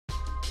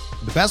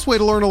The best way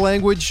to learn a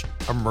language?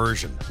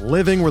 Immersion.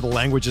 Living where the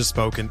language is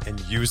spoken and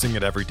using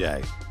it every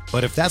day.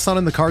 But if that's not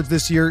in the cards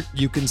this year,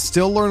 you can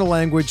still learn a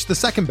language the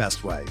second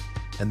best way,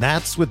 and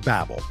that's with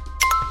Babbel.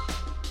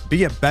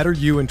 Be a better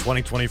you in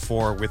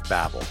 2024 with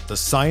Babbel, the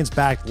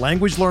science-backed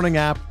language learning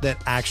app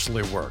that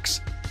actually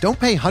works. Don't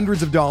pay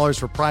hundreds of dollars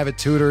for private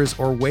tutors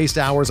or waste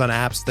hours on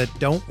apps that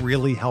don't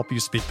really help you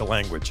speak the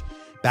language.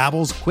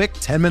 Babbel's quick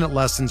 10-minute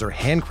lessons are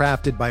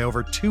handcrafted by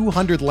over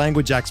 200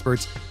 language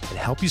experts and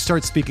help you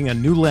start speaking a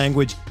new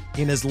language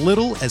in as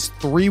little as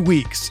 3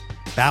 weeks.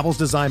 Babbel's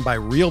designed by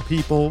real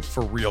people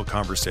for real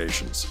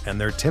conversations,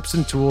 and their tips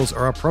and tools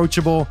are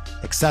approachable,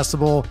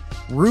 accessible,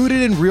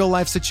 rooted in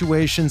real-life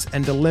situations,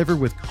 and delivered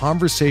with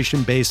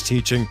conversation-based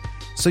teaching,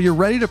 so you're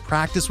ready to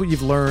practice what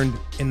you've learned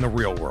in the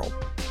real world.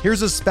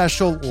 Here's a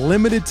special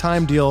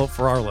limited-time deal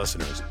for our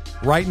listeners.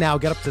 Right now,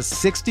 get up to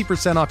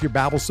 60% off your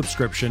Babbel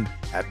subscription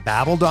at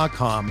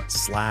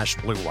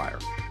babbel.com/Blue Wire.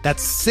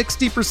 That's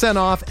 60%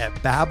 off at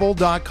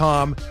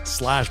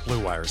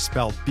babbel.com/Blue Wire,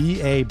 spelled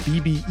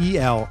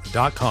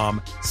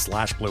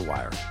BABBEL.com/Blue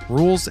Wire.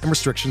 Rules and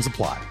restrictions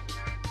apply.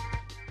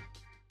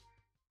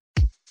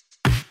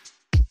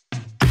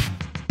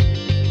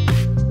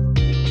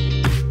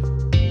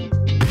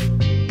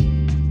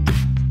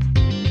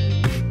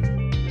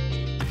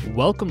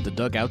 Welcome to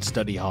Dugout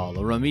Study Hall,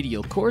 a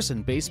remedial course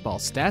in baseball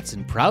stats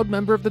and proud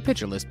member of the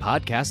Pitcher List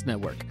Podcast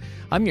Network.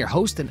 I'm your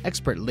host and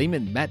expert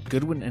layman, Matt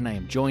Goodwin, and I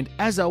am joined,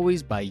 as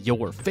always, by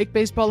your fake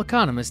baseball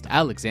economist,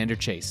 Alexander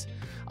Chase.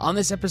 On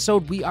this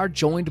episode, we are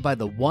joined by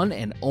the one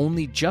and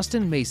only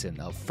Justin Mason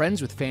of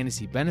Friends with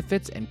Fantasy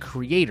Benefits and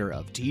creator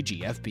of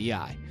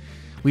TGFBI.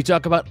 We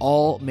talk about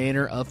all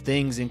manner of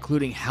things,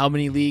 including how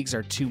many leagues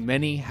are too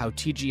many, how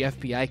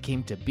TGFBI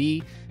came to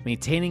be,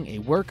 maintaining a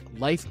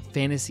work-life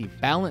fantasy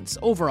balance,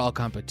 overall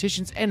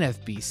competitions,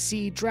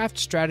 NFBC, draft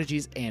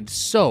strategies, and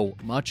so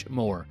much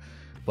more.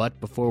 But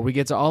before we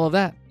get to all of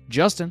that,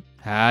 Justin,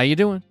 how you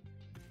doing?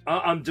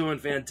 I'm doing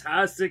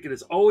fantastic. It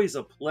is always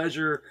a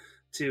pleasure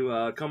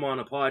to come on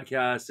a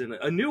podcast, and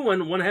a new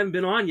one I haven't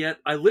been on yet.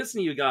 I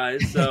listen to you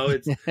guys, so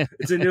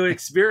it's a new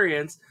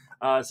experience.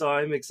 So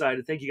I'm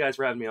excited. Thank you guys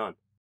for having me on.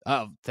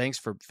 Oh, thanks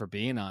for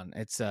being on.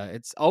 It's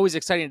always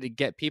exciting to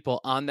get people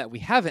on that we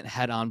haven't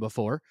had on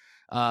before.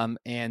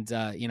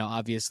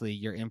 Obviously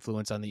your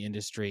influence on the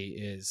industry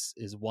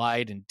is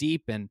wide and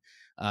deep, and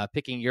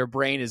picking your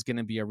brain is going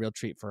to be a real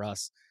treat for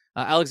us.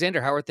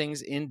 Alexander, how are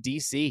things in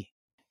DC?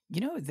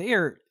 They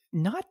are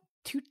not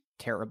too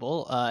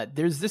terrible.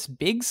 There's this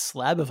big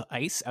slab of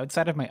ice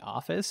outside of my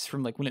office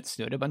from when it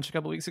snowed a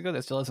couple weeks ago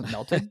that still hasn't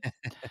melted.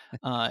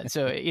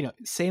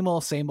 Same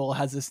old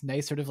has this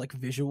nice sort of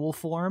visual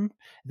form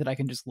that I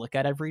can just look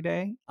at every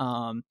day.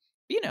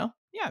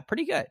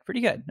 Pretty good.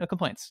 No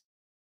complaints.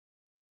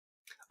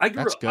 I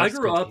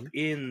grew up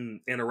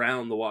in and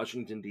around the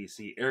Washington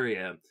DC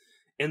area,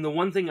 and the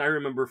one thing I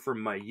remember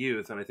from my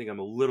youth, and I think I'm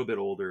a little bit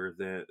older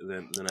than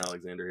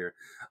Alexander here,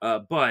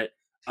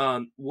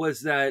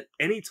 was that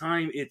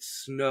anytime it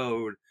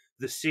snowed,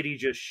 the city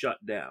just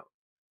shut down.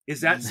 Is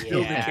that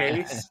still the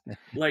case?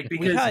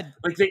 Because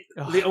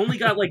they only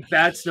got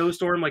bad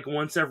snowstorm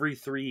once every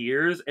 3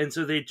 years, and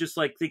so they just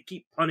they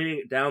keep punting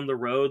it down the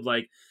road.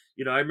 I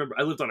remember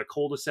I lived on a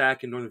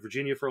cul-de-sac in Northern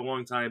Virginia for a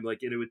long time. And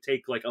it would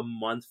take a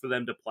month for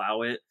them to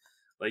plow it.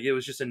 It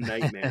was just a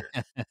nightmare.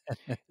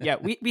 Yeah,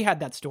 we had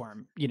that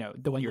storm.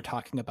 The one you're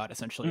talking about,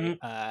 essentially,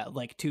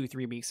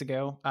 2-3 weeks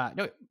ago.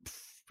 No.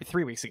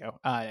 3 weeks ago,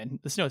 and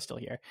the snow is still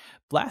here.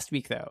 Last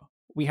week, though,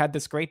 we had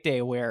this great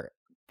day where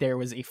there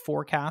was a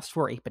forecast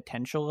for a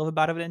potential of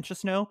about an inch of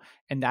snow,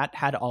 and that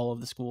had all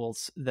of the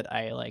schools that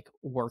I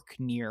work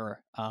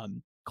near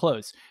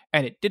closed,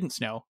 and it didn't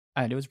snow,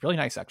 and it was really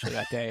nice actually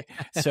that day.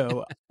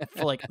 So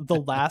for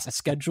the last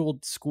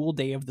scheduled school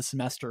day of the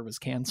semester was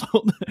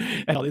canceled,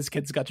 and all these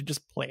kids got to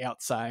just play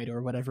outside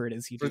or whatever it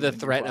is you do for the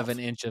threat of an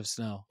inch of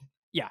snow.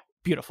 Yeah,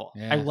 beautiful.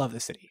 Yeah. I love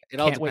the city. It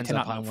all depends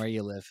upon where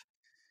you live.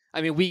 I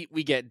mean, we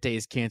get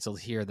days canceled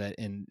here that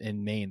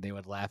in Maine they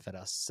would laugh at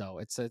us. So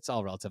it's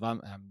all relative.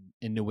 I'm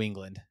in New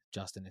England,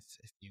 Justin,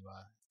 if you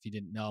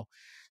didn't know.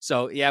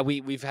 So yeah,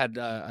 we had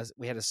a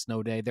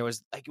snow day. There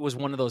was it was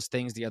one of those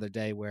things the other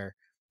day where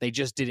they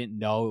just didn't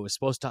know it was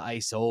supposed to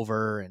ice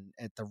over and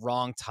at the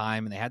wrong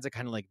time, and they had to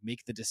kind of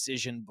make the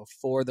decision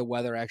before the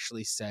weather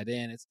actually set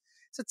in. It's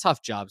a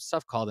tough job, it's a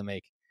tough call to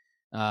make.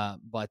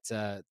 But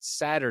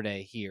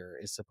Saturday here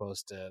is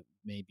supposed to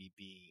maybe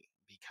be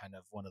kind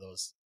of one of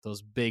those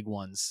big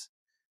ones,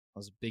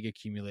 those big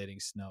accumulating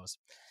snows.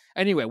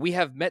 Anyway, we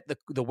have met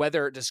the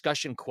weather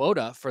discussion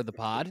quota for the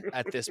pod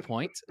at this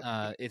point.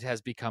 It has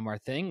become our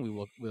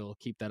thing. We'll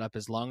keep that up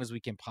as long as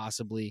we can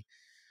possibly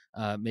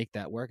make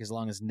that work, as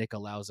long as Nick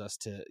allows us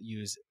to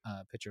use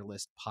Pitcher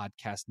List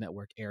Podcast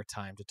Network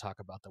airtime to talk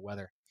about the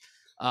weather.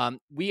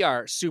 We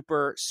are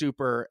super,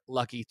 super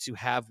lucky to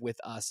have with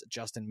us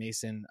Justin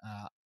Mason.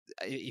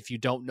 If you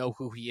don't know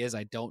who he is,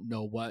 I don't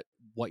know what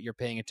you're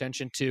paying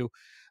attention to.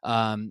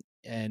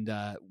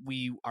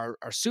 We are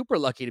super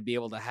lucky to be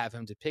able to have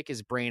him to pick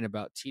his brain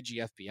about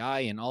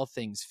TGFBI and all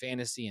things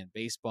fantasy and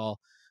baseball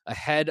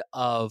ahead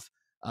of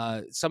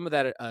some of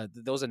that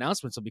those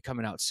announcements will be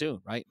coming out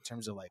soon, right? In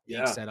terms of like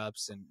league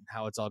setups and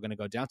how it's all going to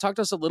go down. Talk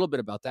to us a little bit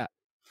about that.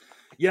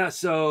 Yeah,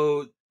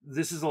 so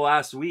this is the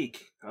last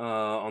week.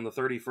 On the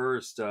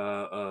 31st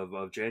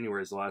of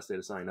January is the last day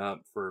to sign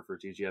up for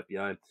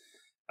TGFBI.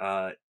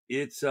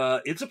 It's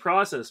a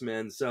process,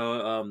 man.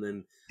 So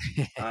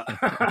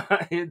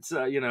it's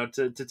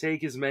to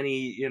take as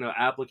many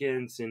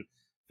applicants and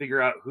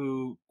figure out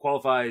who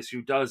qualifies,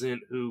 who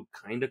doesn't, who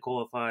kind of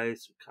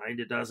qualifies, who kind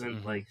of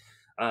doesn't, like,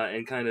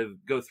 and kind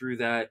of go through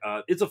that.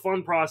 It's a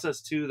fun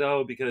process too,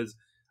 though, because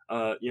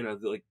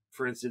like,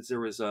 for instance, there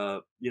was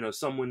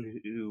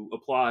someone who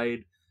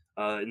applied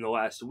in the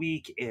last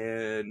week,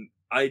 and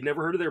I'd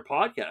never heard of their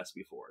podcast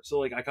before. So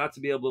like, I got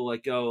to be able to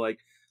like go like,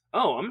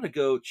 oh, I'm gonna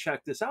go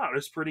check this out.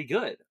 It's pretty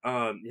good,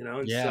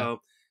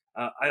 So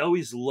I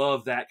always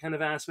love that kind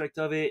of aspect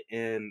of it.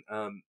 And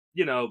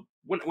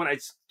when I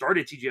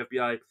started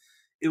TGFBI,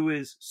 it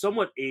was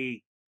somewhat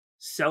a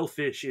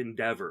selfish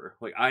endeavor.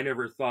 Like, I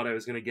never thought I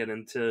was gonna get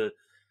into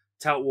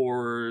tout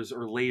wars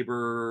or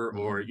labor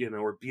or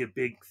or be a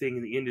big thing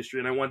in the industry,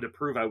 and I wanted to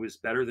prove I was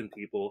better than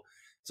people.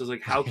 So I was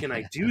like, how can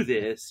I do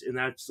this? And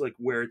that's like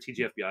where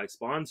TGFBI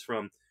spawns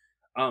from.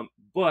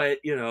 But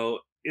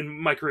in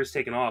my career has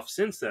taken off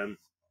since then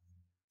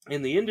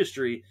in the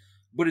industry,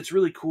 but it's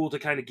really cool to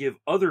kind of give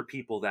other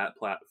people that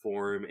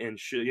platform and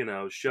show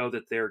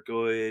that they're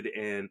good,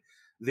 and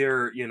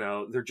they're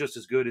just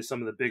as good as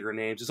some of the bigger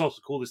names. It's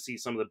also cool to see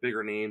some of the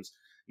bigger names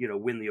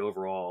win the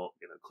overall.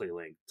 Clay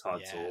Link,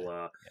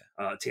 Tutzel,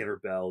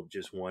 Tanner Bell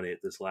just won it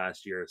this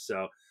last year.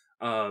 So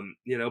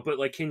but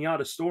like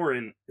Kenyatta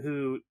Storin,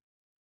 who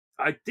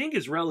I think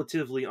is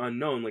relatively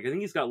unknown, like I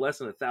think he's got less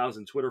than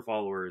 1,000 Twitter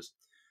followers.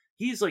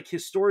 He's like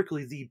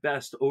historically the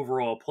best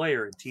overall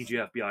player in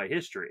TGFBI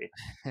history.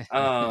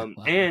 Wow.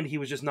 And he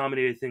was just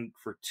nominated, I think,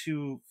 for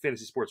 2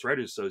 Fantasy Sports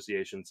Writers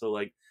Association. So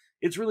like,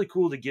 it's really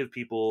cool to give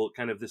people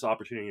kind of this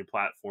opportunity and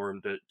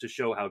platform to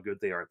show how good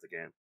they are at the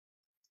game.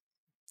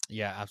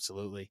 Yeah,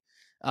 absolutely.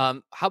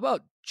 How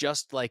about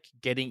just like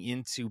getting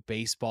into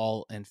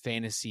baseball and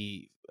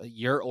fantasy,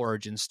 your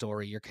origin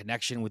story, your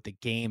connection with the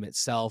game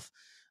itself?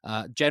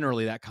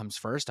 Generally that comes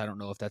first. I don't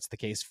know if that's the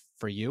case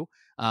for you.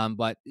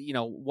 But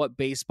what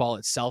baseball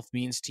itself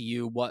means to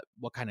you, what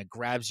kind of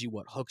grabs you,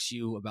 what hooks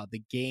you about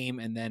the game,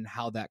 and then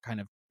how that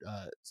kind of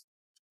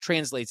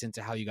translates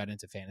into how you got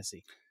into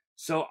fantasy.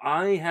 So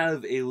I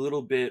have a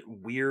little bit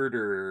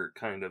weirder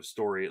kind of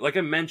story. Like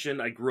I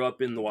mentioned, I grew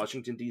up in the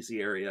Washington, D.C.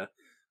 area,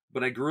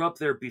 but I grew up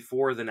there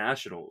before the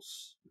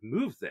Nationals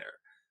moved there.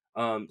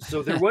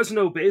 So there was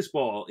no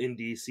baseball in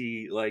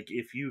DC. Like,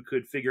 if you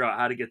could figure out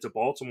how to get to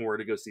Baltimore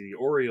to go see the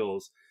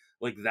Orioles,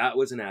 like that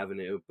was an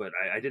avenue, but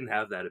I didn't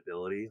have that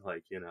ability.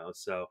 Like,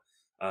 so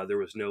there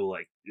was no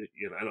like,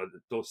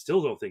 I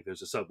still don't think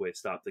there's a subway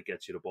stop that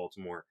gets you to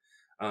Baltimore.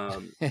 There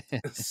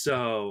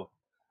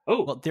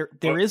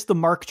is the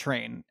MARC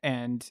train,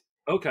 and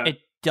it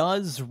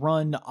does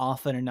run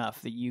often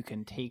enough that you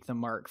can take the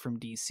MARC from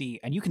DC,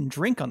 and you can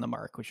drink on the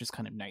MARC, which is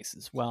kind of nice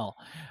as well.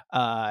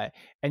 And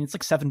it's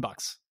like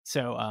 $7.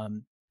 So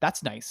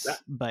that's nice.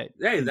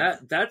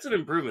 That's an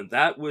improvement.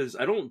 That was,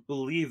 I don't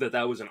believe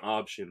that was an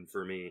option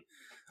for me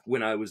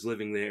when I was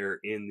living there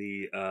in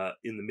the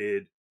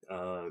mid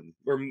or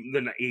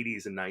the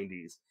 80s and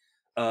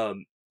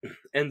 90s.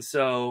 And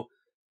so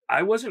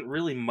I wasn't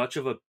really much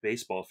of a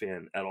baseball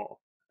fan at all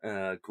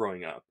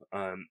growing up.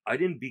 I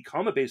didn't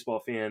become a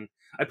baseball fan.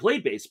 I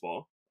played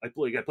baseball. I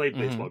played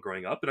baseball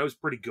growing up, and I was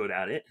pretty good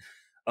at it.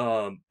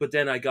 But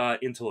then I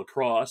got into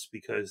lacrosse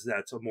because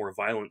that's a more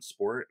violent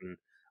sport, and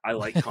I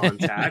like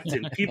contact,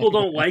 and people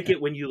don't like it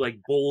when you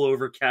like bowl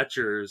over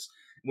catchers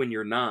when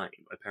you're 9,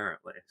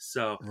 apparently.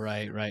 So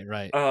right.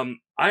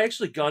 I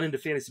actually got into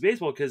fantasy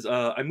baseball because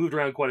I moved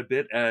around quite a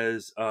bit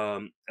as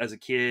a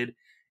kid,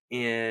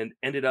 and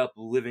ended up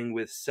living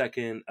with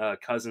second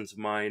cousins of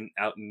mine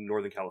out in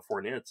Northern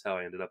California. That's how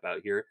I ended up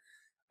out here.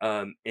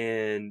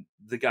 And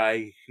the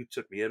guy who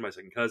took me in, my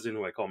second cousin,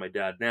 who I call my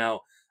dad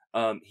now,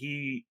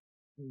 he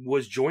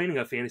was joining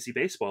a fantasy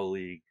baseball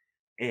league.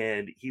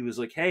 And he was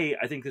like, hey,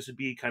 I think this would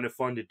be kind of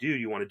fun to do.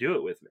 You want to do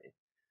it with me?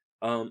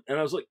 And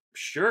I was like,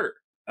 sure.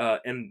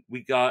 And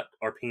we got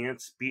our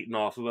pants beaten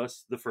off of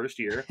us the first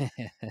year.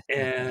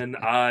 And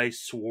I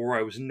swore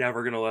I was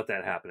never going to let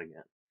that happen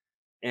again.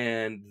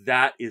 And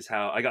that is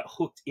how I got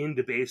hooked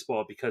into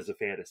baseball, because of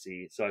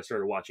fantasy. So I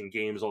started watching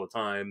games all the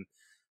time.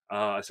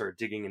 I started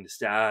digging into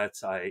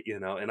stats.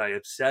 And I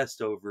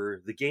obsessed over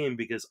the game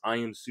because I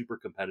am super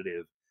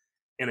competitive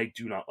and I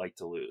do not like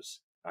to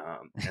lose.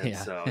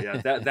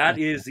 That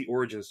is the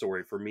origin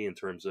story for me in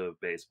terms of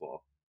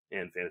baseball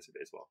and fantasy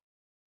baseball.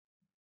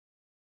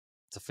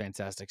 It's a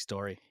fantastic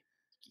story.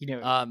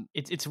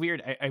 It's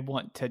weird. I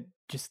want to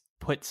just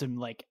put some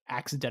like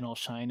accidental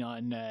shine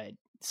on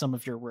some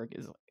of your work.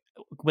 Is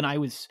when I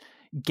was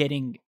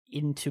getting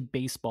into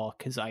baseball,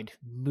 because I'd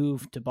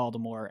moved to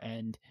Baltimore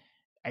and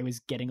I was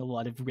getting a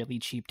lot of really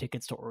cheap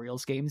tickets to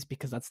Orioles games,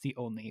 because that's the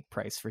only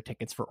price for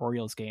tickets for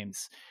Orioles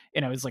games.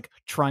 And I was like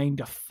trying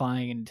to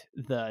find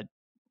the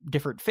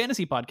different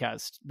fantasy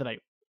podcasts that I,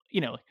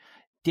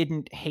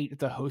 didn't hate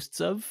the hosts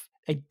of.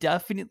 I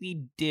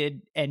definitely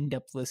did end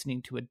up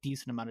listening to a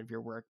decent amount of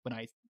your work when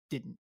I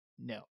didn't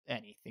know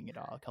anything at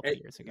all a couple of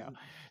years ago.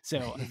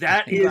 So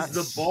that is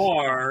the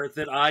bar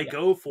that I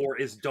go for,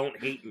 is don't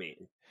hate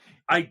me.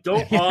 I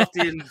don't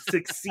often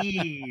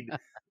succeed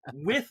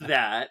with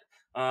that.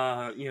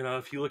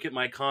 If you look at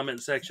my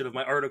comment section of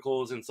my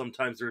articles and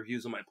sometimes the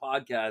reviews of my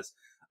podcast,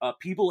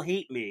 people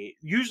hate me,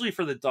 usually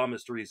for the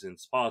dumbest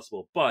reasons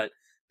possible, but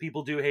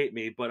people do hate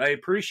me. But I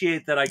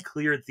appreciate that I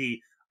cleared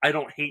the I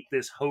don't hate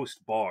this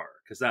host bar,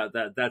 because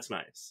that's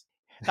nice.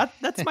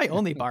 That's my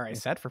only bar I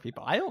set for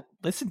people. I don't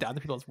listen to other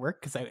people's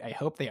work because I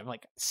hope they have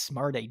like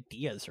smart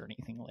ideas or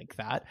anything like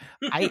that.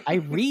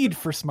 I read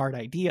for smart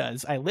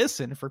ideas. I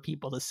listen for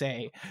people to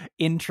say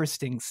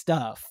interesting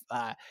stuff,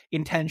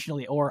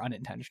 intentionally or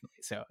unintentionally.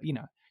 So,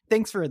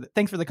 thanks for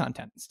the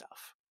content and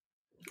stuff.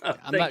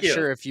 I'm not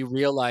sure if you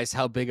realize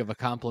how big of a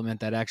compliment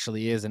that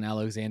actually is in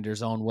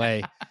Alexander's own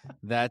way.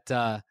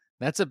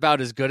 That's about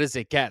as good as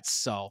it gets.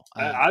 So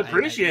I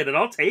appreciate it.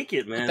 I'll take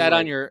it, man. Put that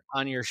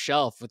on your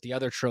shelf with the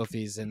other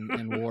trophies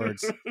and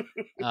awards.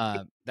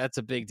 That's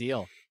a big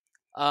deal.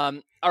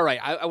 All right.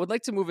 I would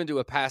like to move into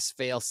a pass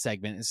fail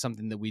segment. It's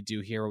something that we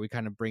do here where we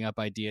kind of bring up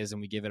ideas and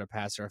we give it a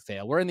pass or a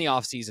fail. We're in the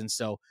off season,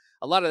 so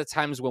a lot of the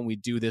times when we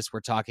do this, we're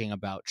talking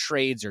about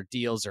trades or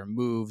deals or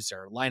moves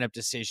or lineup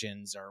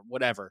decisions or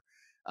whatever.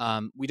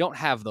 We don't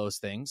have those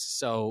things,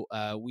 so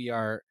we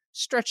are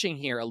stretching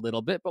here a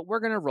little bit, but we're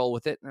going to roll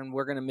with it and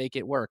we're going to make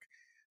it work.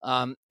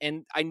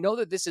 And I know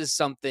that this is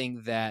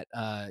something that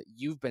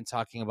you've been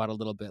talking about a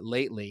little bit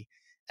lately,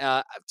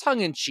 tongue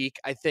in cheek,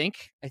 I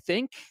think,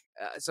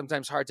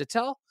 sometimes hard to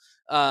tell.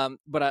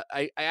 But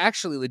I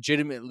actually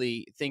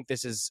legitimately think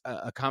this is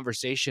a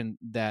conversation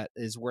that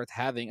is worth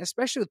having,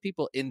 especially with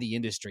people in the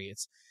industry.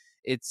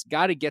 It's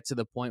got to get to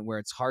the point where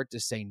it's hard to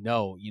say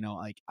no.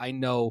 Like I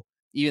know,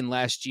 even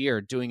last year,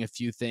 doing a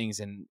few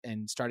things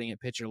and starting at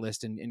Pitcher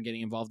List and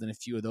getting involved in a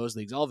few of those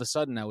leagues, all of a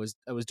sudden I was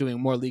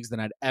doing more leagues than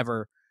I'd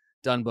ever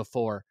done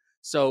before.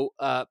 So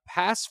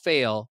pass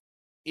fail,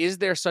 is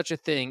there such a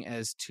thing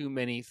as too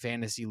many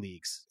fantasy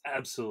leagues?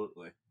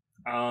 Absolutely.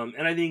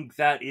 And I think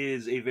that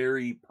is a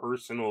very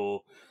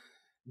personal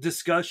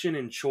discussion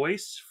and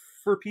choice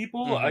for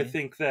people. Mm-hmm. I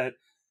think that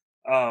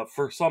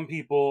for some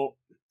people,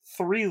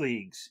 3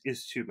 leagues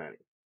is too many.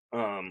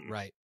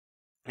 Right.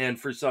 And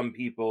for some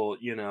people,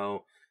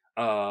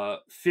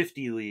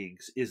 50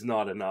 leagues is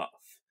not enough.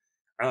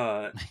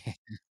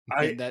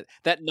 That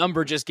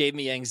number just gave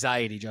me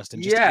anxiety,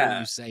 Justin. Just to hear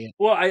you say it.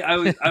 Well,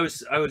 I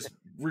was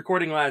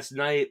recording last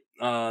night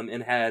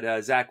and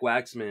had Zach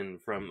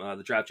Waxman from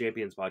the Draft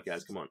Champions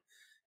podcast come on,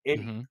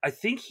 and I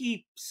think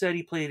he said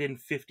he played in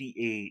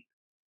 58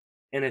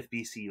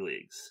 NFBC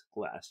leagues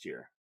last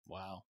year.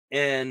 Wow.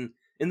 And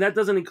that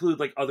doesn't include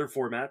like other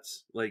formats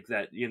like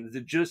that,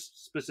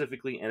 just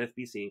specifically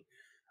NFBC.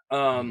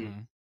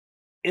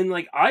 And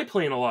like I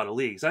play in a lot of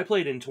leagues. I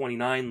played in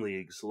 29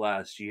 leagues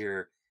last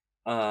year.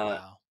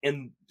 Wow.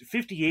 And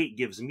 58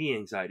 gives me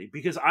anxiety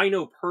because I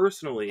know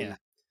personally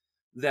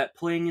that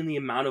playing in the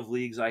amount of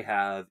leagues I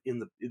have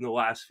in the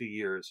last few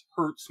years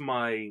hurts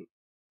my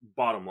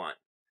bottom line.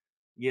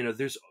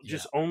 There's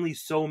just only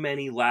so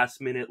many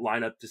last minute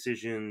lineup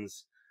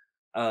decisions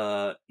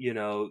that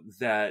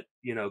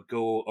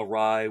go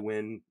awry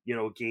when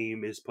a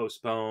game is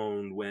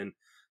postponed, when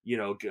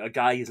a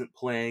guy isn't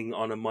playing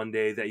on a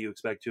Monday that you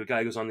expect to, a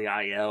guy goes on the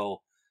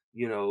IL,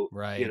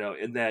 right.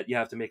 And that you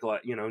have to make a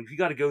lot, if you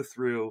got to go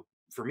through,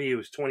 for me, it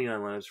was 29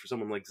 lineups, for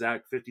someone like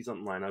Zach, 50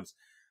 something lineups.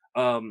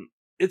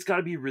 It's got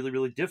to be really,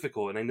 really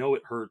difficult. And I know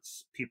it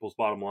hurts people's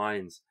bottom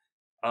lines.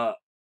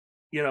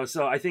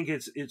 So I think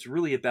it's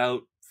really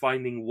about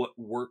finding what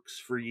works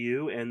for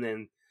you and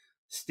then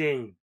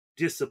staying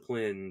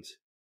disciplined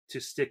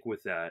to stick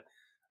with that.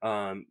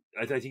 I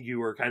think you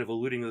were kind of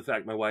alluding to the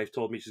fact my wife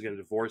told me she's going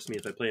to divorce me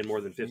if I play in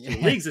more than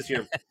 15 leagues this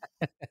year.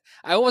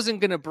 I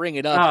wasn't going to bring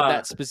it up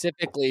that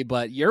specifically,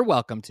 but you're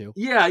welcome to.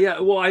 Yeah.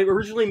 Well, I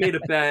originally made a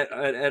bet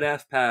at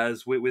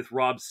FPAS with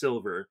Rob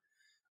Silver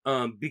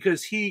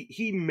because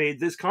he made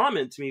this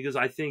comment to me because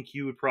I think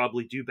you would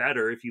probably do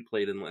better if you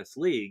played in less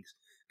leagues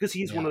because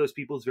he's one of those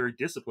people who's very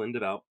disciplined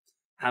about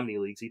how many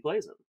leagues he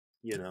plays in.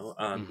 He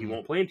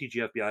won't play in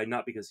TGFBI,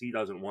 not because he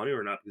doesn't want to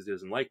or not because he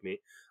doesn't like me.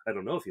 I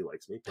don't know if he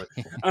likes me,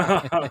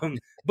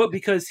 but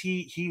because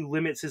he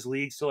limits his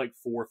leagues to like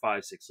 4,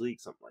 5, 6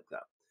 leagues, something like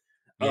that.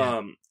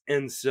 Yeah.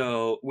 And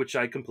so, which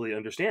I completely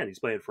understand. He's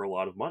playing for a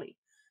lot of money.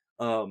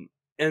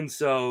 And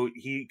so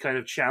he kind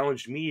of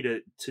challenged me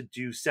to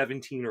do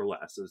 17 or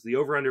less. So the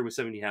over-under was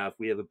 70.5.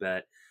 We have a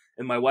bet.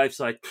 And my wife's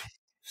like,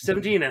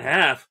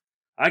 17.5?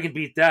 I can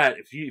beat that.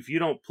 If you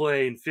don't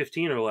play in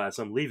 15 or less,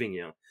 I'm leaving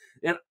you.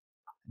 And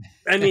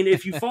I mean,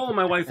 if you follow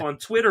my wife on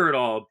Twitter at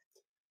all,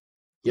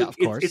 of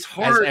course, it's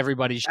hard. As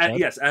everybody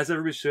should. As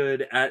everybody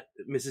should, at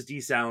Mrs.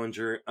 D.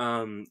 Salinger,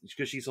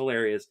 because she's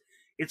hilarious.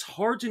 It's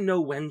hard to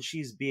know when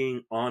she's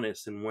being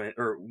honest and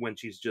when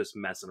she's just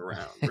messing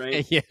around,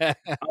 right? Yeah.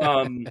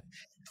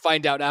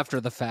 Find out after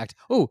the fact.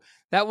 Oh,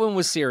 that one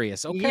was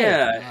serious. Okay.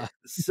 Yeah.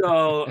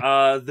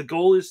 So the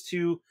goal is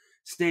to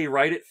stay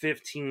right at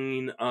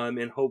 15,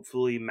 and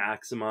hopefully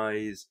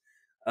maximize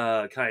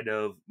kind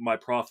of my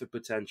profit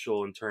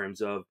potential in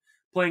terms of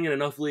playing in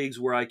enough leagues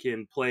where I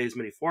can play as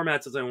many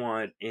formats as I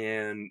want,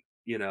 and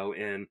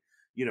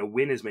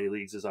win as many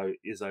leagues as I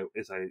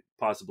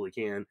possibly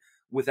can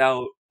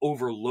without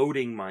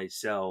overloading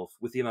myself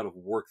with the amount of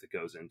work that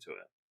goes into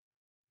it.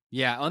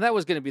 Yeah, and that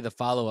was going to be the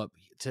follow-up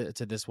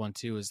to this one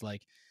too, is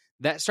like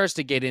that starts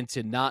to get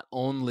into not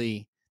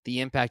only the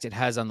impact it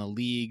has on the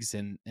leagues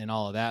and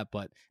all of that,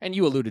 but, and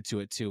you alluded to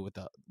it too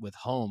with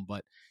home,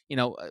 but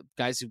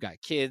guys who've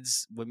got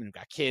kids, women who've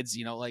got kids,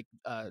 like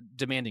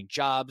demanding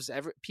jobs,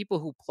 people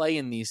who play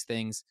in these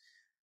things.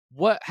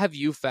 What have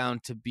you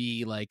found to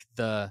be like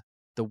the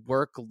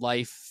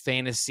work-life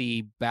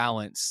fantasy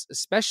balance,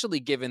 especially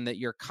given that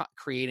you're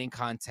creating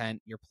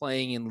content, you're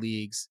playing in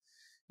leagues,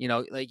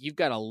 like you've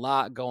got a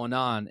lot going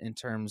on in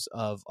terms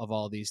of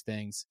all these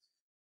things.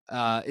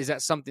 Is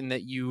that something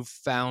that you've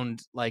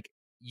found like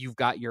you've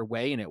got your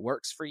way and it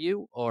works for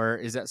you? Or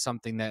is that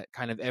something that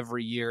kind of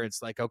every year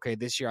it's like, okay,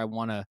 this year I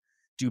want to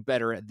do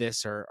better at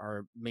this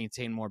or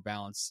maintain more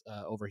balance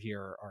over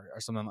here or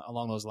something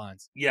along those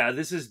lines? Yeah,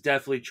 this is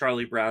definitely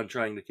Charlie Brown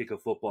trying to kick a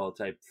football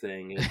type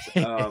thing.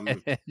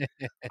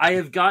 I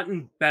have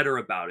gotten better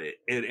about it,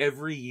 and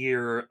every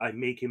year I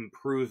make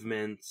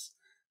improvements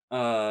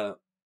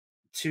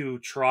to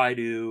try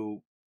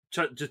to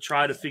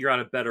figure out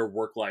a better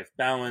work-life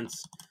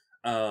balance.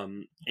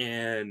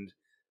 And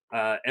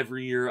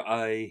every year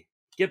I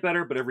get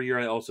better, but every year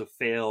I also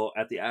fail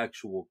at the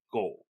actual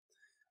goal.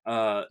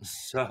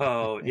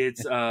 So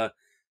it's like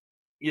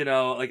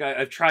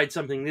I've tried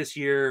something this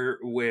year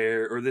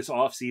or this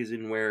off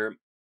season where,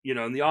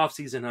 in the off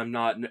season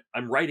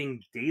I'm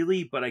writing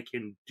daily, but I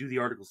can do the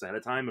articles ahead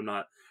of time. I'm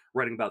not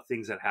writing about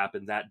things that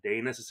happen that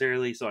day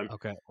necessarily. So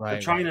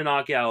I'm trying to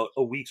knock out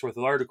a week's worth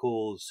of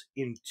articles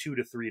in 2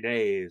 to 3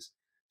 days.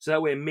 So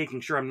that way I'm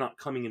making sure I'm not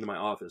coming into my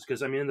office.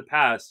 Because in the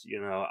past,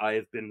 I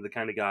have been the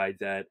kind of guy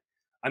that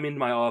I'm in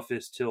my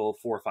office till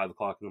 4 or 5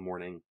 o'clock in the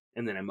morning,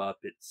 and then I'm up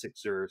at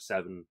 6 or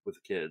 7 with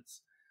the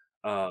kids.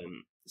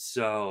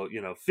 So,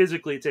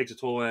 physically it takes a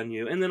toll on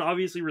you. And then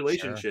obviously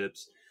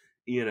relationships,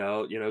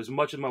 sure. As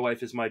much as my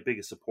wife is my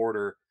biggest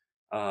supporter,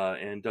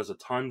 and does a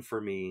ton for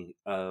me,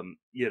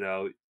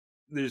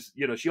 there's,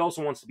 she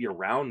also wants to be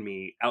around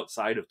me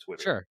outside of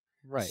Twitter. Sure.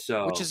 Right.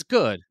 So, which is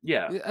good.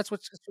 Yeah. That's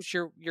what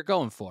you're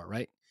going for,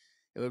 right?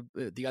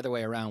 The other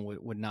way around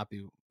would not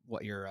be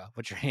what you're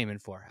aiming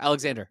for.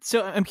 Alexander.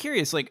 So I'm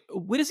curious, like,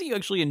 what is it you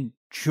actually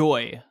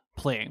enjoy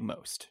playing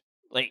most?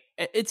 Like,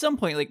 at some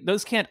point, like,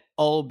 those can't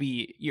all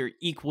be your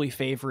equally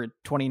favorite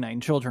 29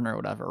 children or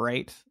whatever,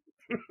 right?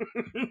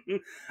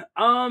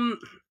 I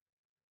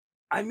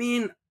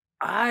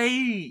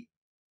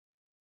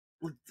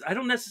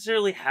don't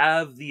necessarily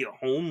have the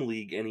home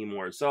league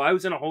anymore. So I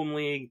was in a home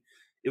league.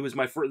 It was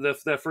my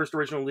the first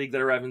original league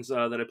that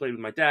I played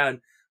with my dad. I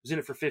was in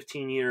it for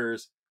 15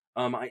 years.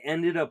 I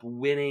ended up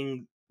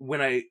winning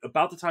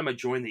about the time I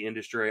joined the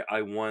industry.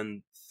 I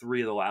won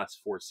 3 of the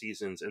last 4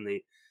 seasons, and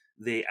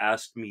they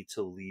asked me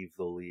to leave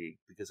the league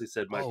because they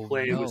said my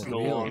play was no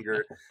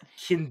longer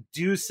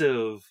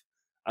conducive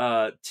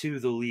to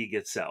the league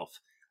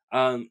itself.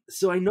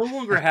 So I no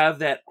longer have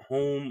that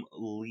home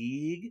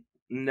league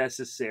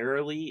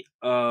necessarily.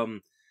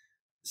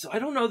 So I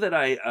don't know that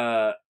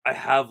I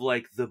have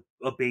like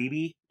a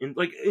baby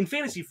in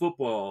fantasy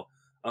football.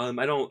 I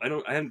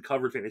haven't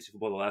covered fantasy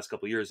football the last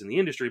couple of years in the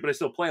industry, but I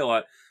still play a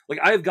lot. Like,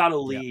 I've got a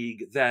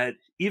league that,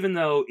 even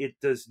though it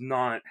does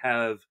not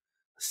have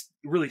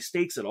really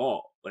stakes at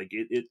all, like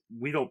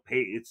we don't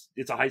pay.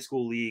 It's a high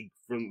school league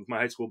from my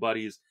high school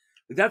buddies.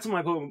 Like, that's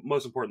my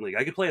most important league.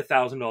 I could play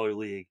 $1,000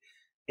 league,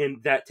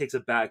 and that takes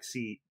a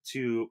backseat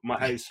to my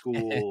high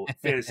school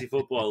fantasy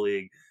football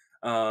league,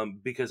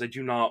 because I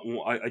do not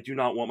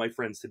want my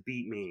friends to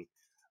beat me.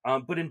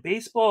 But in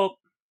baseball,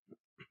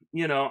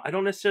 I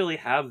don't necessarily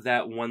have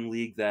that one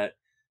league that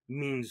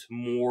means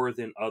more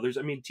than others.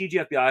 I mean,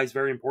 TGFBI is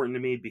very important to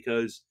me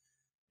because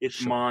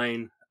it's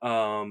mine.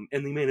 And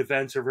the main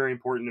events are very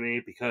important to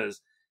me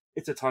because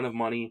it's a ton of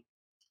money.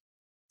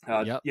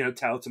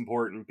 Tout's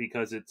important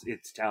because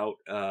it's tout,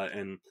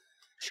 and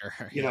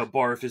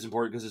Barf is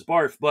important because it's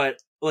Barf.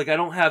 But like, I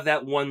don't have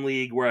that one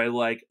league where I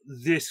like,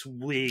 this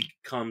league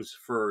comes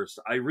first.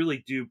 I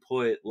really do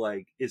put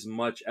like as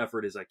much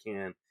effort as I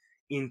can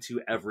into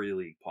every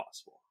league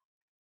possible.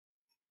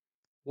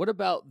 What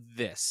about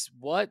this?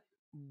 What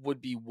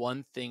would be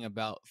one thing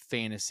about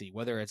fantasy,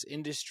 whether it's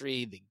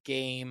industry, the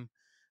game,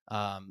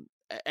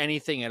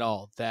 anything at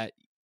all, that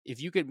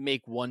if you could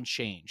make one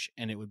change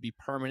and it would be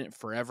permanent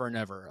forever and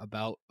ever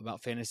about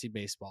fantasy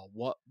baseball,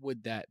 what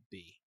would that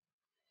be?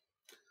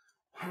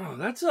 Oh,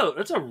 that's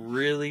a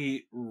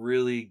really,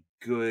 really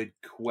good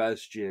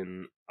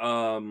question.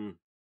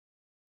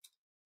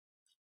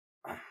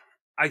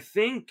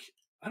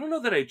 I don't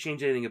know that I'd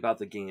change anything about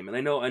the game. And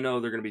I know there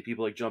are going to be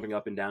people like jumping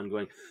up and down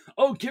going,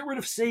 oh, get rid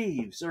of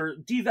saves or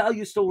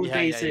devalue stolen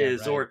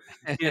bases, right. Or,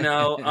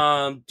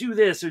 do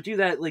this or do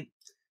that. Like,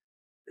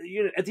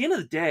 at the end of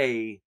the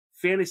day,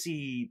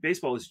 fantasy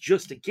baseball is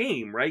just a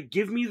game, right?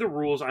 Give me the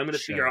rules. I'm going to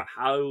figure out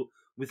how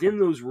within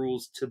those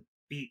rules to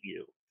beat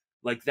you.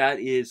 Like that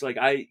is like,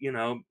 I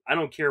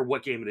don't care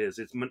what game it is.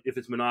 If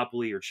it's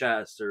Monopoly or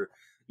chess or,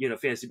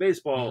 fantasy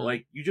baseball,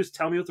 like you just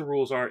tell me what the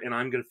rules are and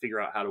I'm going to figure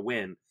out how to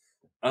win.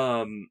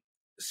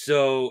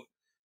 So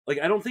like,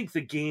 I don't think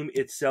the game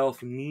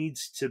itself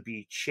needs to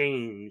be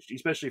changed,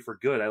 especially for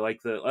good. I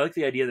like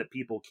the idea that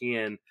people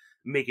can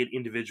make it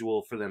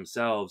individual for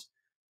themselves.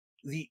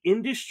 The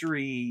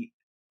industry,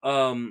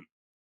 and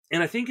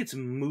I think it's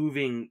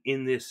moving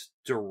in this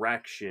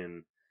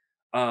direction.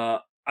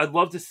 I'd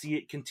love to see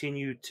it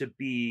continue to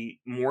be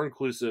more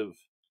inclusive,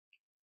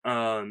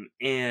 and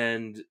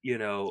and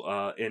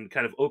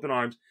kind of open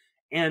arms,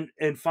 and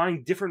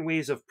find different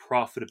ways of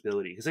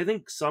profitability. Because I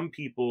think some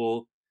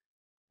people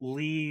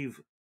leave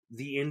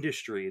the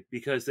industry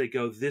because they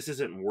go, this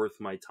isn't worth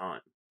my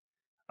time.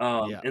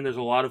 And there's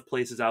a lot of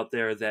places out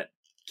there that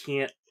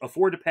can't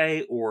afford to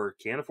pay or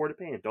can't afford to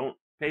pay and don't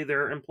pay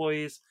their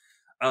employees.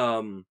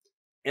 And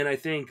I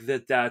think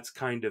that that's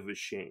kind of a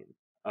shame.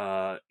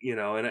 I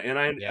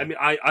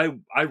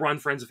run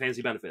Friends of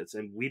Fantasy Benefits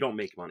and we don't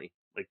make money.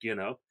 Like, it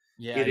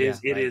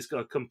is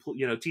a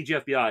complete,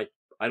 TGFBI,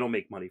 I don't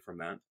make money from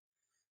that.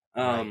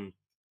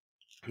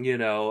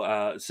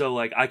 So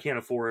like I can't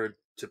afford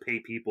to pay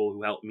people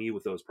who help me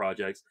with those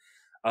projects.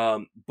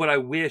 But I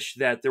wish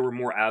that there were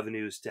more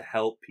avenues to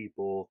help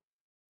people,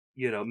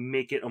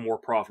 make it a more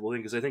profitable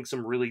thing. Because I think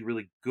some really,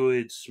 really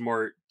good,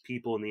 smart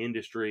people in the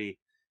industry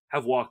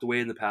have walked away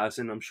in the past,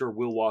 and I'm sure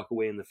will walk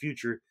away in the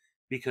future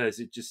because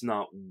it's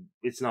not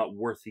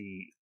worth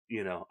the,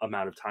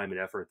 amount of time and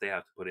effort they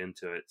have to put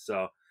into it.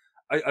 So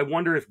I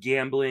wonder if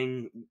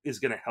gambling is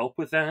going to help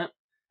with that,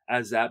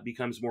 as that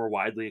becomes more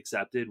widely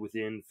accepted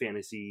within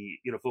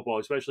fantasy, football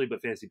especially,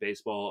 but fantasy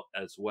baseball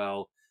as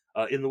well,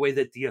 in the way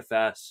that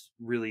DFS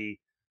really,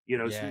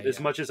 as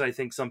much as I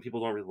think some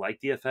people don't really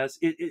like DFS,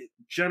 it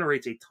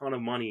generates a ton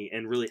of money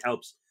and really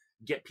helps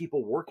get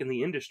people work in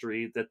the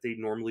industry that they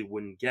normally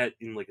wouldn't get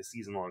in like a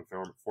season-long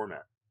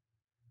format.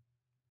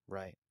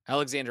 Right.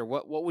 Alexander,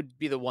 what would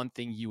be the one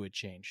thing you would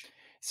change?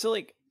 So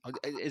like,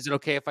 is it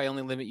okay if I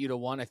only limit you to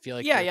one? I feel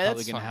like you're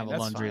probably going to have a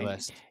laundry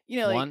list.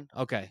 One?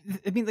 Okay.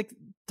 I mean, like,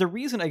 the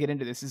reason I get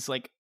into this is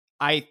like,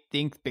 I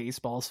think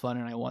baseball's fun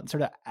and I want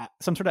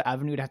some sort of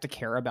avenue to have to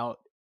care about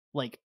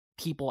like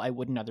people I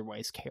wouldn't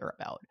otherwise care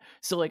about.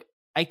 So like,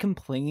 I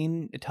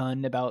complain a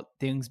ton about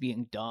things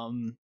being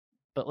dumb,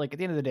 but like at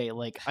the end of the day,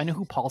 like I know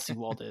who Paul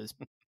Sewald is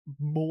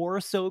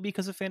more so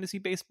because of fantasy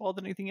baseball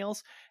than anything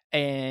else,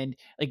 and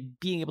like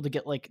being able to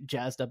get like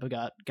jazzed up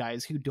about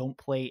guys who don't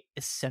play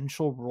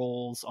essential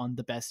roles on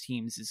the best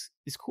teams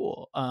is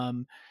cool.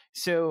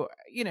 So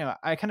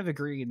I kind of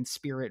agree in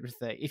spirit with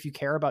that. If you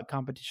care about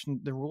competition,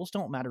 the rules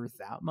don't matter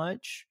that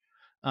much.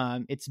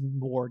 It's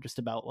more just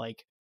about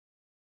like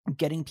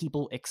getting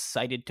people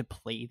excited to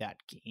play that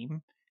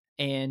game,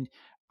 and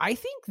I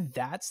think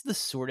that's the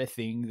sort of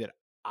thing that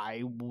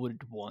I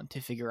would want to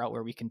figure out,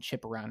 where we can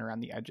chip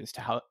around the edges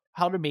to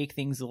how to make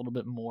things a little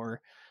bit more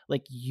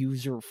like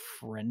user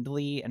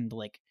friendly. And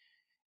like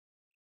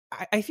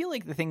I feel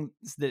like the things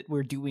that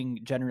we're doing,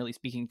 generally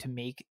speaking, to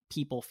make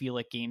people feel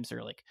like games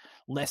are like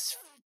less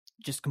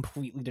just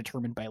completely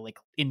determined by like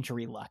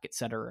injury luck,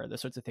 etc., are the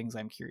sorts of things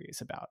I'm curious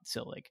about.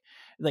 So like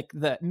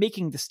the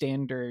making the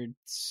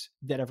standards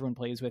that everyone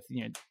plays with,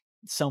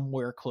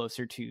 somewhere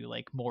closer to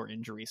like more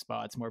injury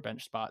spots, more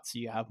bench spots, so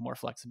you have more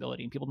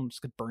flexibility and people don't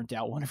just get burnt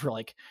out whenever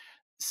like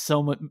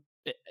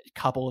a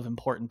couple of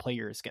important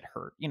players get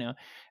hurt.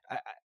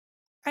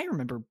 I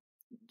remember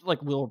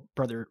like Will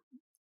Brother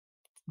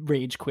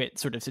rage quit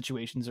sort of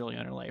situations early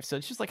on in life. So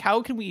it's just like,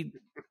 how can we,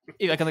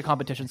 like on the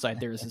competition side,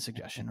 there is a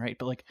suggestion, right?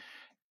 But like,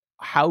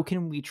 how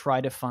can we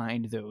try to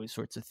find those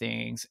sorts of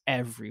things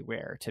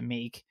everywhere to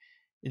make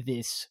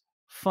this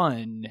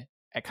fun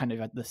at kind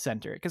of at the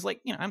center? Because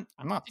like, I'm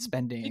not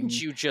spending.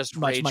 Didn't you just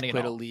much rage money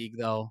quit a league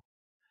though?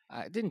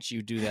 Didn't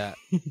you do that?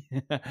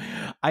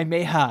 I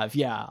may have,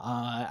 yeah.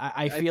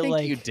 I feel think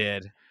like you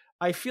did.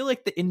 I feel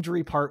like the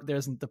injury part there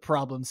isn't the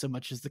problem so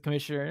much as the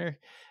commissioner,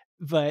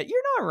 but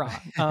you're not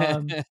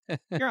wrong.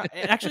 You're not.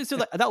 And actually, so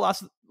that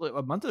lasted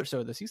a month or so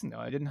of the season though.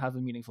 I didn't have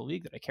a meaningful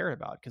league that I cared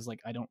about because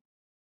like I don't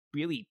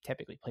really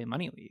typically play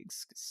money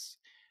leagues because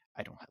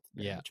I don't have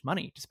very much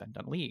money to spend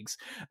on leagues.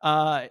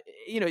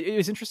 It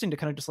was interesting to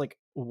kind of just like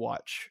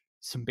watch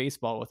some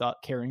baseball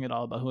without caring at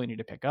all about who I need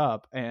to pick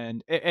up.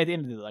 And at the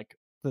end of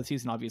the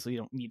season, obviously you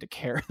don't need to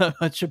care that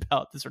much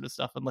about this sort of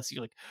stuff unless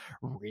you're like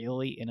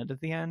really in it at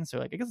the end. So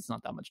like, I guess it's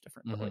not that much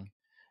different, but like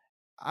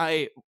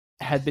I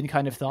had been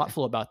kind of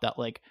thoughtful about that.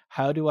 Like,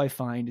 how do I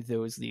find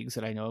those leagues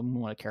that I know I'm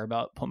want to care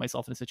about, put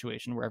myself in a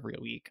situation where every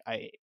week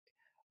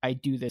I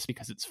do this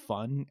because it's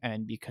fun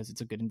and because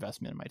it's a good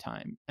investment in my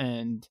time.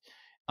 And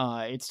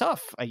it's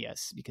tough, I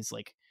guess, because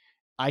like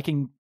I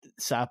can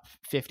sap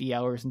 50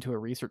 hours into a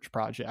research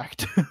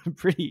project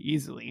pretty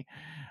easily.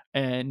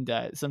 And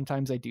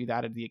sometimes I do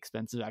that at the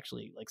expense of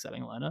actually like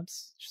setting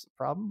lineups, which is a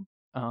problem.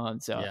 I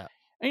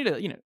need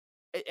to,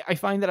 I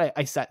find that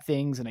I set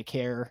things and I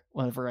care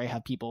whenever I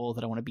have people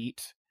that I want to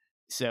beat.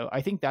 So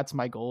I think that's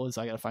my goal, is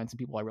I got to find some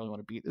people I really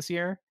want to beat this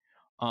year.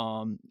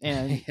 And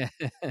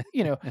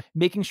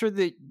making sure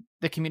that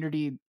the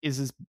community is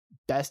as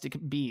best it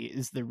can be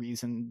is the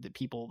reason that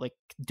people like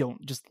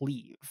don't just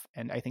leave.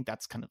 And I think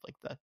that's kind of like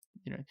the,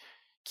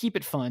 keep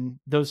it fun.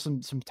 Those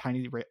some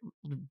tiny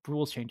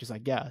rules changes, I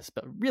guess,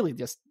 but really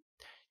just,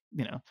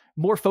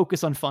 more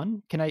focus on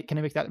fun. Can I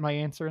make that my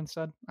answer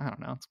instead? I don't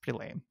know. It's pretty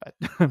lame, but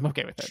I'm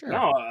okay with it. Sure.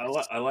 No,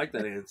 I like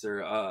that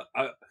answer.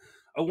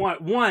 I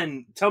want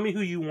one. Tell me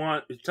who you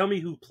want. Tell me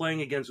who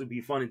playing against would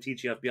be fun in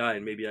TGFBI,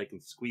 and maybe I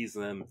can squeeze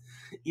them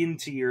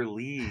into your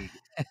league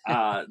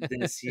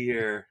this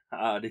year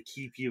to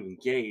keep you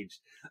engaged.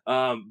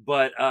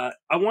 But I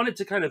wanted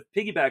to kind of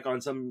piggyback on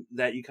some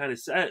that you kind of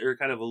said or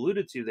kind of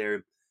alluded to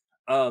there.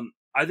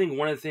 I think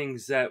one of the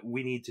things that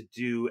we need to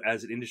do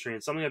as an industry,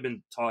 and something I've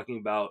been talking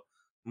about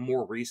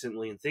more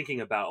recently and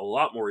thinking about a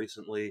lot more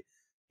recently,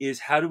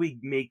 is how do we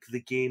make the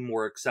game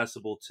more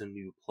accessible to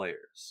new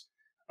players?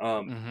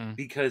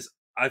 Because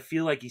I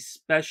feel like,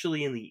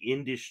 especially in the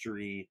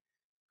industry,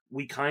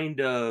 we kind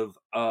of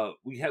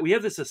we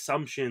have this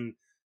assumption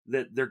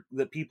that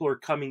that people are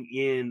coming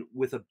in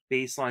with a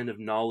baseline of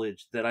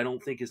knowledge that I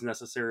don't think is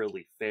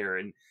necessarily fair.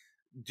 And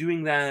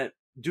doing the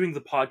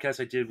podcast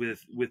I did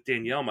with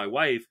Danielle, my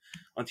wife,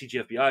 on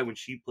TGFBI when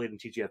she played in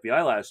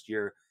TGFBI last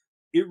year,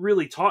 it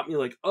really taught me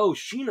like, oh,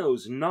 she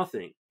knows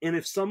nothing. And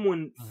if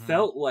someone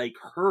felt like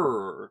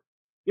her,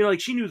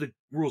 like she knew the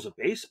rules of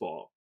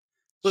baseball,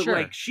 but sure.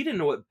 like she didn't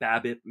know what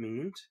BABIP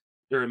meant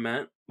or it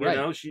meant,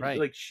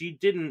 she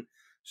didn't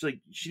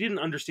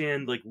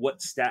understand like what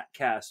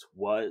StatCast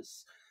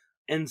was.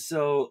 And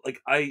so like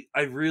I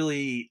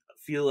really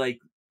feel like,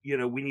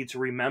 we need to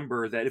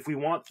remember that if we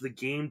want the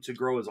game to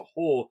grow as a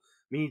whole,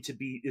 we need to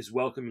be as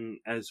welcoming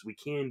as we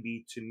can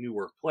be to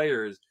newer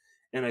players.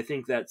 And I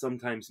think that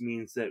sometimes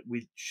means that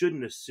we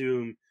shouldn't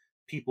assume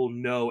people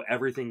know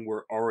everything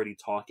we're already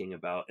talking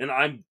about. And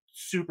I'm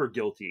super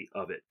guilty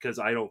of it because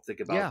I don't think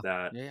about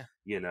that,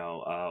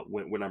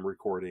 when I'm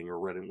recording or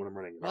when I'm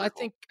running. Well, I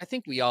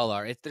think we all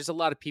are. There's a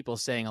lot of people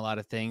saying a lot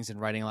of things and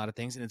writing a lot of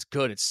things, and it's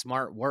good. It's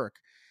smart work.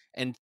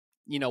 And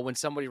when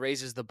somebody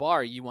raises the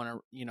bar, you want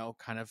to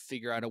kind of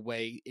figure out a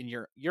way in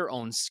your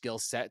own skill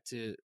set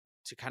to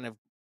kind of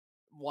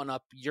one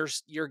up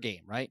your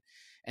game, right?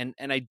 And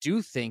I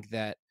do think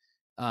that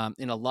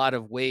in a lot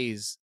of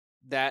ways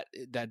that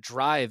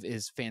drive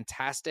is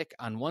fantastic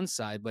on one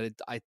side, but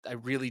I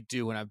really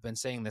do, and I've been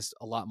saying this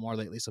a lot more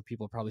lately, so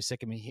people are probably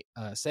sick of me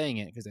saying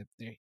it because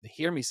they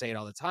hear me say it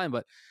all the time,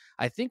 but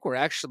I think we're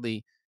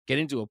actually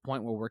getting to a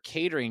point where we're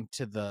catering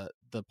to the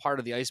part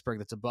of the iceberg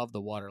that's above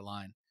the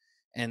waterline,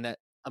 and that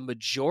a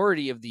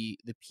majority of the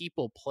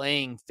people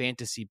playing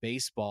fantasy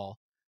baseball,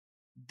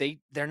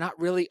 they're not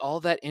really all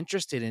that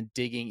interested in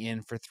digging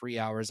in for 3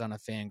 hours on a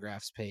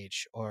Fangraphs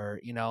page, or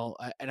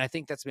and I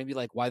think that's maybe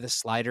like why the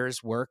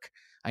sliders work.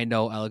 I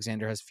know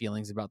Alexander has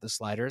feelings about the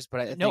sliders, but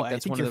I think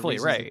that's one of the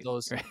reasons right. That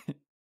those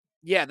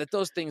that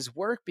those things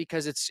work,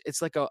 because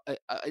it's like a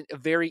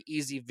very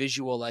easy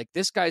visual, like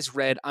this guy's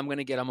red, I'm going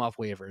to get him off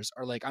waivers,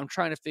 or like I'm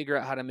trying to figure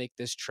out how to make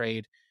this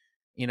trade.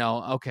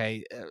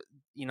 The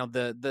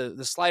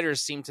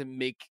sliders seem to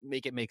make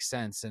it make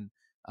sense. And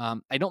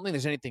I don't think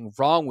there's anything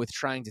wrong with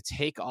trying to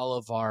take all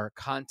of our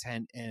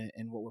content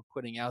and what we're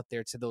putting out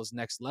there to those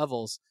next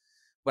levels.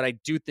 But I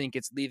do think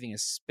it's leaving a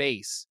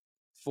space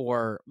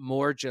for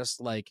more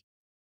just like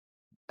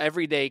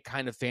everyday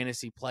kind of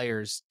fantasy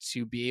players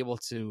to be able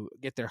to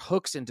get their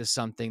hooks into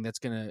something that's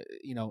going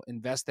to,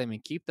 invest them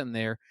and keep them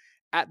there.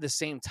 At the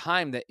same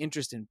time that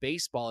interest in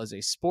baseball as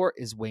a sport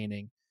is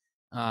waning.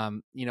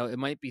 It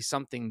might be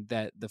something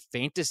that the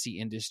fantasy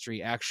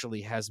industry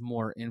actually has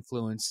more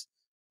influence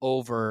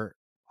over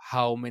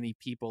how many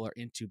people are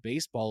into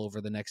baseball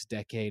over the next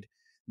decade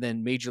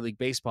than Major League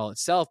Baseball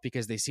itself,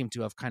 because they seem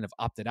to have kind of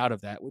opted out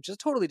of that, which is a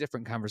totally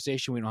different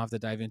conversation we don't have to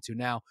dive into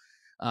now.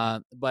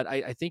 But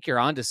I think you're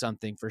onto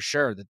something for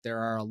sure, that there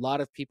are a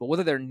lot of people,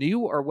 whether they're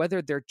new or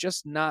whether they're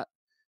just not,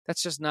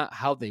 that's just not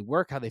how they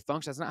work, how they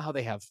function. That's not how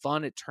they have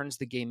fun. It turns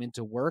the game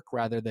into work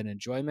rather than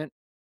enjoyment.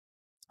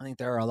 I think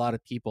there are a lot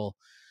of people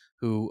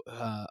who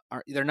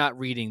they're not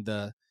reading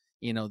the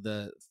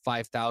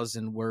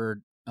 5,000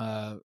 word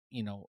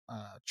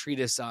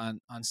treatise on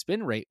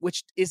spin rate,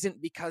 which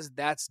isn't because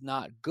that's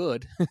not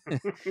good.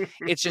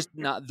 It's just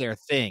not their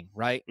thing,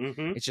 right?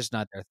 Mm-hmm. It's just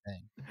not their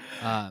thing.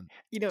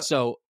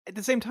 So at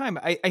the same time,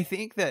 I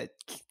think that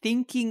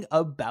thinking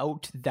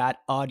about that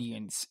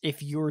audience,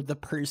 if you're the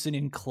person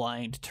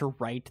inclined to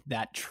write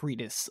that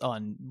treatise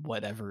on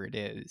whatever it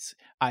is,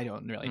 I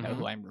don't really know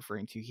who I'm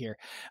referring to here,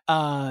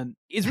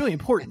 is really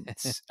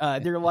important.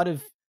 There are a lot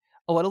of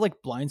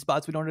like blind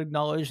spots we don't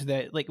acknowledge,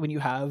 that like when you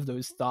have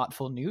those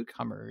thoughtful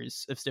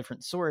newcomers of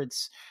different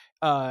sorts,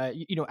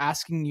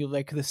 asking you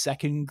like the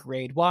second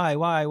grade why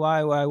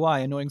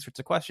annoying sorts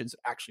of questions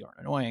that actually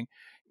aren't annoying,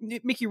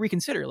 make you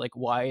reconsider like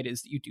why it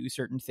is that you do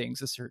certain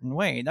things a certain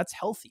way, and that's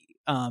healthy.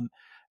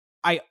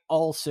 I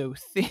also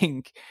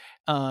think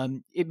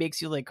it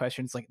makes you like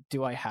questions like,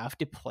 do I have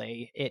to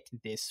play it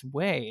this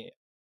way?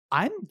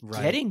 I'm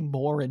getting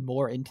more and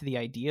more into the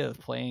idea of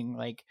playing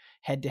like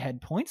head-to-head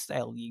point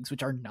style leagues,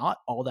 which are not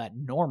all that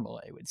normal,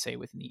 I would say,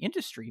 within the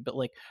industry. But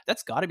like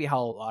that's got to be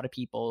how a lot of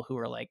people who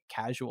are like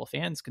casual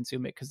fans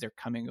consume it, because they're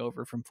coming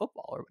over from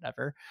football or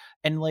whatever.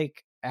 And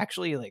like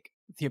actually, like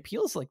the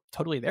appeal is like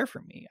totally there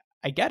for me.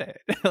 I get it.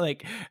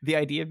 Like the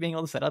idea of being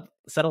able to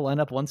set a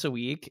lineup once a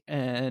week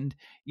and,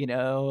 you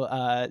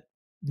know,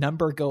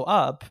 number go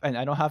up, and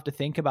I don't have to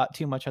think about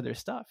too much other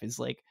stuff, is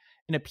like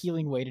an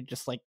appealing way to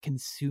just like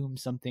consume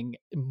something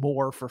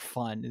more for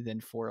fun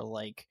than for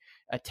like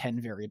a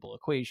 10 variable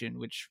equation,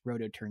 which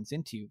Roto turns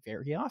into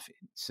very often.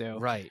 So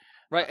right.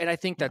 And I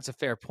think that's a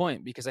fair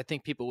point, because I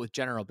think people with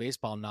general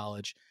baseball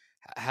knowledge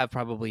have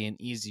probably an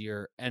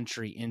easier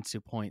entry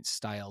into point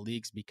style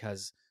leagues,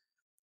 because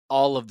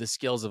all of the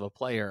skills of a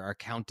player are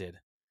counted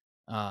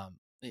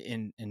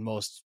in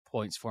most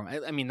points form.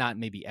 I mean, not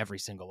maybe every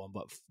single one,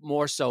 but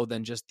more so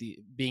than just the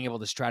being able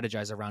to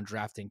strategize around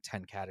drafting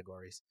 10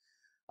 categories.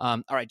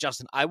 All right,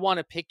 Justin, I want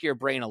to pick your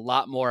brain a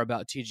lot more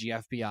about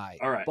TGFBI.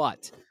 All right.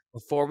 But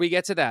before we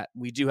get to that,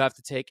 we do have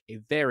to take a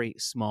very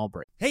small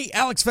break. Hey,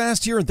 Alex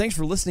Fast here, and thanks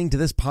for listening to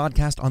this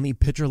podcast on the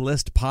Pitcher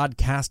List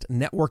Podcast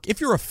Network. If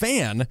you're a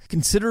fan,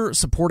 consider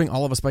supporting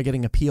all of us by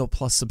getting a PL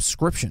Plus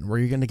subscription, where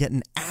you're going to get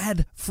an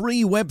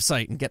ad-free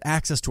website and get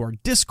access to our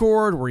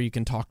Discord, where you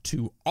can talk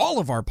to all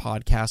of our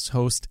podcast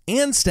hosts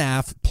and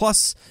staff.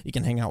 Plus, you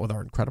can hang out with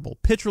our incredible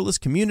Pitcher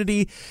List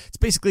community. It's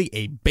basically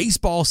a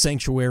baseball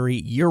sanctuary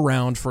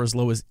year-round for as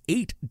low as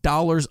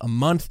 $8 a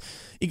month.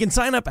 You can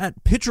sign up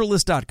at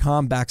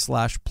pitcherlist.com/plus,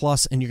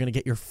 and you're going to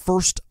get your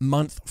first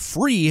month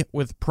free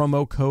with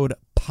promo code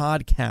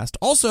podcast.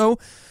 Also,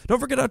 don't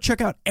forget to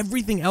check out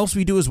everything else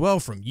we do as well,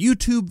 from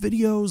YouTube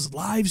videos,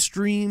 live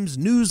streams,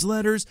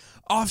 newsletters,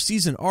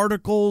 off-season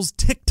articles,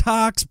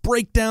 TikToks,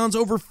 breakdowns,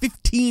 over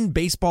 15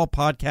 baseball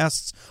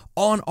podcasts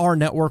on our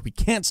network. We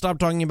can't stop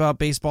talking about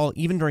baseball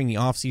even during the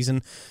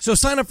off-season. So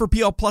sign up for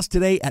PL Plus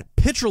today at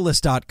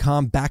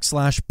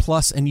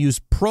pitcherlist.com/plus and use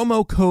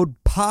promo code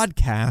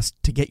podcast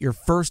to get your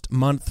first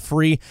month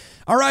free.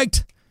 All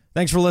right.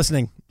 Thanks for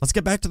listening. Let's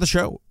get back to the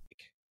show.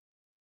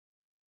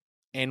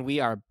 And we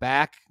are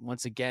back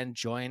once again,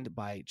 joined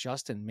by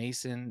Justin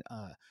Mason,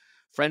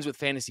 friends with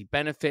Fantasy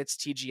Benefits,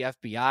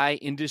 TGFBI,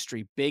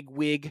 industry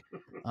bigwig,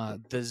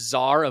 the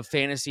czar of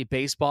fantasy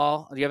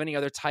baseball. Do you have any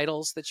other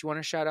titles that you want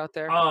to shout out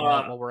there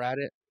while we're at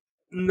it?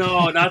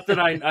 No, not that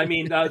I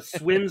mean,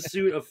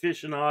 swimsuit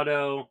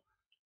aficionado.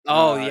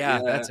 Oh,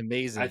 yeah, that's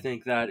amazing. I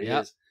think that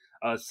is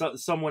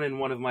someone in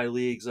one of my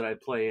leagues that I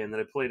play in, that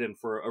I played in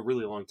for a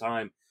really long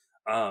time.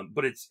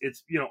 But it's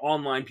you know,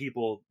 online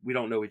people, we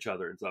don't know each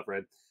other and stuff,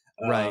 right?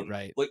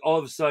 Right. Like all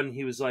of a sudden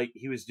he was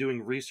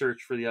doing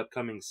research for the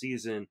upcoming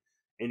season,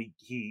 and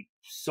he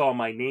saw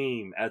my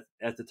name at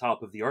the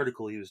top of the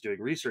article he was doing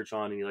research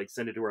on, and he like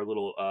sent it to our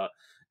little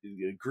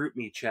group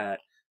me chat.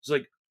 It's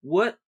like,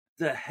 what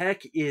the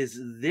heck is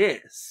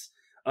this?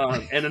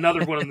 And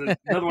another one of the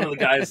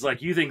guys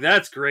like, you think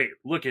that's great?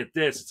 Look at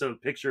this. It's a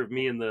picture of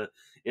me in the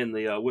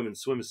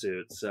women's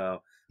swimsuit.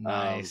 So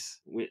nice.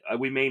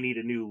 We may need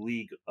a new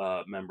league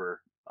member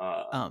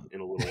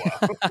in a little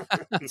while.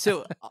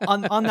 So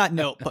on that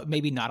note, but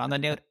maybe not on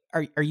that note,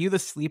 are you the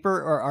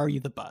sleeper or are you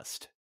the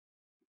bust?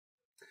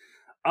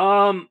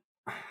 I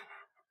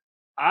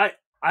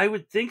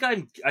would think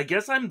I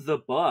guess I'm the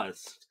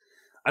bust.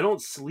 I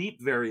don't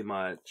sleep very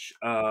much.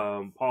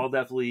 Paul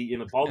definitely,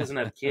 Paul doesn't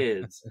have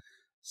kids,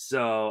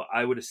 so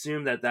I would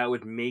assume that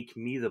would make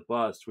me the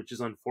bust, which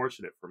is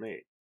unfortunate for me.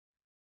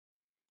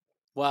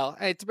 Well,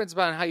 it depends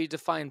on how you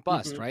define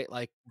bust, right?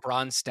 Like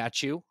bronze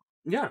statue.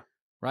 Yeah.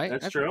 Right?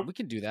 That's true. We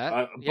can do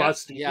that.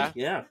 Bust. Yeah,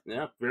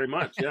 very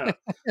much. Yeah.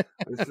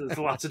 There's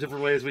lots of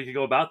different ways we could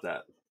go about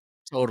that.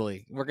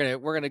 Totally. We're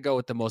gonna go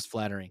with the most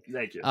flattering.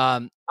 Thank you.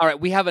 All right,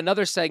 we have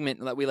another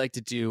segment that we like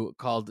to do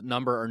called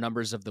Number or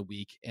Numbers of the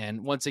Week.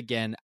 And once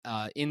again,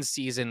 in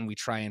season, we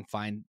try and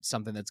find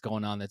something that's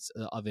going on that's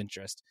of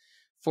interest.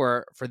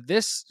 For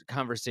this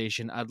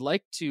conversation, I'd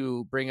like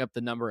to bring up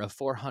the number of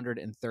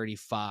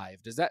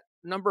 435. Does that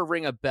number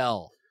ring a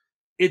bell?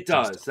 It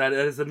does. That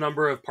is the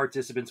number of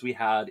participants we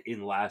had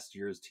in last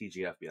year's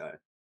TGFBI.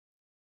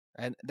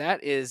 And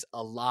that is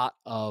a lot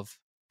of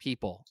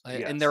people.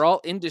 Yes. And they're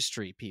all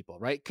industry people,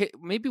 right?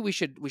 Maybe we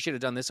should have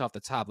done this off the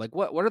top. Like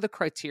what are the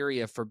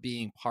criteria for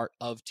being part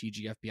of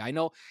TGFBI? I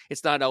know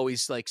it's not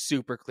always like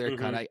super clear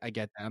cut. I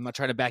get that. I'm not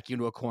trying to back you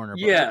into a corner,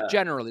 but like,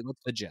 generally,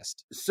 what's the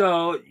gist?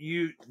 So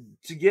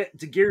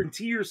to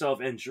guarantee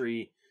yourself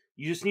entry,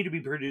 you just need to be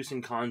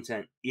producing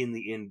content in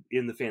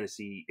the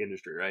fantasy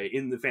industry, right?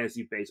 In the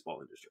fantasy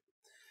baseball industry.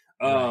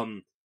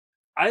 Right.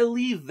 I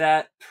leave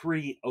that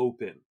pretty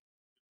open.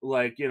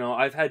 Like,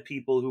 I've had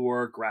people who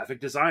are graphic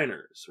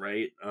designers,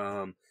 right?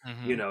 For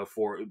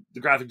the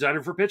graphic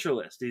designer for Pitcher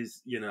List,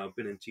 he's, been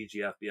in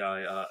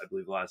TGFBI, I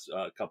believe the last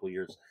couple of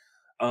years.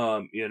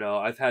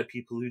 I've had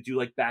people who do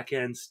like back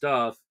end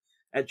stuff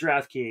at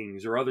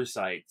DraftKings or other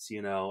sites,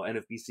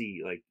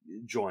 NFBC, like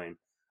join.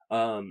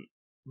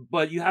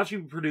 But you have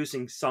to be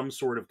producing some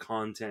sort of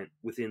content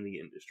within the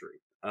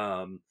industry.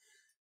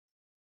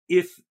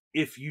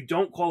 if you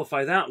don't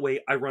qualify that way,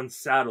 I run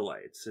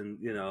satellites, and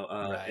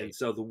and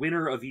so the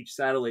winner of each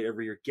satellite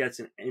every year gets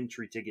an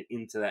entry ticket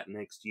into that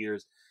next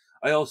year's.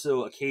 I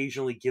also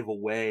occasionally give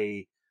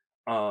away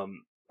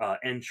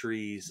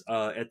entries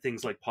at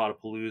things like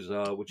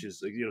Potapalooza, which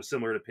is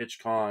similar to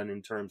PitchCon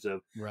in terms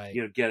of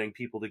getting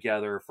people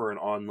together for an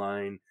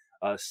online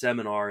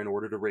seminar in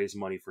order to raise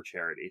money for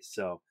charity.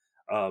 So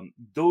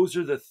those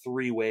are the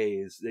three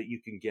ways that you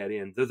can get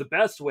in. The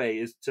best way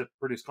is to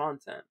produce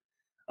content.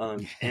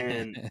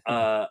 And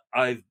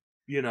I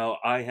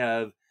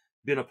have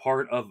been a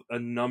part of a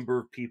number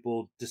of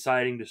people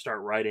deciding to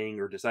start writing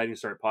or deciding to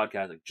start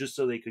podcasting just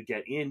so they could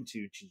get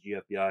into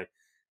TGFBI.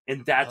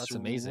 And that's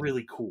amazing.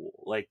 Really cool.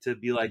 Like, to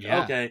be like,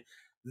 okay,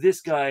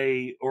 this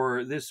guy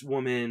or this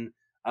woman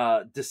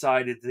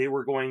decided they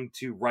were going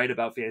to write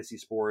about fantasy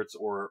sports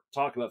or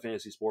talk about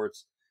fantasy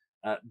sports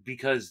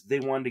because they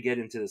wanted to get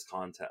into this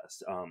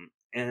contest.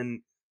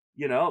 And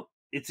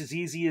it's as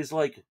easy as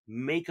like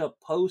make a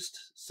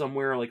post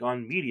somewhere like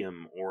on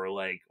Medium or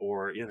like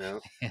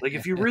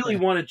if you really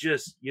want to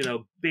just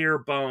bare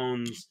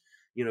bones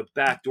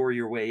backdoor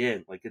your way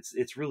in, like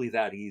it's really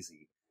that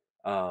easy.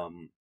 Or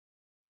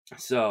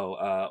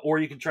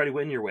you can try to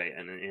win your way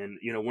in, and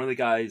one of the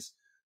guys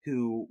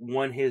who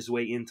won his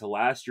way into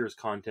last year's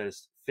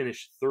contest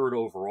finished third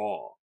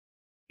overall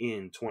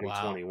in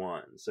 2021.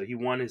 Wow. So he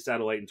won his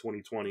satellite in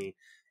 2020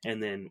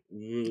 and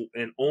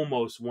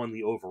almost won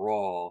the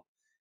overall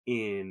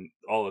in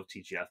all of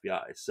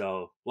TGFBI.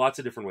 So lots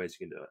of different ways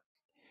you can do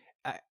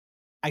it.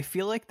 I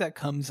feel like that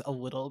comes a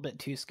little bit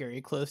too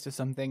scary close to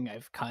something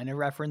I've kind of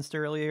referenced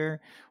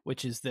earlier,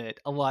 which is that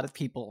a lot of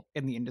people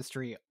in the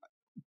industry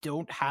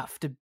don't have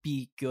to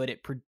be good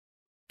at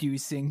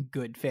producing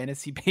good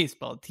fantasy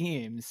baseball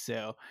teams.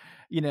 So,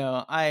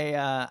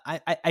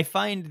 I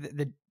find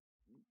that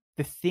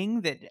the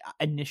thing that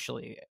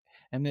initially,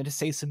 I'm going to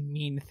say some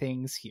mean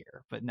things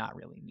here, but not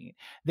really mean.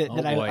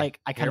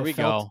 I kind of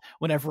felt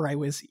whenever I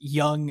was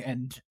young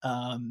and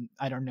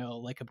I don't know,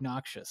 like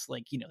obnoxious,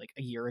 like like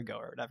a year ago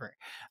or whatever.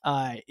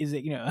 Is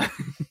it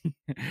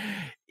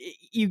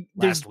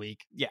last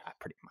week? Yeah,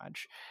 pretty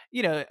much.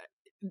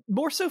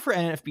 More so for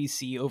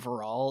NFBC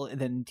overall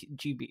than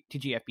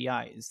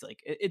TGFBI is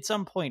like at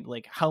some point,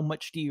 like how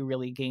much do you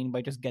really gain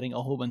by just getting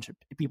a whole bunch of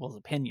people's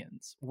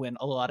opinions when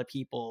a lot of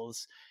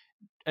people's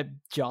a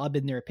job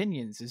in their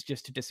opinions is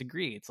just to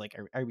disagree? It's like,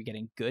 are we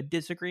getting good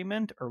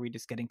disagreement, or are we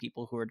just getting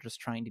people who are just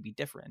trying to be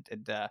different?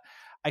 And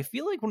I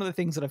feel like one of the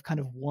things that I've kind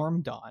of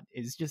warmed on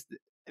is just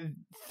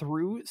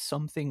through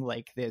something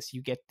like this,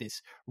 you get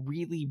this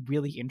really,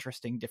 really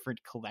interesting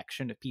different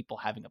collection of people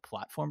having a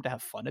platform to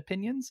have fun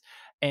opinions,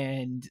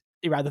 and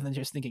rather than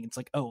just thinking it's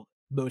like, oh,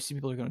 most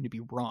people are going to be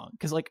wrong,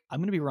 because like I'm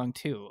going to be wrong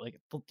too. Like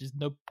there's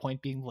no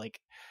point being like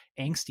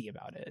angsty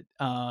about it.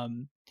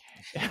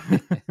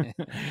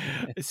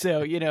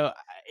 So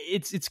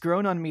it's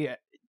grown on me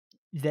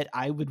that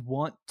I would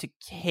want to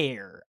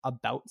care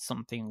about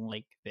something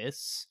like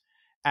this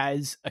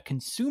as a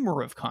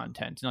consumer of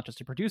content, not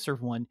just a producer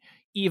of one,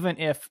 even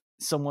if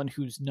someone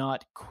who's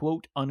not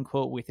quote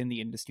unquote within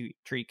the industry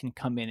can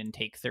come in and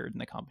take third in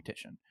the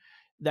competition.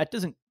 That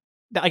doesn't,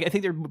 I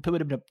think there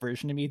would have been a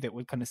version of me that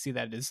would kind of see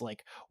that as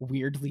like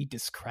weirdly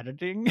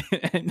discrediting.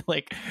 And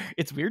like,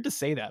 it's weird to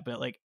say that, but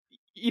like,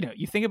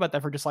 you think about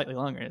that for just slightly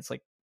longer and it's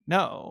like,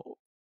 no,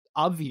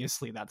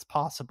 obviously that's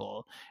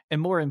possible. And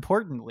more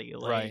importantly,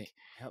 like,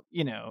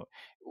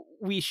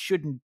 we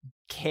shouldn't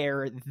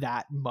care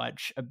that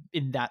much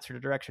in that sort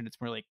of direction.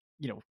 It's more like,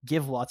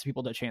 give lots of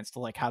people the chance to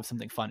like have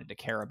something fun and to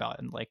care about,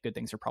 and like good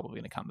things are probably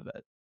going to come of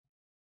it.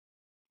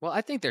 Well,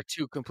 I think they're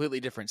two completely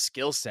different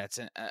skill sets.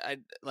 And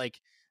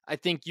I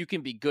think you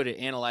can be good at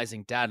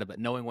analyzing data, but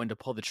knowing when to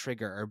pull the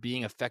trigger, or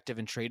being effective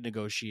in trade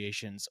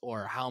negotiations,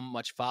 or how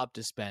much FOB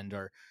to spend,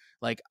 or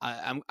like,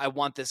 I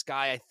want this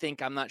guy, I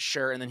think, I'm not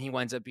sure, and then he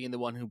winds up being the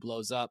one who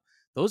blows up.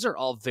 Those are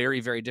all very,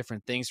 very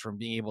different things from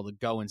being able to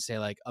go and say,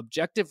 like,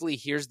 objectively,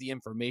 here's the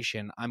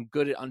information. I'm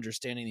good at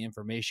understanding the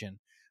information,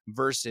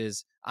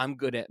 versus I'm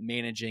good at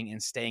managing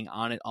and staying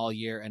on it all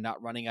year and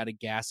not running out of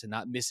gas and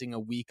not missing a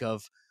week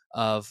of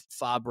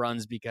FOB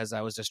runs because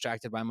I was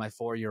distracted by my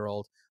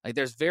 4-year-old. Like,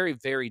 there's very,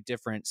 very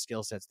different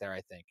skill sets there,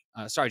 I think.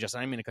 Sorry, Justin,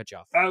 I didn't mean to cut you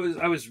off.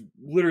 I was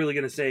literally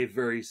going to say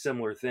very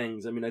similar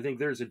things. I mean, I think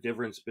there's a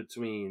difference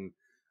between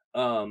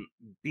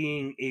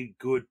being a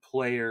good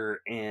player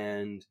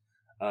and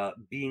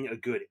being a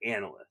good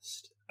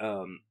analyst.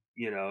 And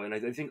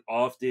I think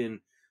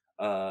often,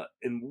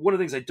 and one of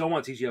the things I don't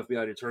want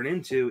TGFBI to turn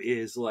into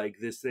is like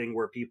this thing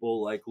where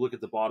people like look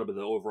at the bottom of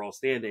the overall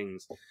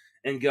standings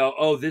and go,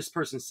 oh, this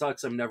person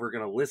sucks, I'm never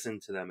going to listen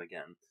to them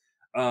again.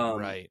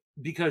 Right.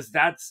 Because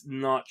that's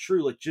not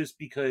true. Like, just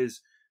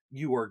because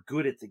you are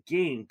good at the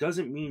game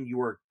doesn't mean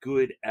you are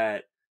good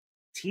at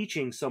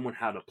teaching someone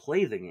how to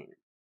play the game.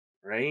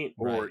 Right.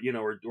 Or,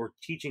 or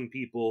teaching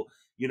people,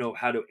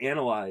 how to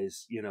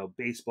analyze,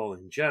 baseball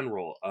in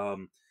general.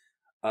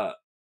 I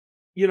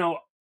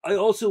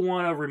also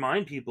want to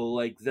remind people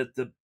like that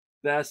the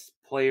best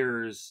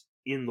players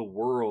in the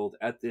world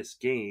at this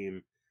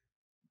game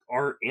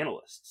are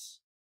analysts.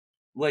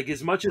 Like,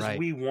 as much as Right.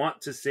 we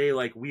want to say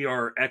like we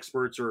are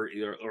experts or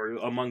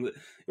among the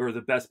or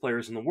the best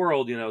players in the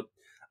world,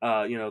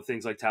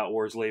 things like Tout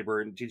Wars,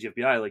 Labor, and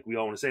TGFBI, like we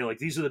all want to say like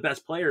these are the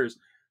best players.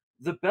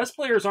 The best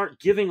players aren't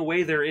giving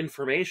away their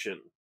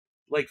information.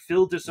 Like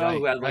Phil Dussault,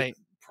 who had like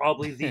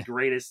probably the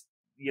greatest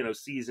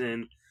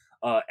season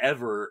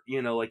ever.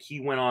 Like he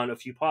went on a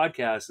few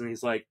podcasts and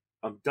he's like,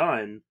 I'm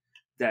done.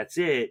 That's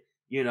it.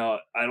 I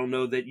don't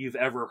know that you've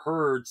ever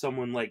heard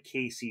someone like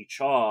Casey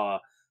Chaw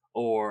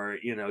or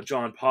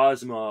John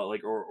Posma,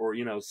 like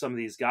or some of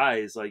these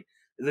guys, like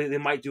they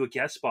might do a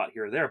guest spot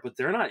here or there, but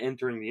they're not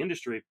entering the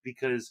industry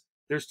because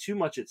there's too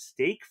much at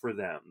stake for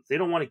them. They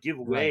don't want to give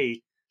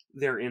away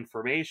their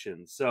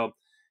information. So,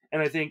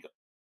 and I think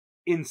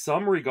in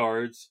some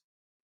regards,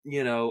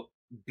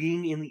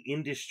 being in the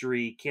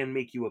industry can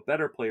make you a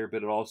better player,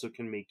 but it also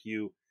can make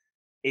you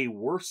a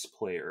worse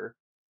player.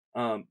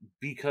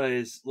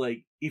 Because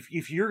like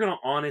if you're gonna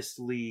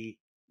honestly,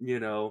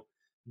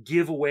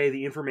 give away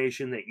the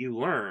information that you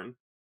learn,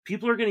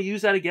 people are gonna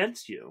use that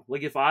against you.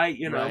 Like if I,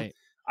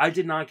 I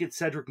did not get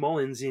Cedric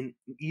Mullins in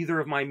either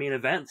of my main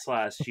events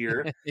last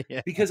year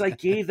because I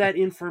gave that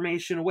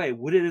information away.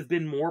 Would it have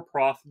been more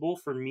profitable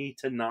for me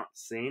to not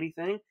say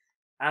anything?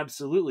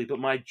 Absolutely. But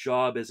my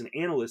job as an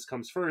analyst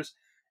comes first.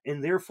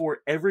 And therefore,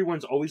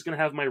 everyone's always going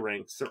to have my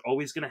ranks. They're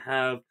always going to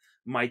have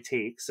my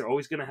takes. They're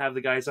always going to have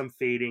the guys I'm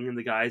fading and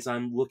the guys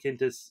I'm looking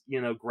to,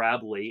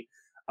 grab late.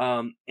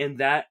 And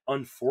that,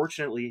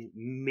 unfortunately,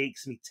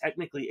 makes me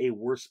technically a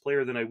worse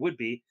player than I would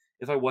be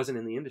if I wasn't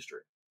in the industry.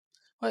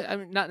 Well, I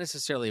mean, not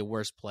necessarily a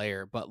worse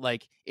player, but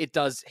like it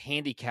does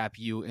handicap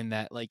you in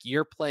that like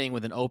you're playing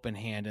with an open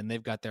hand and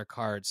they've got their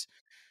cards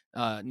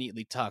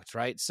neatly tucked,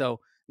 right? So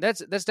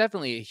that's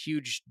definitely a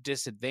huge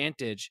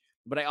disadvantage.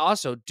 But I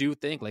also do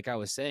think, like I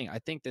was saying, I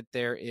think that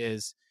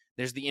there's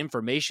the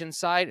information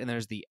side and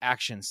there's the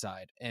action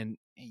side, and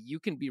you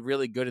can be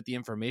really good at the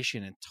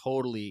information and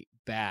totally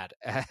bad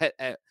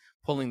at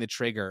pulling the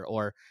trigger.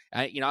 Or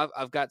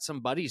I've got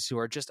some buddies who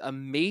are just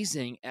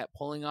amazing at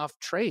pulling off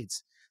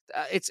trades.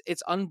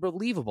 It's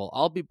unbelievable.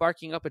 I'll be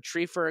barking up a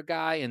tree for a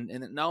guy and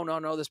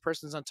no, this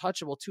person's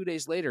untouchable. 2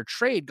 days later,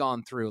 trade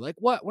gone through. Like,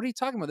 what are you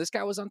talking about? This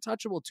guy was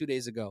untouchable 2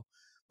 days ago,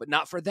 but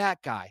not for that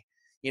guy.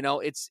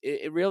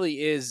 It really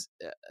is.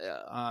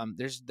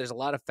 There's a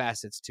lot of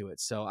facets to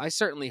it. So I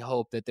certainly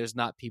hope that there's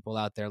not people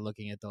out there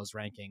looking at those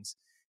rankings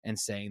and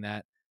saying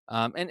that.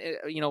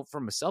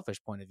 From a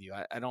selfish point of view,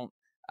 I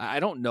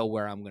don't know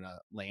where I'm going to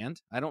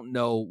land. I don't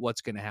know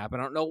what's going to happen.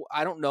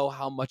 I don't know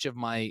how much of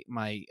my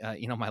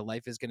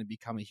life is going to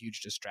become a huge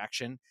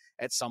distraction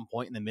at some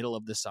point in the middle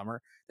of the summer.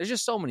 There's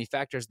just so many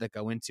factors that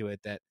go into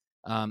it that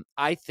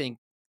I think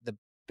the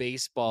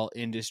baseball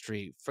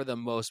industry, for the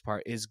most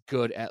part, is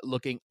good at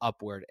looking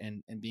upward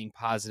and being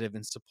positive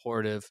and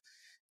supportive.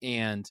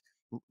 And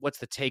what's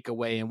the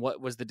takeaway and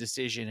what was the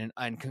decision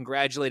and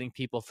congratulating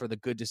people for the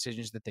good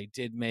decisions that they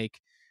did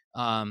make.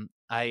 I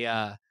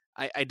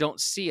don't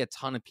see a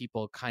ton of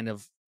people kind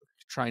of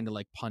trying to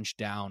like punch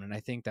down. And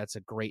I think that's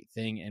a great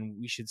thing. And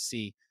we should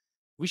see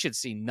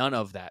none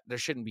of that. There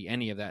shouldn't be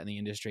any of that in the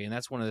industry. And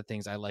that's one of the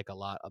things I like a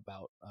lot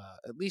about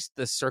at least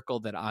the circle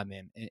that I'm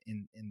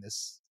in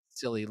this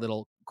silly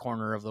little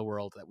corner of the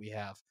world that we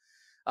have.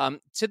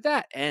 To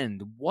that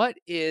end,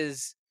 what's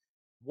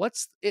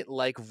it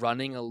like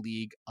running a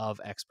league of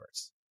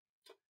experts?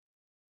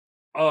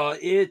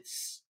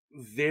 It's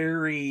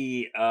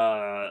very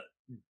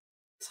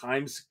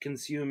time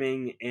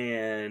consuming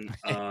and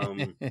I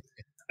mean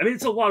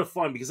it's a lot of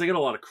fun because I get a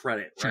lot of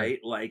credit, right?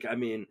 Like I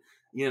mean,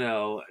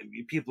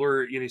 people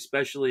are,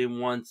 especially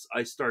once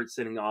I start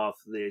sending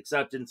off the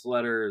acceptance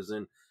letters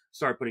and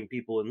start putting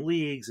people in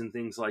leagues and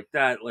things like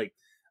that, like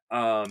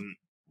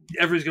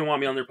everybody's gonna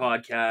want me on their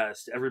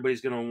podcast,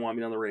 everybody's gonna want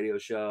me on the radio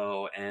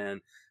show,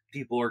 and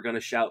people are gonna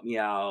shout me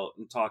out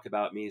and talk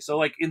about me. So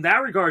like in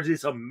that regard,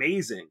 it's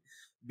amazing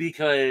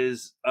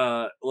because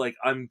like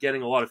I'm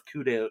getting a lot of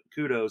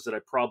kudos that I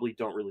probably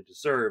don't really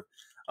deserve,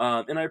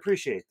 and I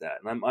appreciate that.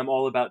 And I'm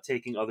all about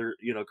taking other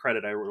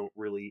credit I haven't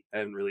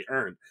really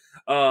earned.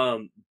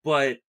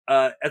 But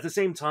at the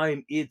same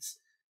time, it's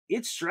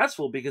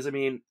stressful because I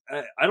mean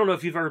I don't know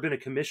if you've ever been a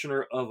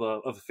commissioner of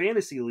a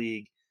fantasy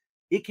league.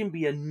 It can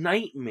be a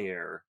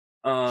nightmare.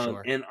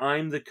 Sure. And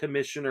I'm the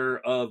commissioner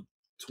of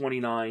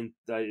 29.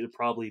 It'll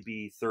probably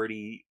be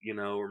 30,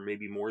 or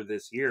maybe more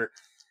this year.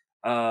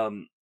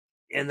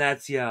 And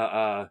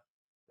that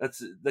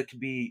could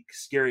be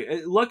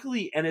scary.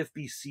 Luckily,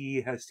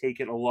 NFBC has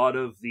taken a lot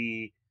of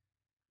the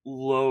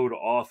load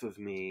off of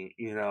me.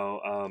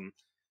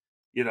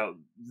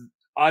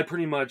 I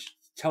pretty much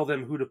tell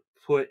them who to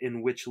put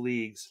in which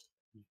leagues,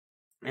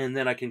 and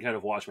then I can kind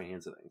of wash my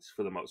hands of things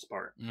for the most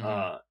part.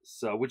 Mm-hmm.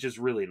 So which is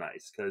really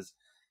nice because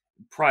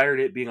prior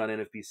to it being on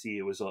NFBC,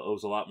 it was a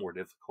lot more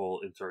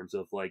difficult in terms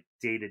of like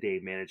day-to-day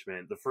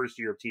management. The first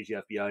year of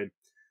TGFBI,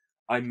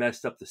 I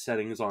messed up the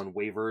settings on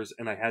waivers,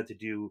 and I had to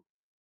do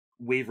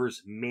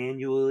waivers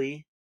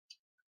manually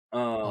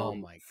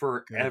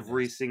for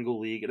every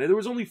single league. And there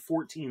was only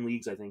 14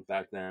 leagues, I think,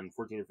 back then,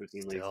 14 or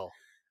 15 leagues.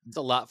 It's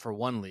a lot for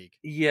one league.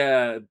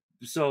 Yeah,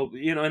 so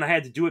and I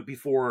had to do it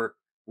before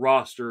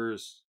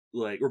rosters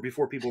or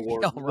before people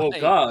woke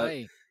up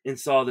and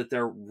saw that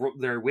their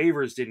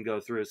waivers didn't go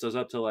through. So it was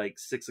up to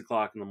 6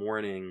 o'clock in the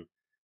morning,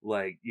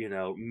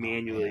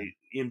 manually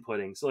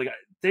inputting. So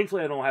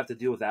thankfully I don't have to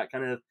deal with that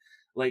kind of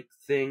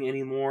thing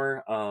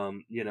anymore.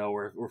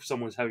 Or if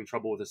someone's having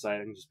trouble with the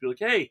site, I can just be like,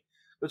 hey,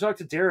 go talk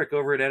to Derek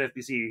over at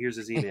NFBC. Here's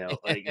his email.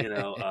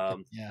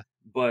 Yeah.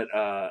 But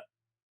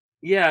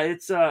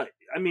it's I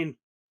mean,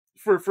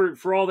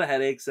 for all the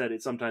headaches that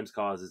it sometimes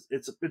causes,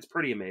 it's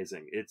pretty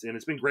amazing.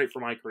 It's been great for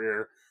my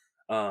career.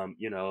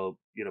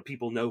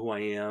 People know who I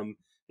am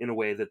in a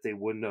way that they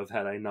wouldn't have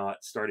had I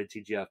not started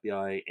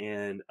TGFBI,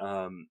 and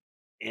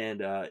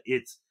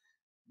it's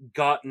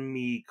gotten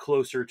me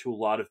closer to a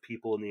lot of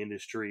people in the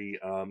industry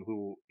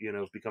who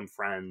have become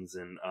friends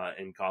and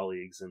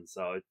colleagues, and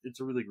so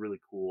it's a really, really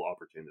cool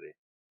opportunity.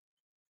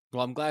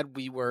 Well, I'm glad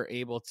we were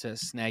able to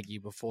snag you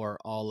before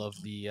all of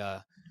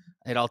the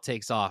it all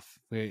takes off.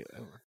 We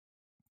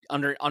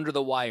under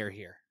the wire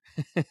here.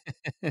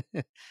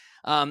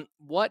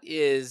 What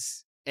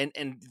is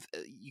and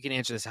you can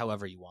answer this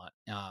however you want.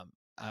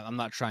 I'm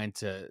not trying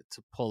to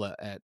pull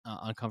at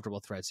uncomfortable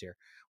threads here.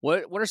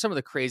 What are some of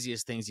the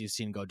craziest things you've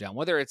seen go down?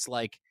 Whether it's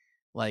like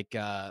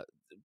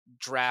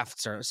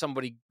drafts or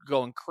somebody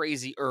going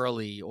crazy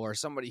early, or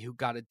somebody who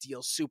got a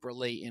deal super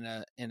late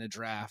in a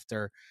draft,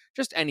 or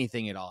just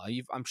anything at all.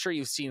 I'm sure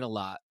you've seen a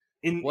lot.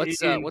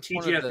 What's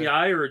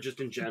TGFBI or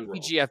just in general?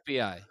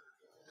 TGFBI.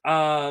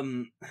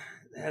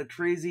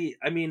 Crazy.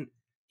 I mean,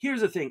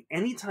 here's the thing.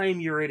 Anytime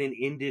you're in an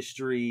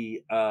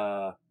industry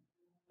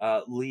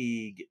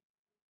league,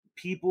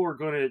 people are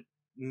going to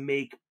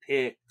make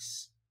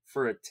picks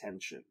for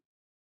attention.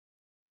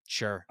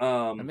 Sure.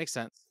 That makes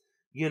sense.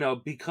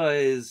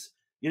 Because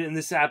and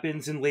this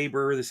happens in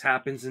labor, this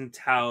happens in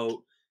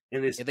tout,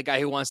 and this the guy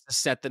who wants to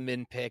set the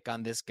min pick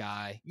on this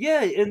guy.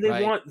 Yeah, and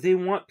they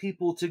want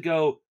people to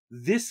go,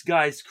 this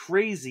guy's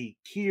crazy.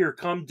 Here,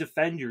 come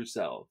defend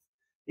yourself.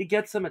 It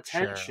gets them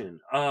attention.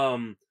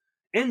 Sure.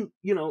 And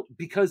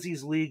because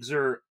these leagues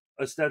are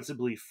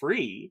ostensibly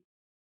free,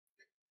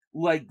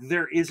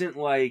 there isn't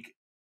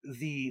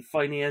the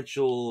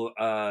financial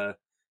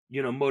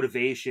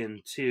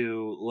motivation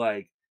to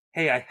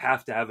hey, I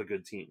have to have a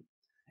good team.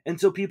 And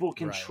so people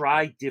can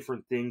try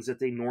different things that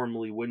they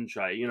normally wouldn't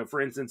try. For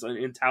instance,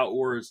 in Tout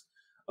Wars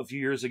a few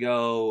years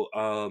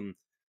ago,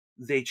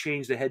 they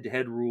changed the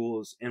head-to-head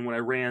rules. And when I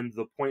ran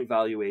the point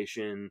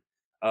valuation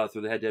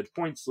through the head-to-head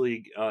points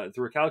league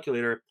through a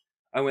calculator,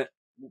 I went,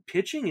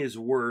 pitching is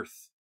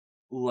worth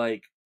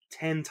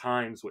 10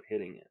 times what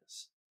hitting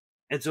is.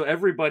 And so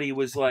everybody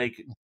was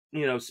doing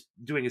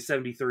a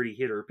 70-30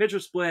 hitter or pitcher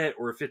split,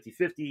 or a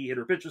 50-50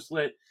 hitter pitcher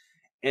split.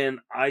 And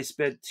I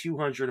spent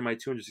 $200 of my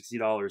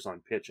 $260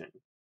 on pitching.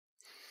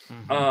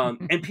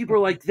 Mm-hmm. And people are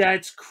like,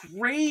 that's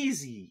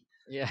crazy.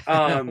 Yeah.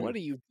 What are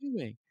you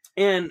doing?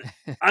 And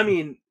I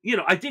mean,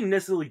 I didn't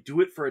necessarily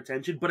do it for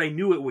attention, but I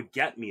knew it would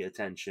get me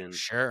attention.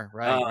 Sure.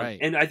 Right.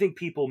 And I think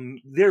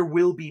there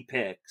will be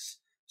picks.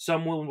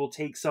 Someone will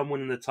take someone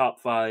in the top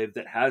 5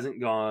 that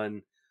hasn't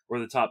gone, or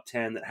the top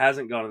 10 that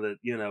hasn't gone to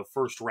the,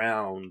 first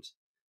round,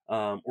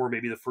 or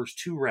maybe the first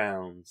 2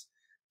 rounds.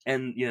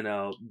 And,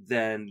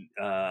 then,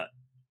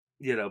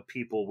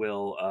 people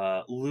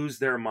will lose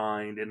their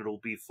mind, and it'll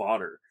be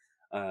fodder.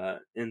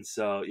 And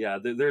so, yeah,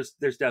 there's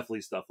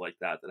definitely stuff like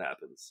that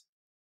happens.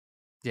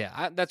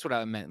 Yeah, that's what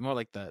I meant. More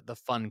like the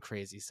fun,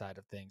 crazy side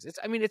of things. It's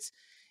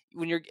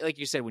when you're, like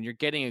you said, when you're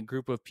getting a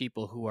group of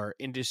people who are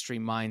industry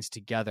minds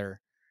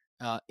together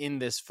in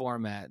this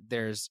format,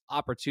 there's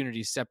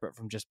opportunities separate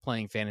from just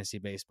playing fantasy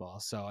baseball.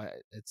 So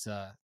it's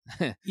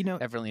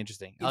definitely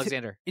interesting.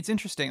 Alexander, it's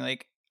interesting.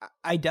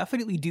 I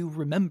definitely do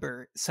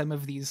remember some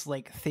of these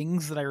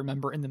things that I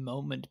remember in the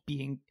moment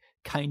being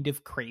kind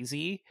of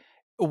crazy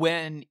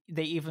when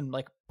they even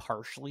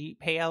partially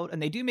pay out,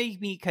 and they do make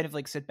me kind of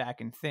sit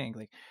back and think.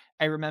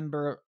 I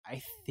remember,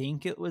 I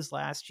think it was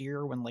last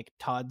year when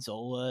Todd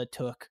Zola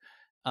took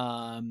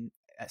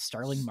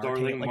Starling Marte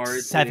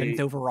 7th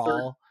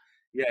overall.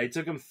 Yeah, he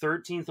took him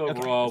 13th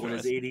overall when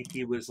his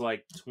ADP was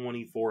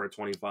 24 or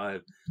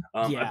 25.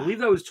 I believe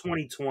that was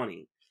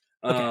 2020.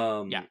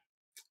 Okay. Yeah.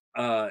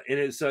 And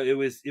it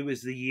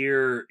was the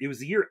year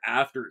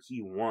after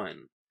he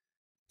won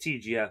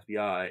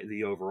TGFBI,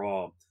 the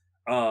overall.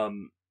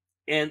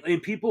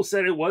 And people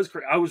said it was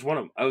crazy. I was one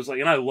of them. I was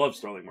and I love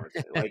Starling Marte.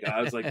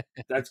 I was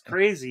that's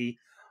crazy.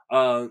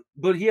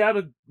 But he had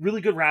a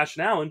really good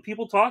rationale, and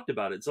people talked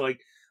about it. So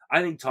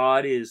I think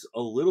Todd is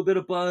a little bit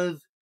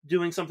above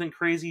doing something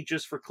crazy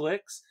just for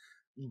clicks,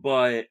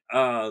 but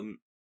I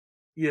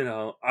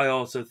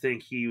also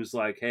think he was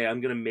hey,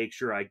 I'm gonna make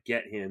sure I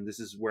get him. This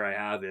is where I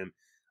have him.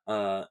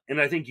 And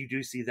I think you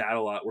do see that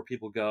a lot, where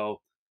people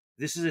go,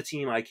 this is a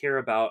team I care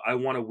about. I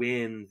want to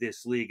win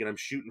this league, and I'm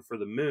shooting for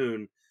the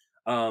moon.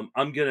 I'm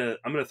gonna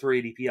throw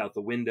ADP out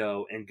the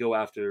window and go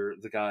after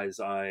the guys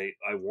I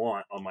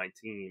want on my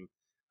team.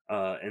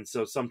 And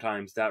so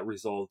sometimes that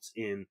results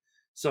in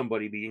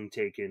somebody being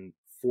taken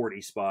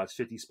 40 spots,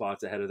 50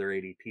 spots ahead of their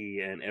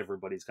ADP, and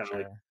everybody's kind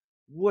of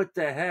what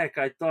the heck?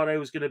 I thought I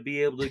was going to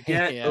be able to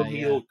get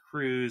O'Neal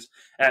Cruz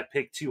at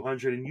pick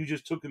 200, and you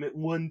just took him at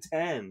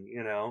 110,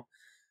 you know?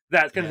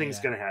 That kind of thing is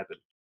going to happen.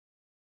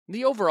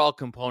 The overall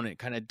component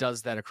kind of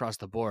does that across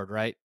the board,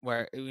 right?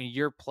 Where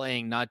you're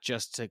playing not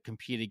just to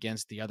compete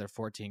against the other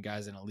 14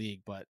 guys in a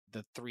league, but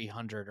the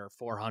 300 or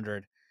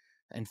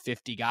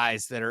 450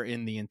 guys that are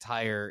in the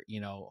entire, you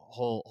know,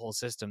 whole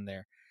system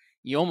there.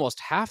 You almost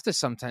have to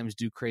sometimes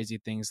do crazy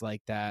things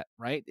like that,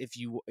 right? If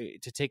you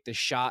to take the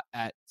shot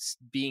at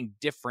being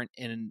different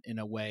in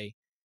a way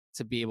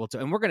to be able to,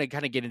 and we're going to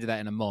kind of get into that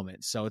in a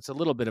moment. So it's a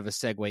little bit of a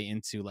segue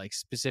into like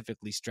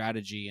specifically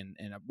strategy and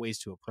ways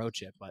to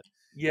approach it. But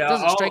it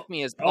doesn't strike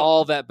me as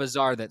all that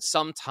bizarre that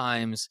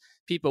sometimes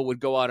people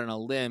would go out on a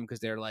limb because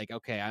they're like,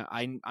 okay,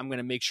 I'm going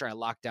to make sure I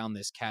lock down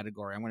this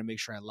category. I'm going to make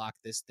sure I lock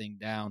this thing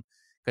down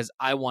because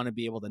I want to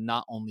be able to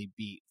not only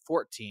beat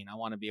 14, I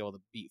want to be able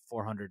to beat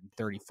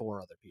 434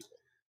 other people.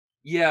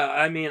 Yeah,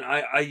 I mean,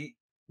 I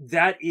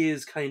that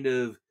is kind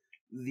of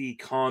the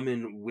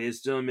common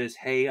wisdom is,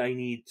 hey, I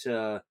need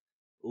to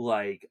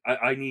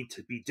I need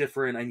to be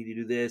different. I need to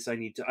do this. I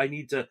need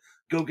to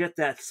go get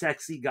that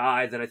sexy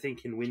guy that I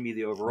think can win me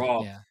the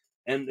overall. Yeah.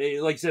 And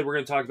like I said, we're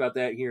going to talk about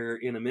that here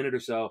in a minute or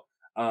so.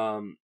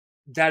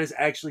 That is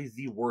actually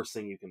the worst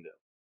thing you can do.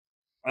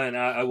 And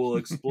I will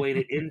explain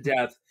it in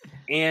depth,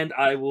 and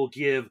I will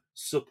give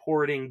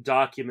supporting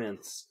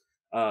documents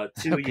to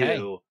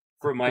you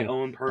from my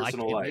own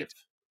personal life.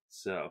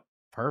 So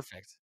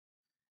perfect.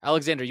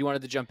 Alexander, you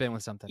wanted to jump in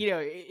with something. You know,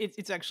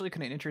 it's actually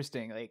kind of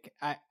interesting. Like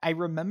I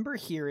remember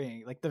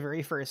hearing like the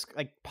very first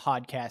like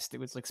podcast that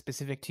was like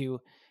specific to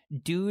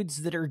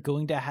dudes that are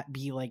going to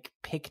be like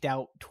picked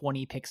out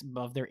 20 picks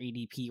above their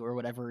ADP or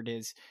whatever it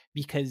is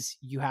because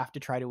you have to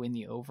try to win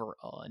the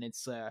overall. And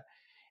it's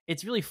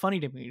really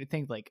funny to me to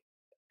think like,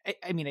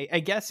 I mean, I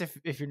guess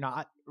if you're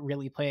not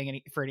really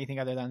playing for anything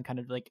other than kind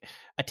of like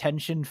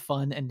attention,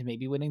 fun, and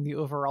maybe winning the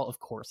overall, of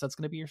course, that's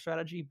going to be your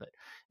strategy. But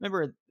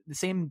remember the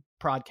same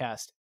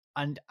podcast,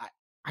 and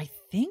I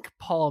think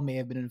Paul may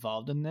have been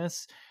involved in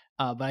this,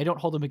 but I don't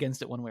hold him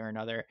against it one way or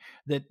another.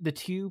 The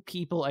two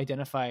people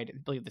identified, I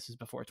believe this is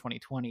before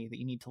 2020, that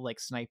you need to like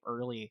snipe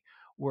early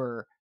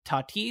were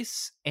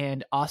Tatis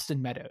and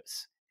Austin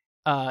Meadows.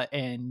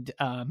 And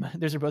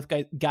those are both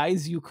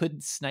guys you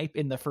could snipe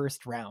in the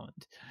first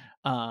round.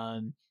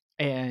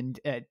 And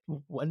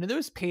one of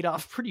those paid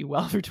off pretty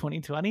well for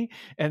 2020,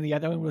 and the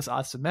other one was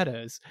Austin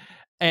Meadows.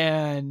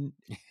 And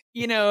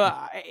you know,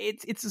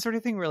 it's the sort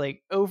of thing where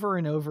like over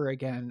and over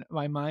again,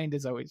 my mind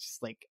is always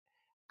just like,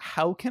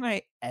 how can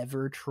I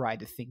ever try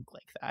to think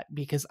like that?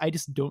 Because I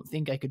just don't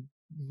think I could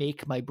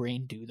make my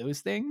brain do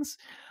those things.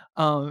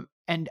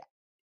 And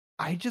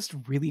I just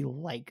really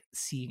like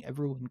seeing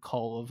everyone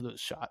call over those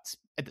shots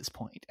at this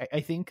point. I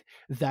think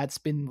that's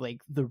been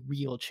like the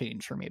real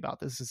change for me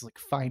about this is like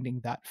finding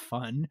that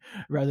fun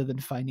rather than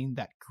finding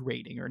that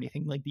grating or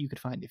anything like that you could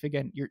find if,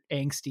 again, you're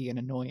angsty and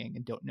annoying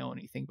and don't know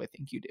anything, but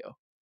think you do.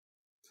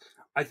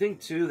 I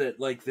think too that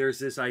like there's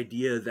this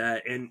idea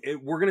that, and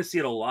we're going to see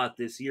it a lot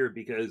this year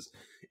because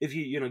if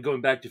you know,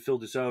 going back to Phil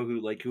Dussault,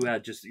 who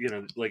had just, you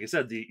know, like I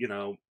said,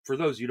 for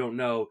those you don't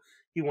know,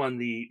 he won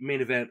the main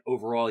event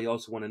overall. He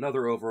also won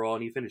another overall,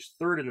 and he finished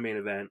third in the main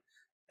event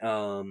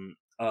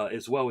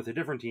as well with a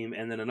different team.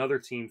 And then another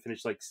team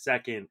finished like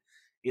second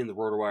in the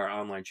RotoWire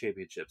Online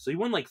Championship. So he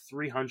won like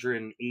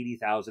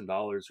 $380,000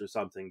 or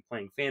something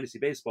playing fantasy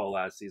baseball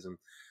last season,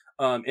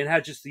 and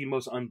had just the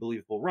most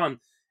unbelievable run.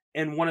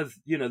 And one of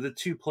two of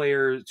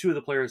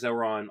the players that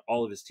were on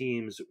all of his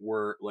teams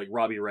were like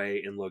Robbie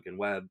Ray and Logan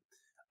Webb.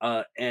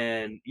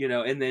 And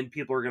then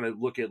people are going to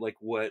look at like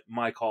what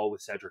my call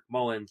with Cedric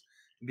Mullins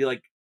and be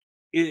like,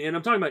 and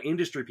I'm talking about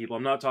industry people.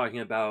 I'm not talking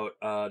about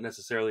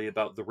necessarily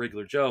about the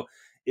regular Joe,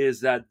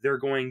 is that they're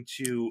going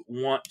to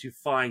want to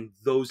find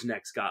those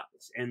next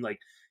guys. And like,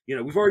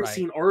 we've already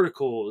seen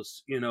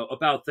articles,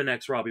 about the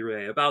next Robbie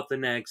Ray, about the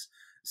next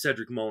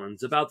Cedric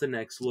Mullins, about the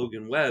next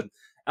Logan Webb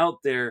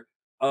out there.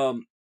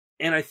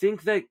 And I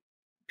think that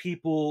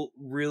people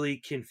really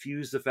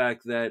confuse the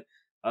fact that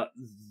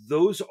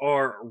those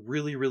are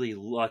really, really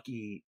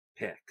lucky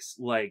picks.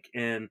 I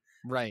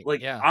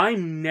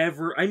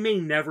may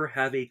never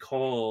have a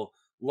call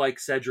like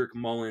Cedric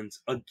Mullins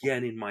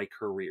again in my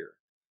career.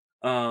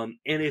 And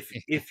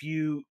if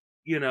you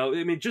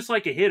just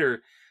like a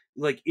hitter,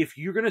 like if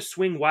you're going to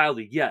swing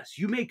wildly, yes,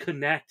 you may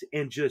connect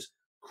and just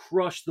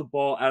crush the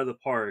ball out of the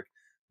park,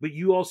 but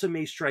you also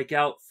may strike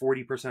out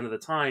 40% of the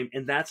time,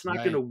 and that's not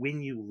going to win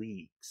you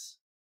leagues.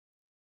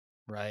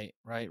 Right.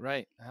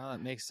 Oh,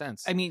 that makes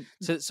sense. I mean,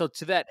 so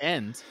to that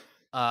end,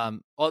 no,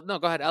 go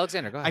ahead,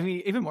 Alexander. Go ahead. I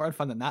mean, even more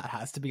fun than that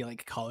has to be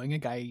like calling a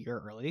guy a year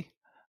early.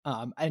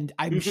 And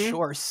I'm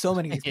sure so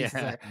many of these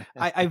pieces are.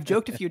 I've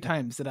joked a few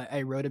times that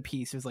I wrote a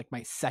piece. It was like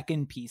my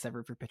second piece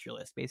ever for Pitcher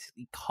List,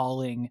 basically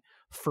calling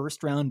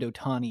first round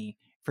Ohtani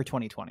for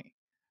 2020.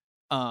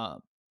 I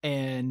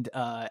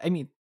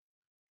mean,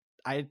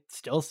 I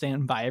still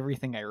stand by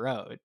everything I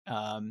wrote.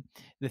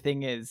 The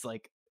thing is,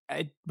 like,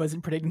 I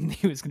wasn't predicting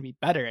he was going to be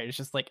better. It's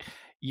just like,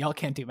 y'all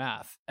can't do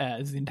math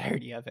as the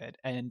entirety of it.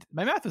 And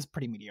my math was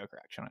pretty mediocre,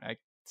 actually.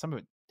 Some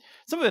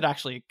of it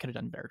actually could have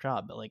done a better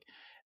job, but like,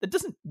 it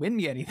doesn't win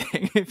me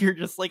anything if you're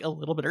just like a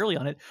little bit early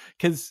on it,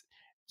 because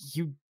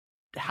you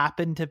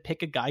happen to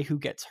pick a guy who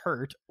gets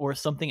hurt or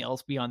something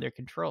else beyond their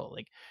control.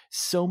 Like,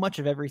 so much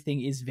of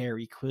everything is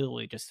very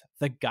clearly just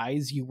the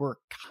guys you were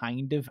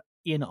kind of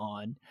in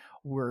on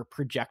were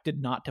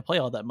projected not to play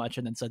all that much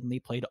and then suddenly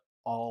played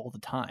all the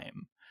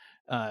time.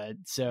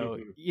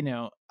 You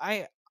know,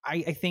 I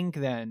think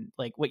then,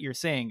 like, what you're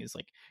saying is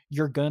like,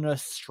 you're gonna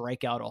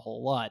strike out a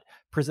whole lot,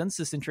 presents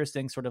this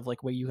interesting sort of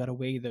like way you gotta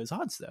weigh those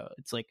odds, though.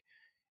 It's like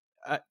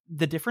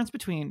the difference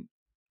between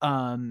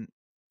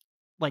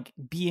like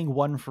being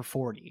 1 for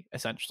 40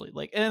 essentially,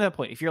 like, and at that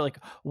point, if you're like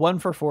 1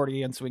 for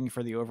 40 and swinging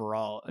for the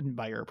overall, and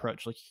by your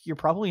approach, like, you're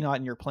probably not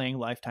in your playing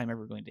lifetime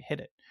ever going to hit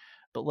it.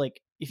 But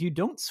like, if you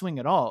don't swing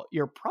at all,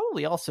 you're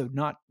probably also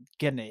not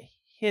gonna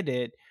hit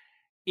it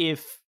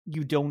if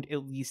you don't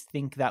at least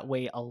think that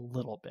way a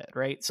little bit,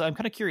 right? So I'm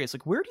kind of curious,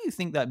 like, where do you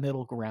think that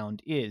middle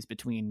ground is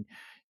between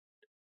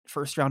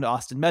first round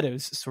Austin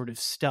Meadows sort of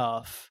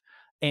stuff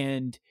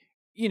and,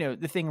 you know,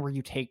 the thing where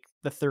you take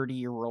the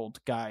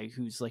 30-year-old guy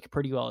who's like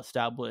pretty well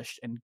established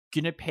and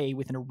gonna pay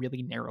within a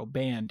really narrow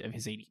band of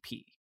his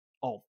ADP,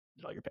 all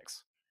your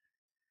picks?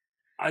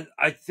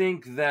 I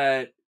think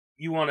that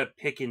you want to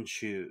pick and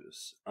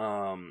choose,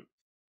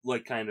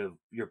 like, kind of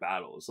your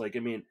battles. Like, I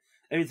mean,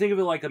 think of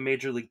it like a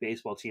Major League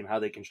Baseball team, how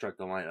they construct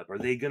the lineup. Are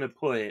they going to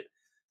put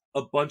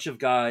a bunch of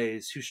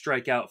guys who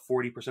strike out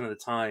 40% of the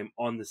time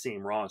on the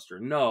same roster?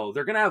 No,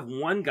 they're going to have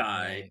one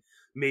guy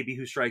maybe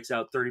who strikes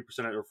out 30%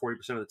 or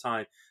 40% of the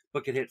time,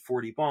 but can hit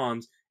 40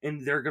 bombs.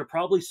 And they're going to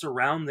probably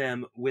surround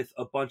them with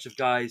a bunch of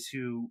guys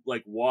who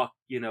like walk,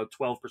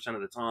 12%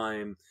 of the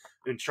time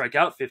and strike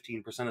out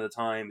 15% of the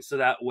time. So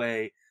that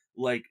way,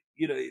 like,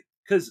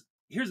 because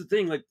here's the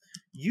thing, like,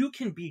 you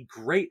can be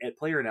great at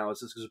player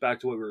analysis, because back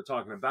to what we were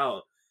talking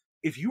about,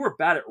 if you are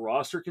bad at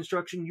roster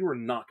construction, you are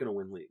not going to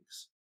win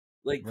leagues.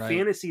 Like,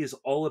 fantasy is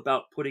all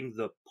about putting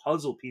the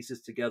puzzle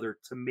pieces together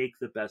to make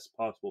the best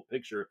possible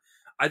picture.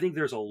 I think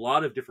there's a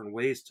lot of different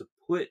ways to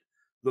put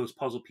those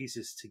puzzle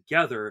pieces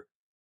together,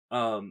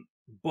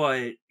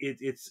 but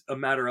it's a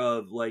matter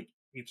of, like,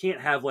 you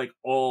can't have like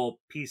all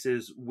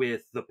pieces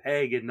with the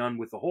peg and none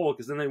with the hole,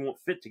 because then they won't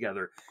fit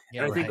together.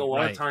 And I think a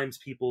lot of times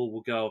people will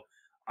go,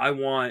 I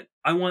want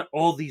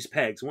all these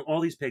pegs. I want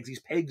all these pegs. These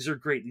pegs are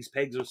great. These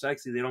pegs are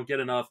sexy. They don't get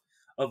enough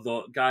of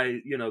the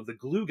guy, the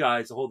glue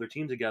guys to hold their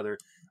team together.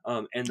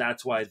 And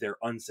that's why they're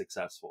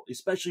unsuccessful,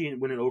 especially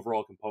when an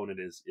overall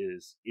component is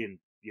in,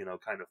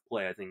 kind of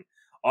play. I think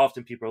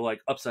often people are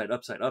like, upside.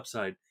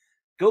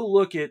 Go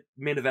look at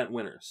main event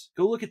winners.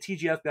 Go look at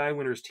TGFBI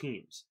winners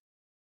teams.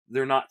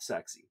 They're not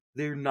sexy.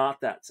 They're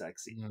not that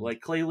sexy. Like,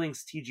 Clay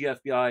Link's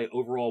TGFBI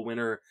overall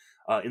winner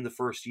in the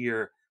first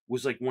year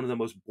was like one of the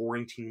most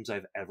boring teams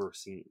I've ever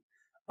seen.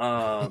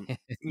 But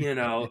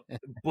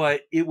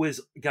it was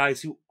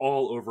guys who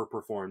all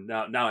overperformed.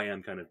 Now I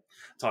am kind of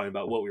talking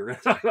about what we were going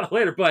to talk about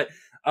later, but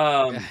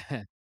like,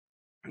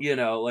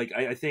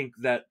 I think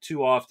that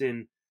too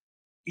often,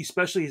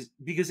 especially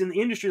because in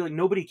the industry, like,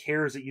 nobody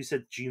cares that you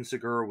said Gene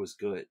Segura was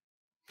good.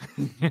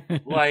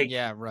 Like,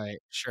 yeah, right,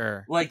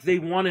 sure. Like, they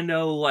want to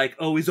know, like,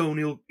 oh, is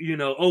O'Neill,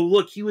 oh,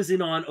 look, he was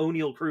in on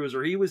O'Neill Cruz,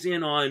 or he was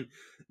in on,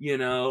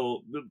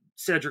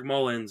 Cedric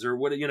Mullins, or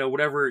what,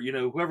 whatever,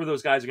 whoever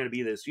those guys are going to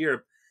be this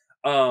year.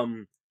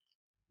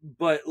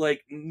 But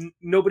like,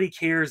 nobody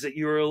cares that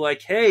you're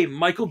like, hey,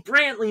 Michael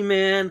Brantley,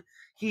 man,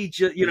 he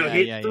just,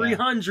 hit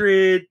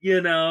 300,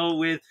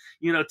 with,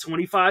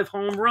 25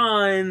 home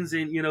runs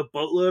and,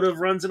 boatload of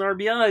runs and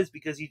RBIs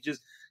because he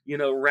just,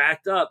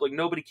 racked up. Like,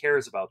 nobody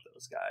cares about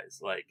those guys.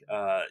 Like,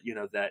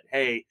 that,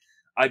 hey,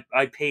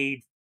 I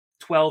paid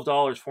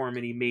 $12 for him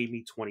and he made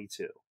me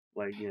 22.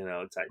 Like,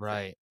 type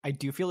right. thing. I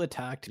do feel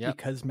attacked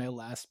because my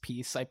last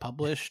piece I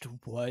published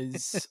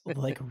was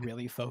like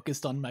really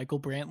focused on Michael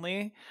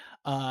Brantley.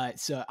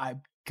 So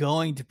I'm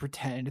going to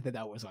pretend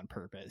that was on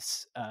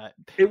purpose.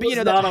 It was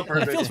not on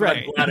purpose. That feels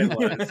right. I'm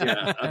glad it was.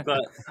 Yeah,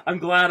 but I'm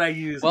glad I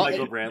used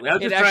Michael Brantley.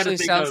 I'm just trying to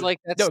think sounds of... like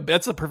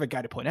that's the perfect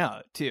guy to point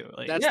out too.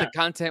 Like, that's the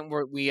content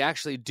where we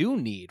actually do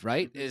need,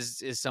 right?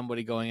 Is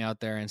somebody going out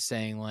there and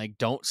saying, like,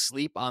 don't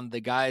sleep on the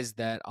guys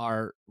that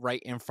are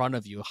right in front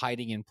of you,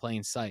 hiding in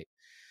plain sight.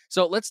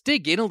 So let's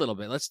dig in a little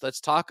bit.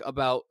 Let's talk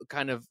about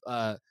kind of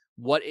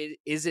what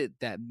is it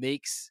that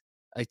makes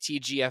a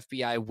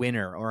TGFBI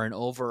winner or an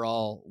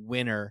overall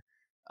winner.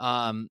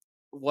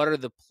 What are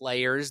the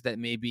players that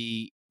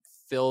maybe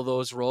fill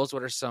those roles?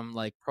 What are some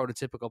like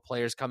prototypical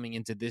players coming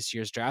into this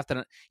year's draft?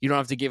 And you don't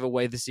have to give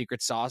away the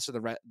secret sauce or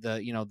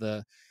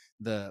the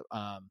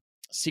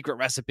secret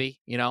recipe.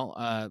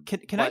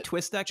 Can I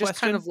twist that question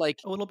kind of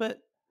like a little bit?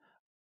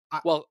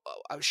 Well,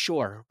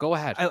 sure. Go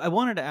ahead. I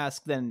wanted to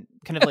ask then,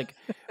 kind of like,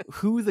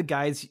 who the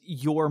guys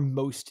you're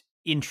most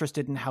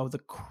interested in how the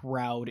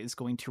crowd is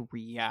going to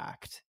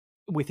react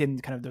within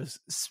kind of those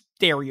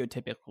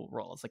stereotypical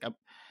roles. Like,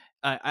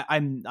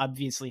 I'm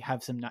obviously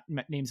have some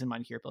names in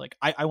mind here, but like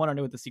I want to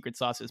know what the secret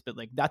sauce is. But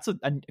like that's a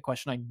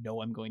question I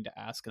know I'm going to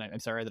ask, and I'm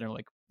sorry that I'm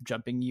like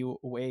jumping you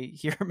away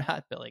here,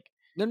 Matt. But like,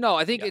 no,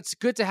 I think it's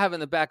good to have in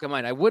the back of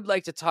mind. I would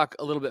like to talk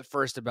a little bit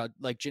first about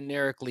like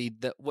generically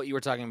what you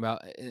were talking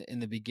about in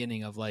the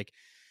beginning of like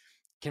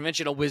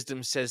conventional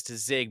wisdom says to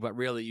zig, but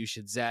really you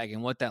should zag,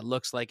 and what that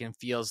looks like and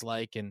feels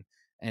like, and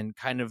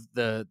kind of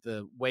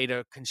the way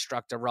to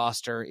construct a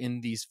roster in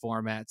these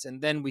formats.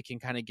 And then we can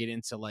kind of get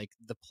into like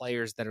the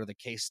players that are the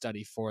case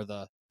study for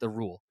the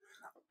rule.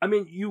 I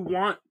mean, you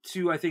want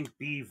to, I think,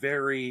 be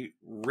very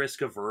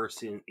risk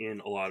averse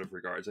in a lot of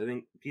regards. I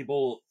think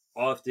people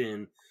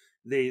often,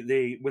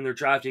 they when they're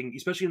drafting,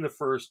 especially in the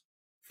first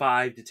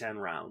 5 to 10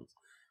 rounds,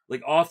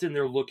 like often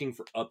they're looking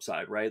for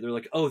upside, right? They're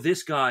like, oh,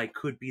 this guy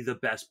could be the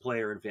best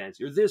player in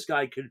fantasy, or this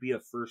guy could be a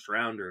first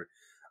rounder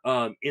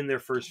in their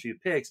first few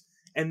picks.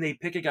 And they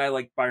pick a guy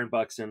like Byron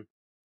Buxton.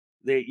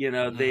 They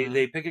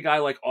pick a guy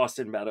like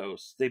Austin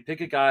Meadows. They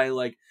pick a guy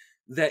like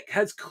that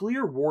has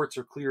clear warts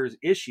or clear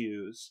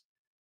issues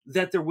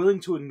that they're willing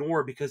to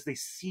ignore because they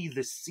see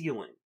the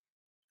ceiling.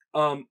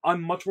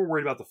 I'm much more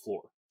worried about the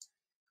floor.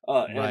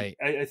 Right.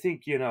 And I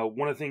think,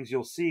 one of the things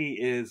you'll see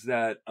is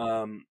that,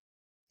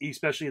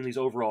 especially in these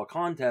overall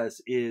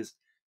contests, is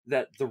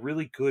that the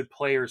really good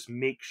players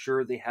make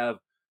sure they have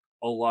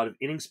a lot of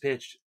innings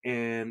pitched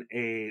and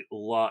a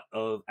lot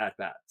of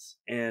at-bats.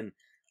 And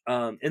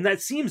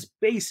that seems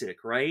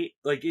basic, right?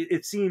 Like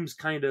it seems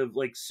kind of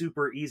like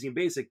super easy and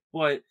basic,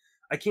 but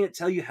I can't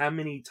tell you how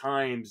many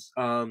times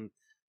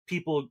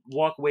people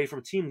walk away from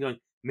a team going,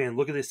 man,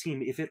 look at this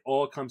team if it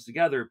all comes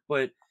together.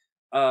 But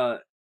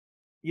like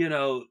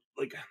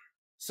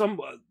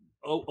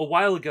a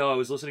while ago I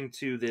was listening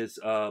to this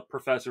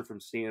professor from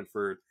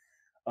Stanford.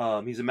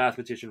 He's a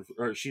mathematician,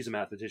 or she's a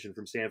mathematician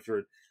from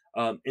Stanford.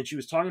 And she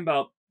was talking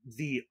about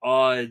the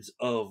odds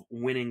of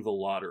winning the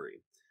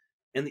lottery.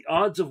 And the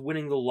odds of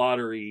winning the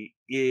lottery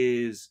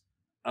is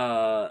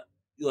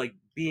like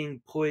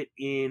being put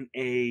in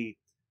a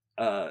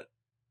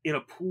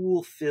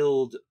pool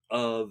filled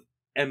of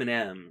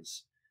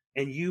M&Ms,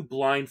 and you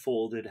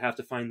blindfolded have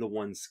to find the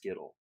one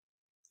Skittle.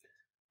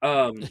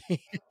 And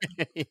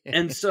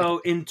so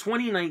in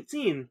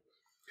 2019,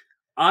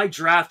 I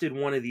drafted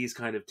one of these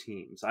kind of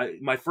teams.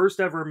 My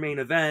first ever main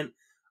event,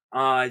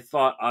 I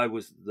thought I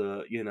was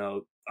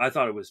I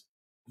thought it was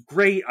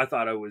great. I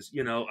thought I was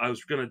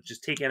going to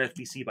just take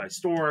NFBC by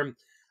storm.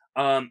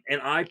 And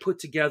I put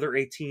together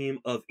a team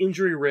of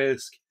injury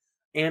risk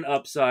and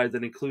upside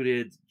that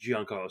included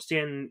Giancarlo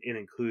Stanton. It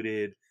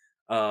included,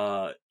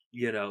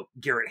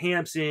 Garrett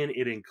Hampson.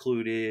 It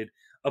included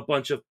a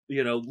bunch of,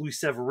 Luis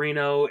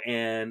Severino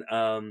and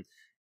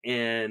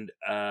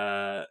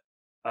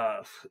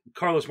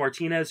Carlos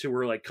Martinez, who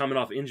were like coming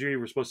off injury.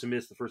 We're supposed to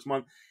miss the first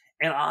month.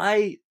 And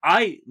I,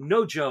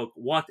 no joke,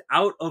 walked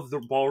out of the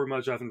ballroom I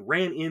was drafting,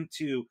 ran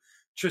into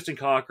Tristan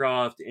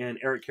Cockcroft and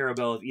Eric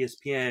Karabell of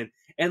ESPN,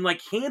 and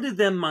like handed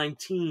them my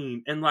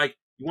team. And like,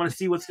 you want to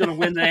see what's going to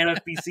win the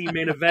NFBC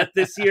main event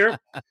this year?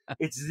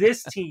 It's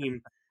this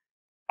team.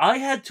 I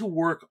had to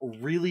work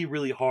really,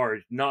 really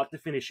hard not to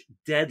finish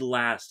dead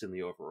last in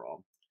the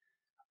overall.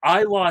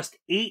 I lost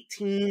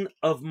 18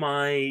 of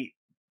my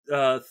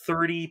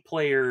 30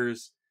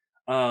 players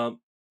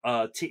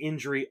to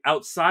injury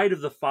outside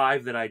of the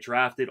 5 that I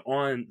drafted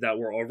on that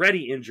were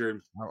already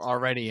injured.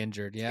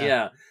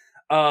 Yeah.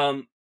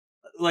 I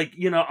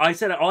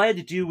said all I had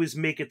to do was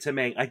make it to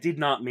May. I did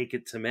not make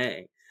it to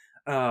May.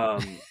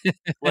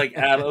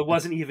 It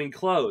wasn't even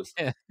close.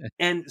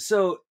 And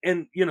so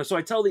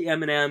I tell the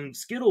M&M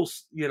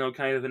Skittles,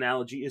 kind of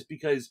analogy is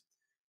because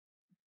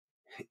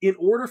in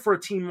order for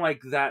a team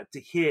like that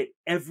to hit,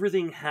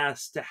 everything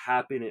has to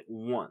happen at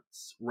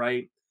once,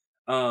 right?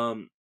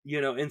 And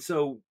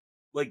so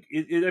like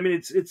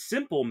it's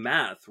simple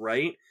math,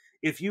 right?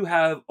 If you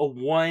have a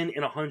 1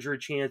 in 100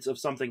 chance of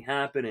something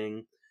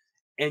happening,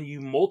 and you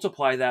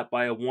multiply that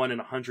by a 1 in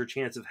 100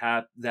 chance of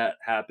that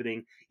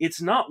happening, it's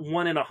not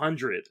 1 in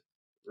 100,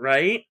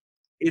 right?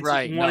 It's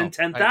 1 in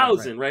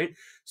 10,000, right?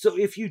 So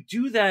if you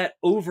do that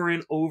over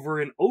and over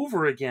and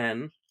over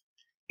again,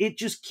 it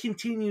just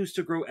continues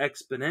to grow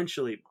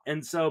exponentially.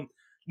 And so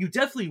you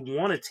definitely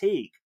want to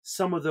take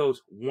some of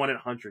those 1 in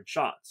 100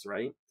 shots,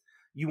 right?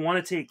 You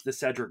want to take the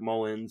Cedric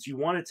Mullins, you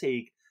want to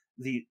take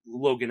the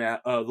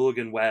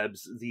Logan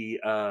Webbs, the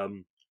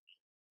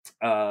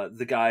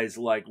guys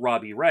like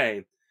Robbie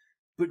Ray,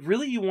 but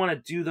really you want to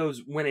do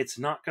those when it's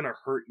not going to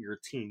hurt your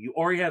team. You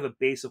already have a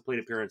base of plate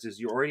appearances.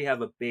 You already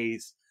have a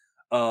base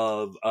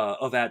of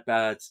at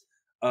bats.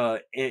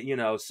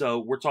 So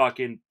we're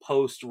talking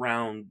post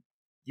round,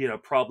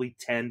 probably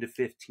 10 to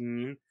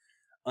 15.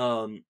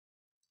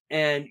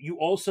 And you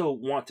also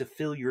want to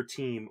fill your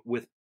team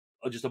with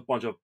just a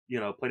bunch of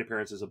plate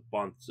appearances, a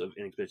bunch of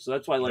innings pitched. So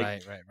that's why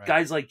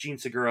guys like Gene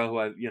Segura, who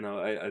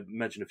I've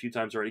mentioned a few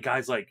times already,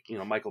 guys like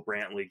Michael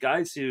Brantley,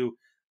 guys who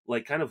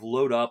like kind of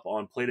load up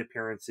on plate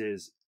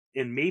appearances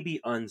and maybe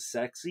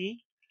unsexy.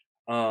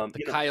 Kyle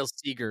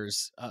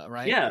Seagers,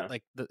 right? Yeah,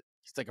 like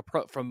He's like a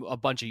pro from a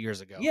bunch of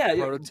years ago. Yeah,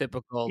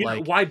 prototypical.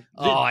 Like why?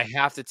 I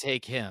have to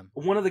take him.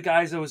 One of the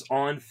guys that was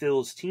on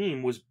Phil's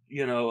team was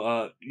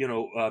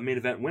main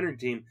event winning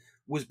team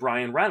was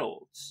Brian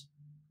Reynolds.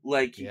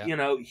 Like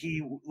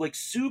he like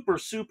super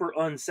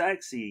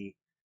unsexy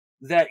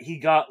that he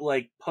got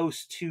like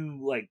post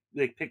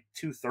pick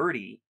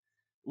 230.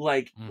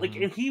 Like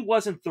and he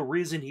wasn't the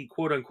reason he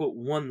quote unquote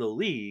won the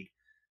league,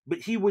 but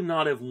he would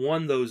not have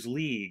won those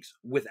leagues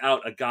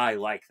without a guy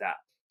like that.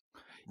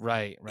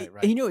 Right.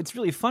 It's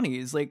really funny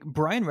is like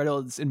Brian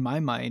Reynolds in my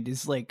mind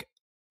is like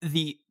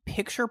the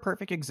picture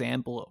perfect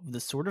example of the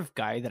sort of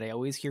guy that I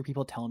always hear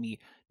people tell me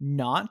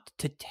not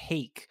to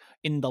take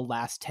in the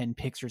last 10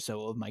 picks or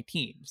so of my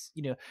teams.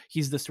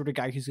 He's the sort of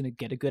guy who's going to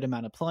get a good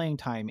amount of playing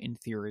time in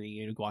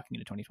theory walking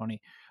into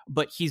 2020,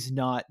 but he's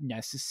not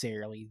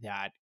necessarily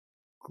that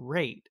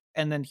great.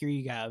 And then here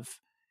you have,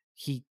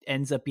 he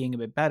ends up being a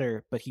bit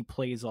better, but he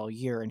plays all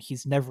year and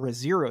he's never a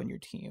zero in your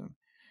team.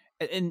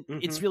 And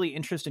it's really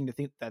interesting to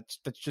think that's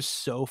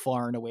just so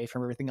far and away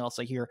from everything else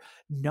I hear,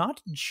 not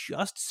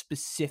just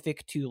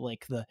specific to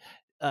like the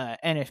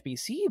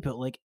NFBC, but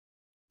like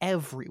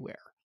everywhere.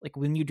 Like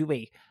when you do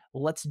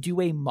let's do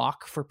a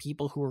mock for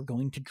people who are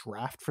going to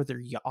draft for their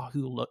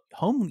Yahoo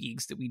home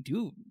leagues that we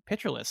do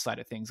Pitcher List side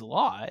of things a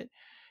lot.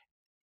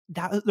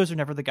 Those are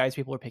never the guys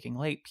people are picking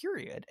late,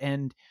 period.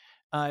 And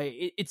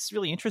it's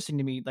really interesting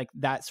to me, like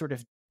that sort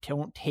of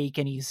don't take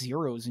any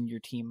zeros in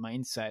your team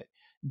mindset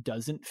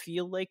doesn't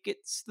feel like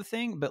it's the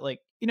thing. But like,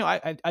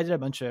 I did a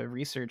bunch of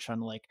research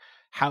on like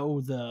how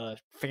the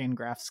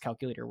Fangraphs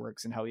calculator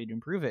works and how you'd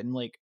improve it. And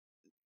like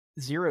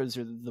zeros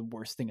are the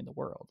worst thing in the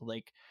world.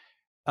 Like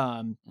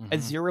a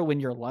zero in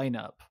your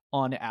lineup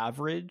on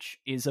average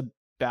is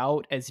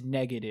about as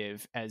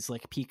negative as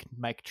like peak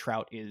Mike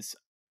Trout is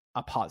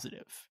a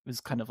positive. It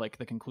was kind of like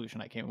the conclusion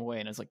I came away,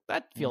 and I was like,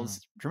 that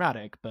feels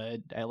dramatic,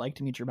 but I like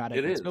to be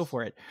dramatic. Let's go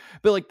for it.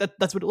 But like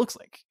that's what it looks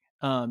like.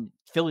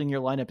 Filling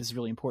your lineup is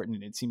really important,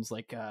 and it seems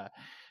like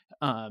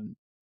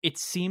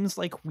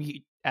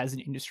we as an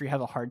industry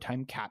have a hard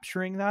time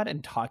capturing that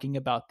and talking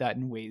about that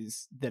in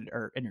ways that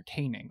are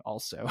entertaining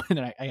also. And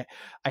I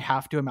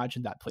have to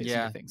imagine that plays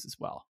into things as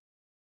well.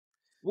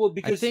 Well,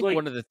 because I think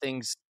one of the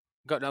things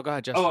go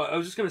ahead, Justin. I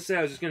was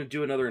just gonna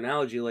do another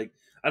analogy. Like,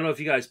 I don't know if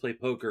you guys play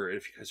poker,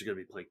 if you guys are gonna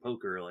be playing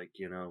poker, like,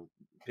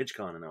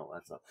 PitchCon and all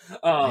that stuff.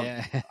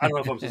 I don't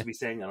know if I'm supposed to be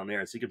saying that on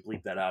air, so you can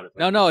bleep that out.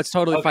 No, it's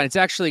totally fine.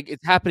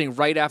 It's happening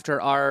right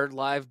after our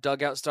live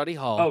dugout study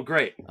hall. Oh,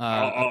 great!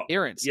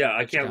 Appearance. Yeah,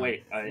 I can't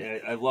wait.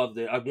 I loved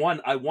it.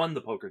 I won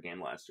the poker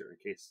game last year. In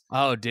case.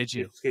 Oh, did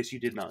you? In case you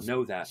did not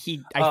know that.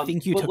 I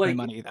think you took my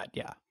money.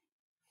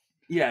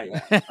 Yeah.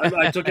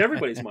 I took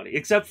everybody's money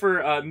except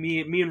for me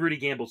and Rudy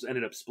Gambles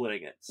ended up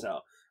splitting it. So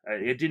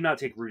it did not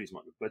take Rudy's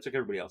money, but I took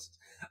everybody else's.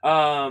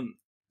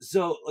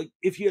 So like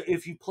if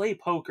you play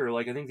poker,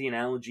 like I think the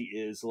analogy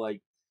is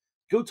like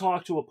go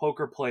talk to a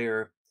poker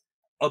player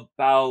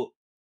about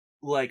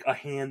like a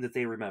hand that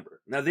they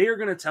remember. Now they are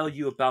going to tell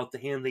you about the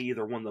hand they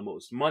either won the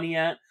most money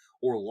at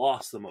or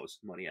lost the most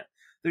money at.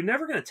 They're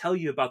never going to tell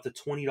you about the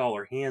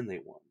 $20 hand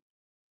they won.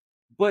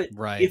 But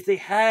if they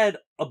had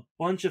a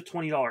bunch of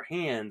 $20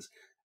 hands,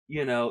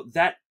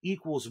 that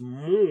equals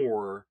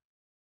more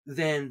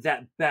than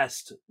that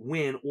best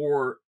win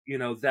or,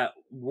 that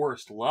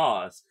worst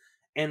loss.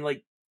 And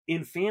like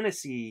in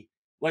fantasy,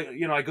 like,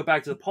 I go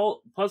back to the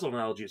puzzle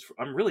analogies.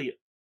 I'm really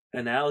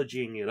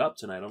analogizing it up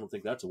tonight. I don't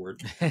think that's a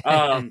word.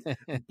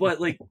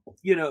 But like,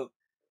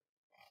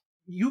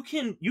 you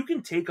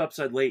can take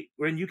upside late,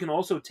 and you can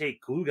also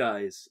take glue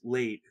guys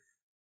late,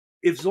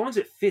 as long as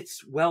it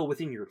fits well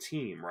within your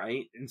team,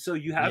 right? And so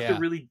you have to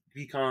really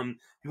become,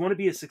 if you want to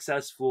be a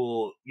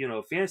successful,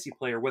 fantasy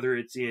player, whether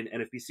it's in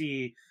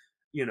NFBC,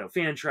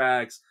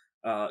 Fantrax,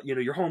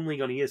 your home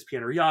league on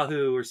ESPN or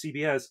Yahoo or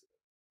CBS,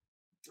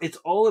 it's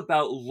all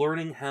about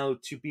learning how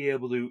to be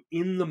able to,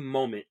 in the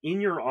moment,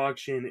 in your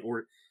auction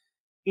or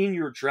in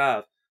your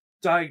draft,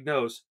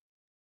 diagnose,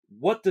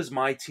 what does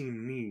my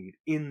team need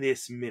in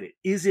this minute?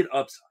 Is it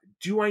upside?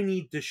 Do I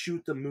need to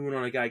shoot the moon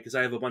on a guy because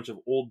I have a bunch of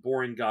old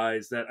boring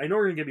guys that I know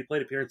are going to get me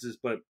plate appearances,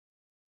 but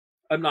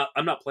I'm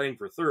not playing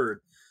for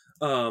third?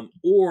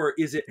 Or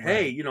is it,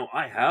 hey,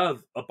 I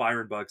have a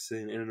Byron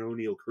Buxton and an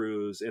O'Neill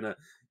Cruz and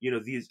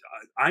these,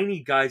 I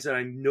need guys that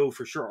I know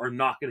for sure are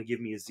not going to give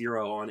me a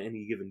zero on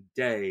any given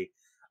day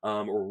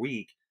or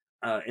week.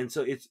 And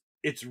so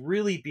it's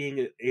really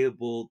being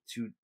able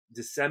to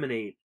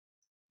disseminate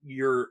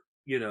your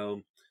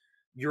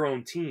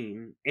own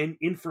team and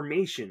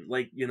information.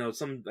 Like, I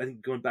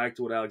think going back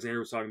to what Alexander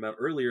was talking about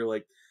earlier,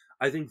 like,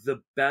 I think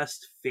the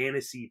best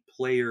fantasy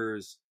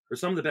players, or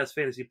some of the best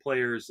fantasy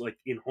players, like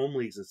in home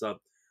leagues and stuff,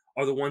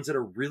 are the ones that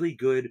are really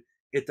good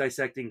at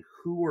dissecting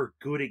who are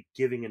good at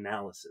giving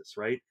analysis,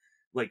 right?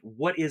 Like,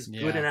 what is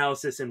good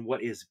analysis and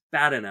what is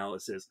bad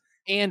analysis.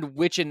 And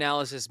which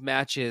analysis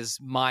matches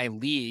my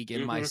league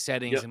and my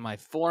settings and my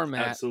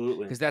format.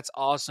 Absolutely. Because that's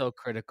also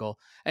critical.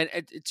 And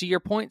to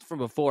your point from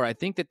before, I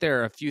think that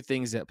there are a few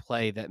things at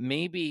play that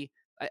maybe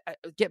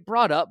get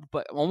brought up,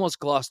 but almost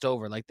glossed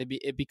over. Like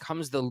it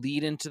becomes the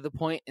lead into the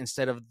point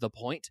instead of the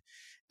point.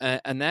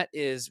 And that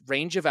is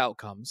range of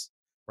outcomes,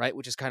 right?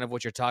 Which is kind of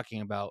what you're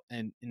talking about.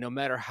 And no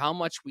matter how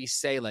much we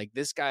say, like,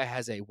 this guy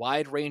has a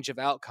wide range of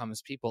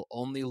outcomes, people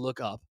only look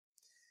up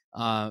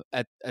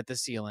at the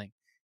ceiling.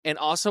 And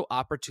also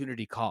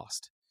opportunity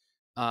cost.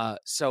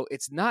 So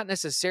it's not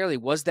necessarily,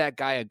 was that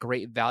guy a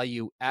great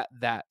value at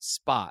that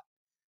spot,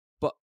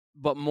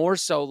 but more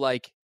so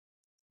like,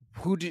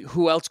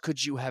 who else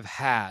could you have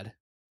had,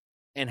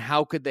 and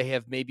how could they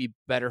have maybe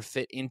better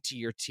fit into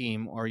your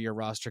team or your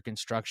roster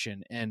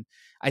construction? And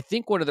I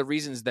think one of the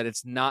reasons that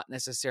it's not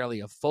necessarily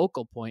a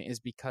focal point is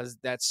because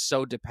that's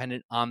so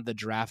dependent on the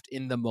draft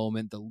in the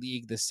moment, the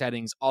league, the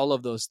settings, all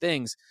of those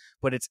things.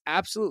 But it's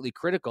absolutely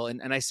critical.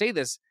 And I say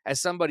this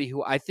as somebody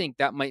who I think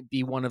that might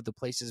be one of the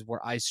places where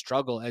I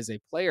struggle as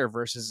a player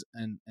versus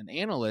an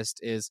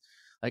analyst, is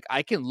like,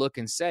 I can look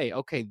and say,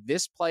 okay,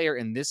 this player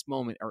in this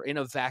moment are in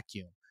a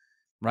vacuum,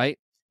 right?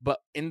 But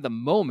in the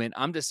moment,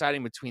 I'm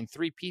deciding between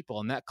three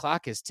people, and that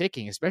clock is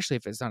ticking, especially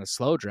if it's not a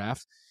slow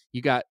draft.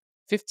 You got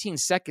 15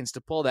 seconds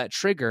to pull that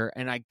trigger,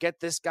 and I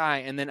get this guy,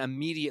 and then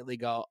immediately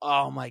go,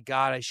 oh my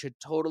God, I should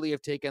totally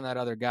have taken that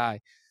other guy.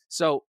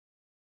 So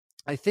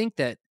I think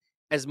that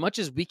as much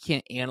as we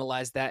can't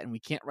analyze that, and we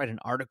can't write an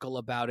article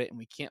about it, and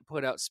we can't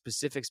put out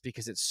specifics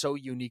because it's so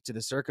unique to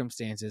the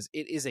circumstances,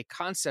 it is a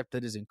concept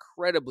that is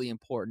incredibly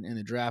important in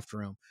the draft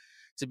room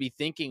to be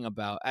thinking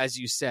about, as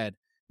you said,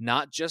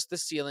 not just the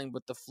ceiling,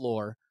 but the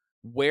floor.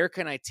 Where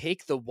can I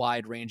take the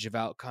wide range of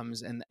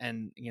outcomes and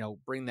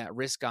bring that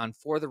risk on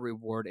for the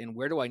reward? And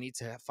where do I need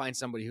to find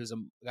somebody who's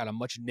got a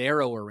much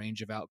narrower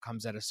range of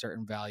outcomes at a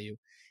certain value?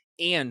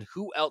 And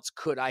who else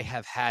could I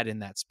have had in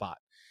that spot?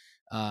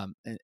 And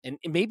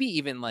maybe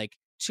even like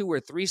 2 or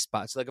 3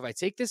 spots. Like, if I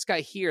take this guy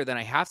here, then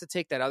I have to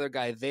take that other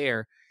guy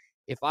there.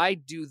 If I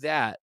do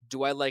that,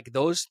 do I like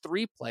those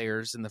 3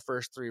 players in the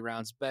first 3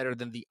 rounds better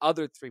than the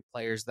other 3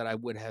 players that I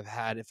would have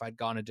had if I'd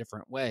gone a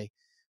different way?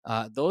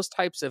 Those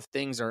types of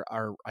things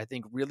are, I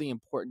think, really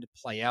important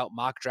to play out.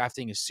 Mock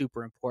drafting is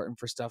super important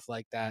for stuff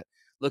like that.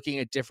 Looking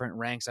at different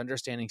ranks,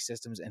 understanding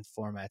systems and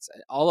formats,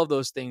 all of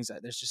those things.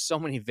 There's just so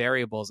many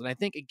variables. And I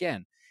think,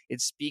 again, it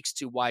speaks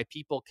to why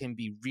people can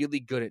be really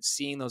good at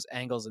seeing those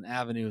angles and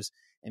avenues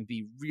and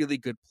be really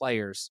good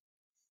players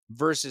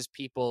versus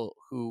people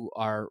who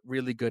are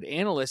really good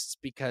analysts,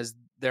 because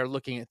they're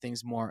looking at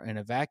things more in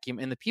a vacuum.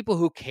 And the people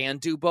who can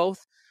do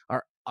both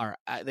are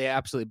they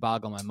absolutely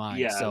boggle my mind.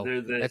 Yeah,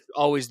 so that's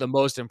always the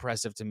most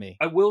impressive to me.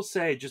 I will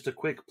say, just a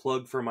quick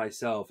plug for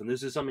myself, and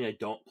this is something I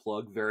don't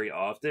plug very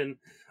often.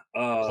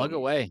 Plug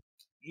away.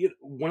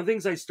 One of the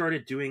things I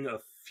started doing a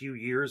few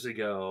years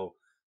ago,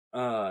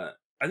 I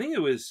think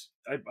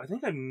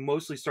I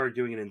mostly started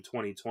doing it in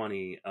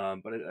 2020,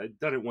 but I'd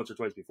done it once or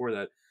twice before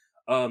that.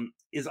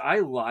 Is I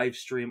live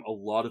stream a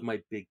lot of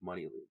my big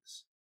money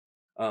leagues,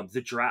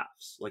 the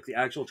drafts, like the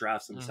actual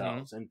drafts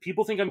themselves. And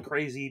people think I'm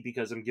crazy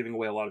because I'm giving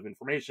away a lot of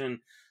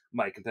information.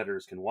 My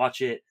competitors can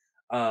watch it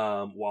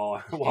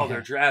while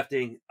they're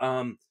drafting.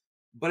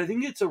 But I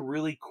think it's a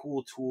really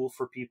cool tool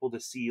for people to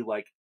see,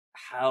 like,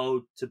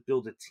 how to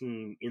build a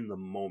team in the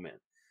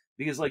moment.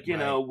 Because, like, you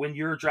know, when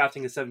you're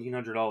drafting a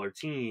 $1,700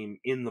 team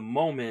in the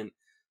moment,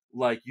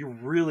 like, you're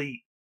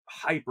really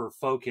hyper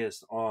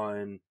focused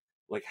on,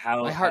 like,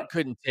 how my heart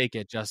couldn't take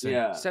it, Justin.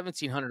 Yeah.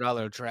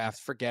 $1,700 draft,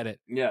 forget it.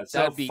 Yeah,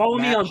 so follow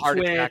me on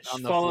Twitch,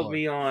 follow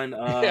me on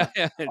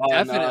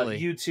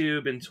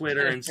YouTube and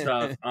Twitter and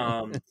stuff.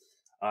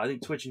 I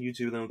think Twitch and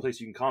YouTube are the only place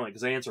you can comment,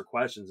 because I answer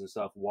questions and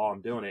stuff while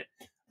I'm doing it.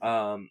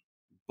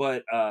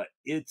 But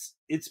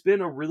it's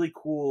been a really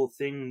cool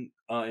thing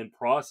in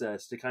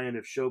process to kind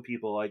of show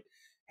people, like,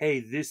 hey,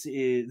 this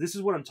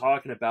is what I'm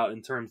talking about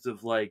in terms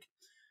of, like,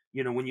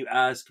 you know, when you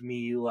ask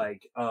me,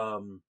 like,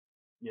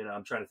 you know,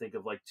 I'm trying to think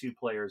of, like, 2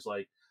 players,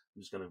 like,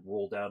 I'm just going to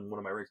roll down one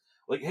of my ranks.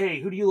 Like,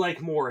 hey, who do you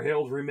like more,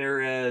 Harold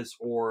Ramirez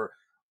or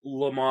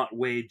Lamont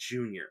Wade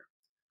Jr.?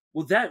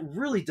 Well, that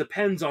really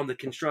depends on the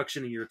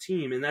construction of your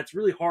team, and that's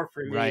really hard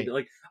for me. Right.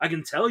 Like, I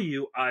can tell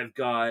you I've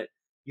got,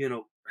 you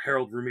know,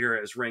 Harold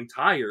Ramirez ranked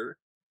higher,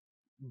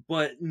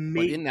 but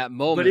in that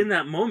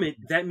moment,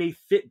 that may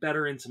fit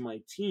better into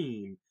my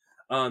team.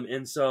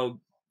 And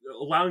so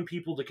allowing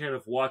people to kind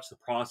of watch the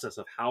process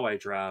of how I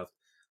draft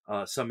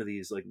some of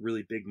these, like,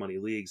 really big money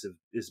leagues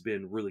has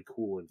been really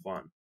cool and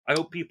fun. I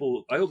hope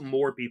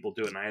more people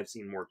do it, and I have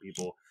seen more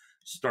people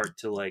start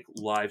to, like,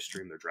 live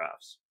stream their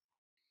drafts.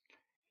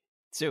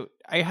 So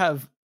I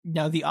have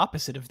now the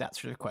opposite of that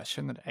sort of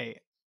question that I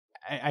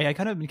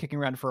kind of been kicking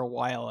around for a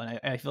while, and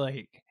I feel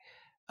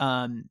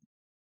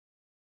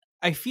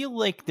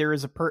like there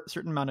is a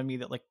certain amount of me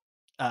that, like,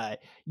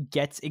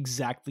 gets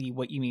exactly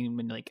what you mean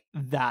when, like,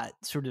 that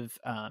sort of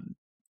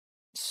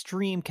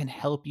stream can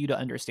help you to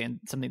understand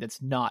something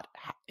that's not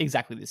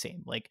exactly the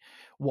same. Like,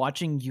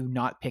 watching you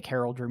not pick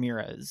Harold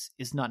Ramirez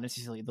is not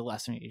necessarily the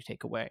lesson you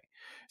take away.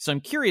 So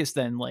I'm curious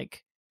then,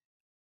 like,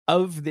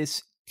 of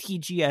this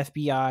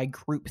TGFBI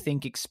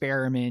groupthink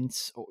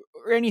experiments or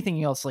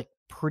anything else, like,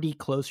 pretty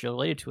closely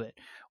related to it,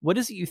 what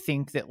is it you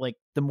think that, like,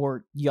 the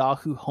more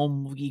Yahoo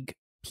Home League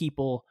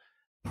people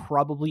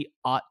probably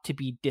ought to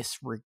be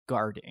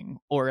disregarding,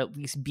 or at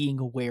least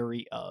being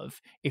wary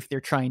of, if they're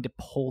trying to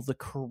pull the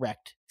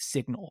correct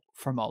signal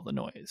from all the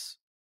noise?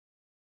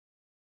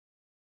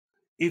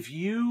 If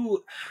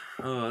you,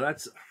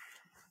 that's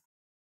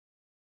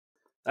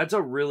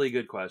a really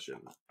good question.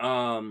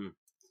 And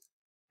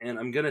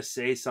I'm gonna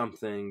say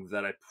something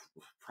that I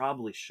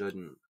probably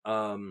shouldn't.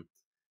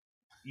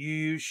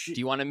 You should.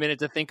 Do you want a minute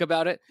to think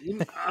about it?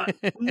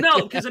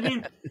 No, because I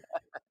mean,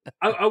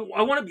 I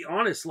want to be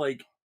honest.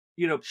 Like,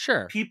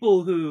 sure,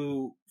 people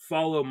who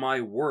follow my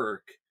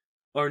work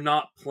are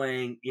not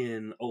playing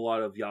in a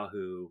lot of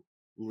Yahoo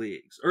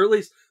leagues, or at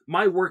least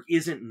my work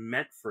isn't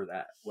meant for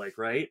that. Like,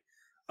 right?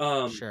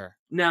 Sure.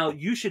 Now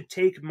you should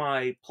take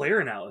my player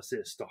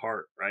analysis to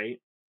heart, right?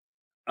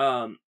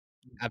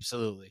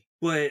 Absolutely.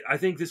 But I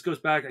think this goes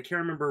back. I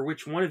can't remember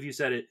which one of you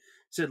said it.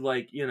 Said,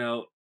 like,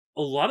 a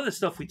lot of the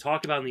stuff we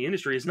talk about in the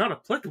industry is not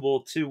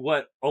applicable to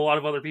what a lot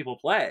of other people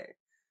play.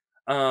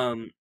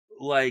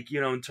 Like,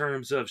 in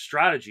terms of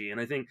strategy. And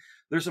I think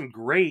there's some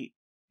great,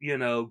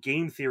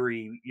 game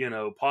theory,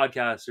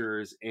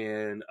 podcasters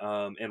and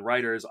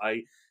writers.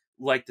 I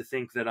like to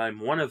think that I'm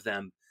one of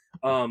them.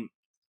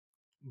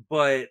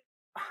 But,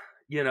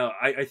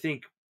 I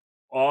think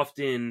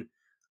often,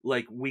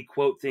 like, we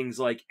quote things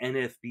like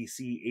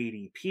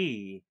NFBC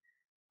ADP,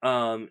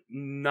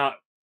 not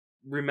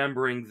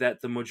remembering that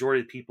the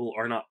majority of people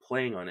are not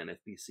playing on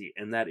NFBC,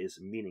 and that is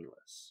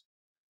meaningless.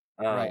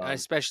 Right,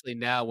 especially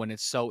now when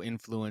it's so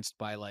influenced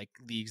by like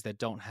leagues that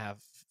don't have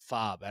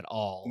FOB at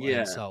all. Yeah.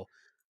 And so,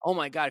 oh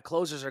my God,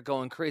 closers are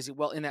going crazy.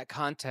 Well, in that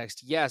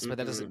context, yes, but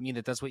that doesn't mean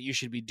that that's what you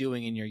should be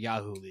doing in your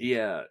Yahoo league.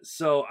 Yeah.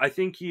 So I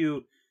think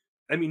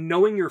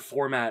knowing your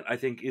format, I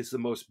think, is the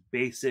most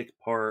basic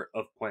part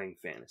of playing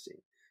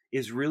fantasy,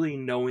 is really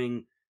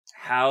knowing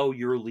how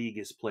your league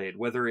is played,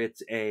 whether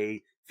it's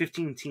a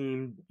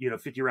 15-team,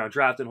 50-round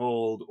draft and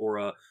hold, or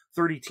a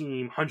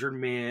 30-team,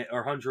 100-man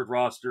or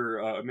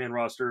 100-man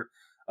roster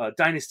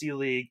dynasty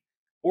league,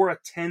 or a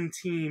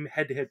 10-team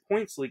head-to-head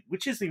points league,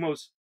 which is the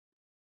most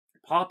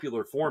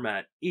popular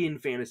format in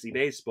fantasy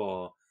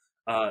baseball.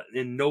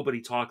 And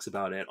nobody talks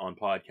about it on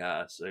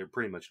podcasts.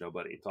 Pretty much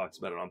nobody talks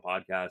about it on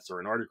podcasts or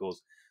in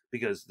articles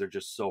because they're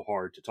just so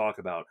hard to talk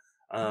about.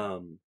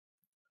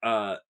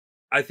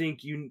 I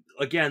think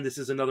this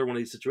is another one of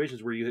these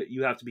situations where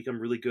you have to become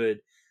really good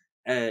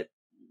at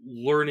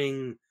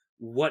learning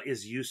what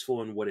is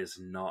useful and what is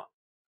not.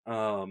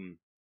 And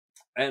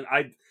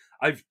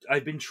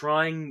I've been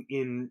trying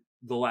in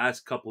the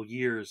last couple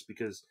years,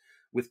 because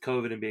with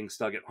COVID and being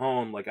stuck at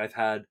home, like, I've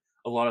had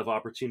a lot of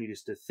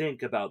opportunities to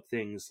think about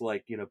things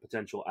like,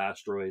 potential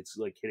asteroids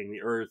like hitting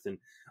the Earth, and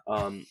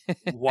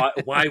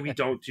why we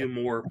don't do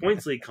more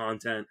points league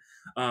content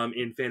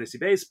in fantasy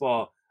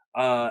baseball.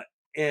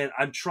 And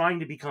I'm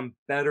trying to become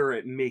better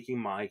at making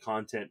my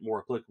content more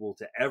applicable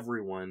to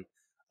everyone.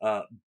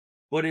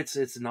 But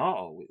it's not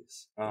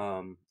always.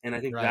 And I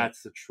think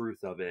that's the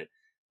truth of it.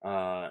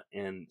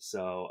 And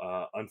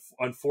so,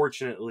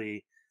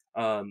 unfortunately,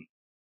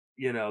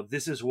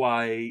 this is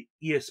why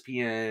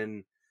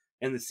ESPN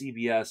and the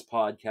CBS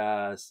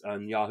podcast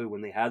on Yahoo,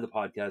 when they had the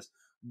podcast,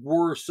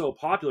 were so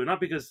popular. Not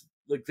because,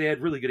 like, they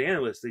had really good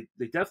analysts.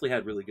 They definitely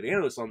had really good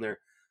analysts on there,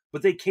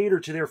 but they cater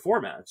to their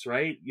formats,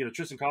 right?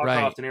 Tristan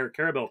Cockcroft and Eric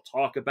Karabell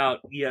talk about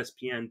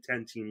ESPN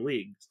 10-team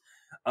leagues.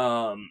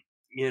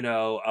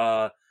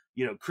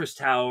 Chris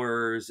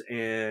Towers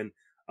and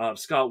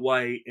Scott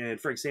White and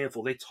Frank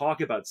Stanfield, they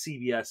talk about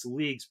CBS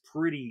leagues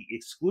pretty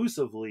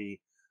exclusively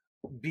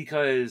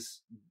because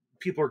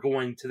people are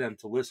going to them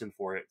to listen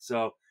for it.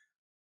 So,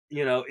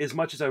 as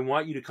much as I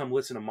want you to come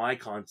listen to my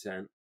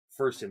content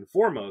first and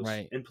foremost,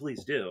 and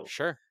please do.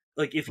 Sure.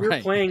 Like, if you're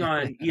playing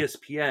on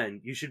ESPN,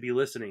 you should be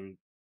listening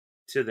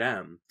to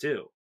them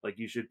too. Like,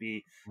 you should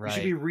be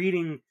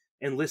reading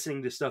and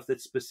listening to stuff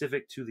that's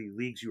specific to the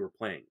leagues you are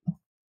playing.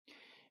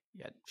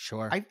 Yeah,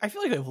 sure. I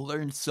feel like I've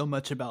learned so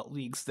much about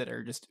leagues that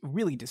are just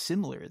really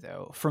dissimilar,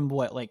 though, from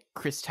what, like,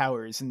 Chris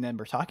Towers and them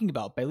were talking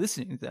about by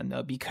listening to them,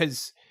 though,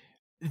 because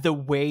the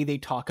way they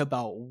talk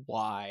about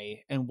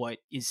why and what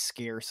is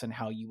scarce and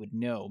how you would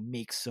know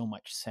makes so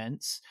much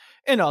sense.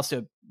 And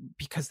also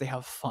because they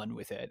have fun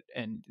with it,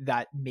 and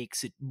that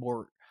makes it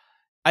more,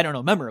 I don't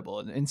know,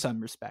 memorable in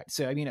some respect.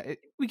 So, I mean,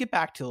 we get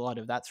back to a lot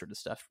of that sort of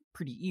stuff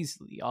pretty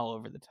easily all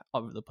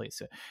over the place.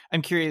 So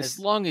I'm curious. As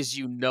long as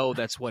you know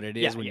that's what it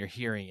is when you're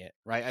hearing it,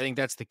 right? I think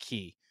that's the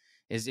key,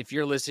 is if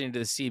you're listening to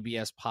the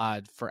CBS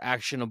pod for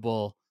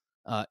actionable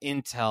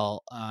intel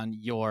on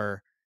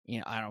your,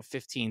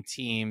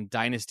 15-team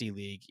dynasty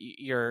league,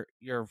 you're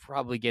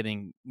probably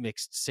getting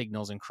mixed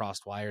signals and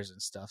crossed wires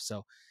and stuff.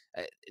 So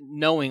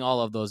knowing all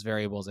of those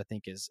variables, I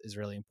think, is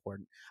really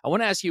important. I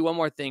want to ask you one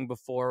more thing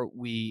before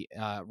we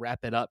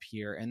wrap it up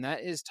here, and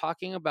that is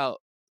talking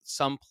about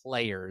some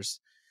players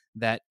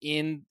that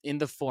in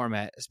the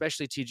format,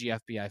 especially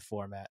TGFBI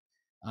format,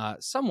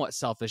 somewhat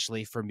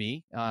selfishly for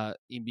me,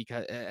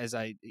 because as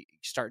I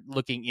start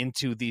looking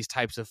into these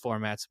types of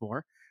formats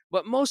more,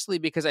 but mostly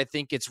because I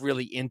think it's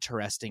really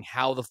interesting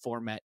how the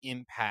format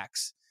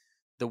impacts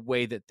the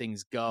way that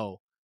things go.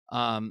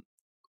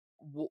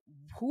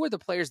 who are the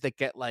players that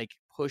get like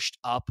pushed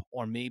up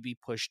or maybe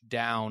pushed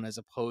down, as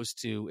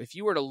opposed to if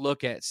you were to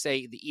look at,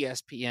 say, the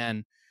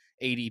ESPN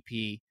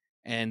ADP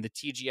and the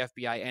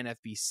TGFBI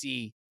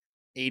NFBC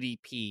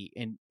ADP,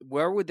 and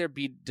where would there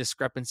be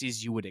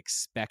discrepancies you would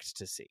expect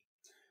to see?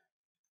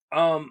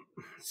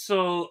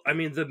 So I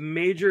mean, the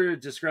major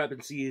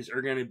discrepancies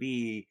are going to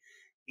be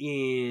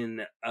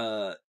in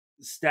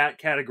stat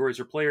categories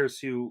or players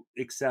who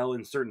excel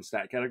in certain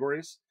stat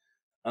categories.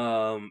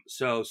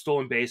 So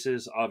stolen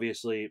bases,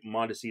 obviously,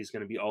 Mondesi is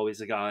going to be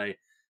always a guy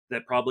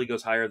that probably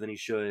goes higher than he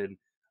should,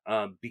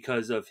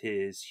 because of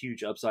his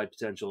huge upside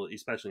potential,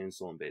 especially in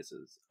stolen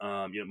bases.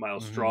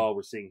 Miles Straw,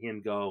 we're seeing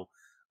him go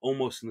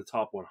almost in the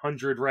top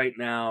 100 right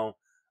now.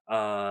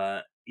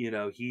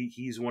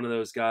 He's one of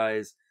those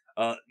guys.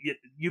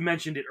 You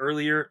mentioned it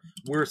earlier.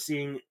 We're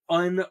seeing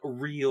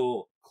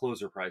unreal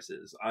closer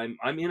prices. I'm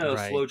in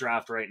a slow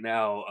draft right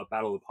now, a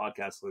Battle of the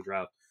Podcast slow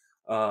draft,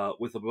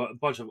 with a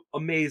bunch of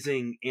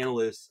amazing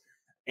analysts,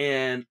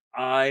 and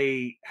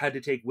I had to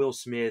take Will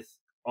Smith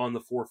on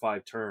the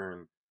 4-5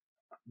 turn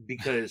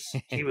because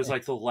he was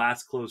like the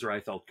last closer I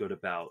felt good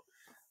about.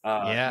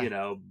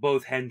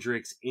 Both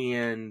Hendricks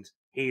and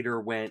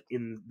Hader went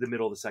in the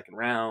middle of the second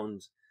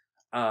round.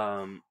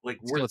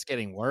 It's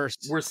getting worse.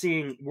 We're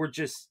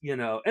just,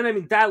 and I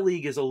mean, that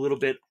league is a little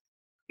bit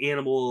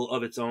animal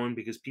of its own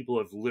because people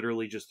have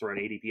literally just thrown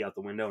ADP out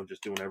the window and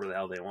just doing whatever the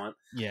hell they want.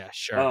 Yeah,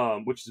 sure.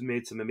 Which has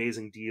made some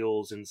amazing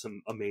deals and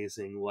some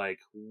amazing, like,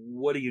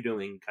 what are you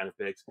doing kind of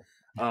picks.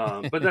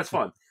 But that's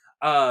fun.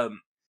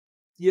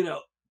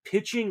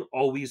 Pitching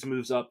always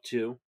moves up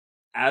too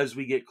as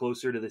we get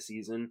closer to the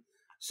season.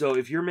 So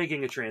if you're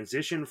making a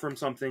transition from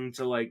something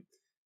to like,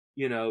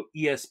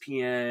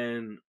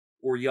 ESPN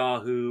or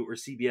Yahoo or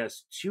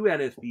CBS to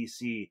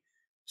NFBC,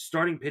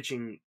 starting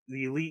pitching,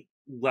 the elite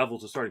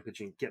levels of starting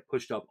pitching get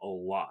pushed up a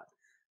lot.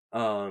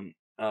 And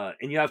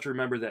you have to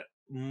remember that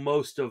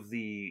most of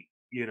the,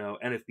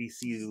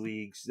 NFBC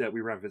leagues that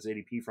we reference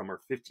ADP from are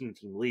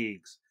 15-team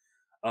leagues,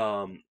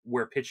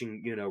 where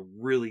pitching,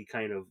 really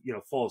kind of,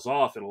 falls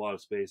off in a lot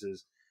of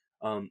spaces.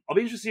 I'll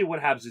be interested to see what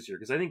happens this year,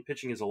 because I think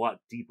pitching is a lot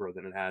deeper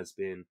than it has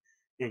been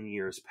in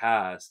years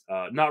past.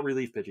 Not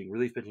relief pitching.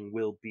 Relief pitching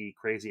will be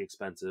crazy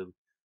expensive.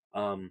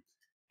 And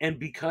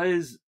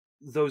because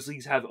those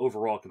leagues have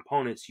overall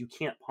components, you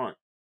can't punt.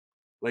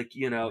 Like,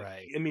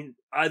 right. I mean,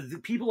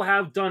 people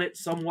have done it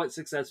somewhat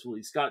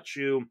successfully. Scott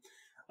Chu,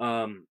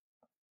 who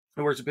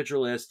works at Pitcher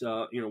List,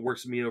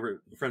 works with me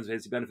over at Friends of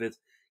Fantasy Benefits.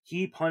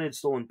 He punted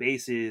stolen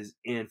bases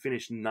and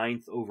finished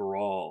 9th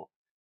overall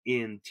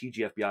in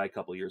TGFBI a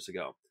couple years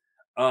ago,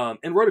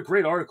 and wrote a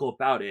great article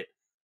about it.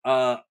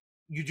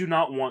 You do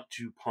not want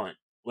to punt.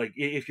 Like,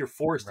 if you're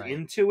forced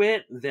into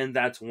it, then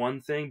that's one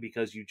thing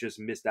because you just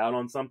missed out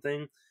on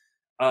something.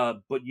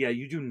 But yeah,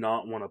 you do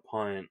not want to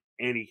punt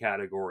any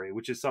category,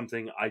 which is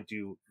something I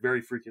do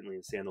very frequently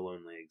in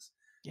standalone leagues.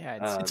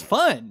 Yeah, it's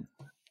fun.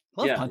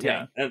 Love punting.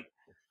 Yeah, and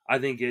I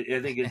think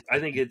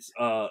it's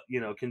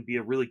can be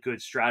a really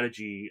good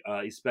strategy,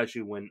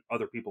 especially when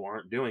other people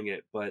aren't doing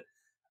it. But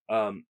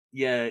I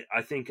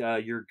think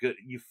you're good.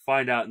 You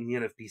find out in the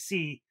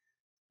NFBC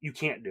you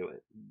can't do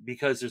it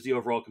because there's the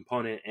overall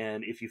component,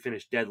 and if you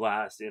finish dead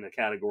last in a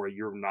category,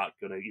 you're not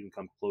going to even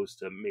come close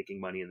to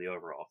making money in the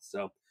overall.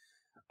 So,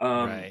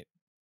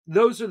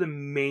 those are the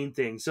main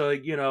things. So,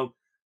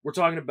 we're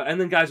talking about,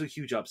 and then guys with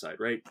huge upside,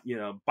 right?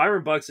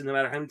 Byron Buxton, no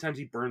matter how many times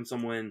he burns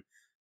someone,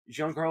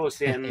 Giancarlo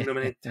Stanton, no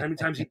matter how many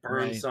times he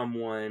burns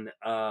someone,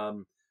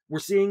 we're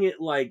seeing it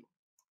like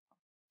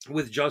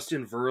with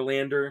Justin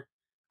Verlander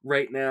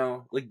right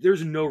now. Like,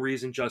 there's no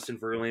reason Justin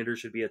Verlander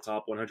should be a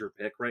top 100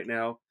 pick right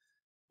now,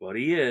 but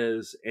he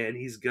is, and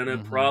he's gonna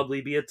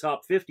probably be a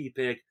top 50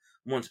 pick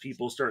once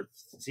people start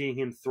seeing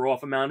him throw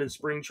off a mound in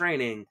spring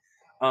training.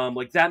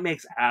 That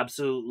makes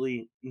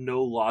absolutely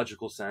no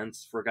logical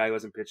sense for a guy who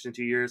hasn't pitched in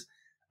 2 years.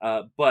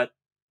 But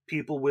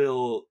people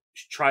will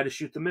try to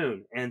shoot the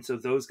moon. And so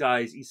those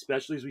guys,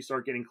 especially as we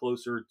start getting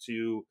closer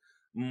to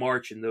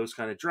March and those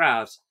kind of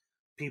drafts,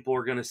 people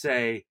are going to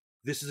say,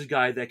 this is a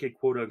guy that could,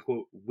 quote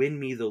unquote, win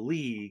me the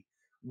league,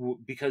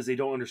 because they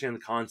don't understand the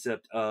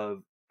concept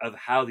of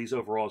how these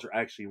overalls are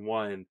actually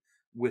won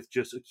with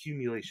just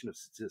accumulation of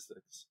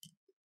statistics.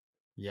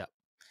 Yep.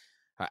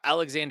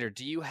 Alexander,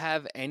 do you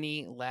have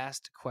any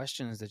last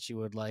questions that you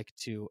would like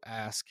to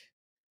ask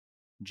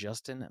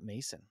Justin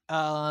Mason?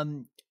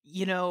 I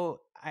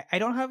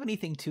don't have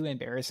anything too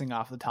embarrassing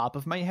off the top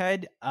of my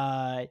head.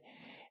 I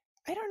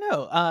don't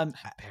know.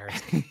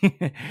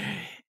 Embarrassing.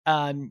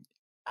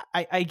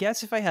 I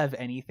guess if I have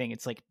anything,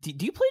 it's like, do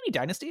you play any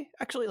Dynasty?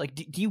 Actually, like,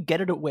 do you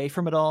get it away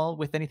from it all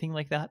with anything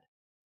like that?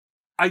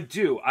 I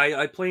do.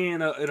 I play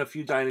in a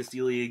few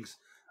Dynasty leagues.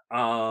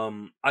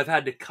 I've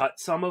had to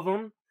cut some of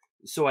them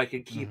so I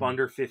could keep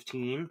under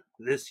 15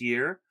 this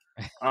year.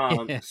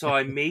 So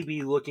I may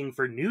be looking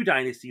for new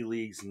Dynasty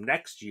leagues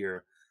next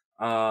year.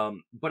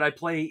 But I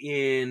play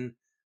in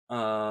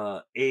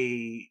a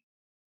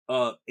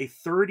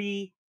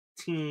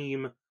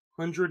 30-team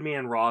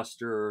 100-man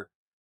roster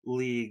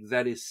league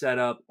that is set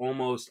up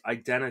almost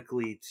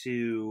identically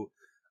to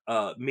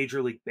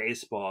Major League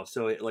Baseball.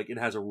 So it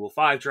has a Rule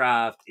 5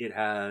 draft. It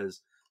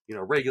has,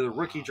 regular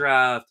rookie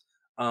draft.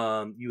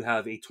 You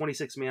have a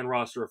 26-man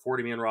roster, a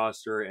 40-man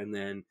roster, and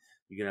then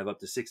you can have up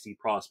to 60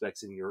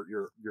 prospects in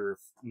your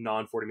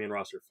non-40-man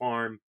roster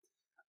farm.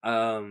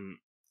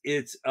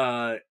 It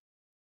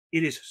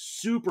is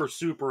super,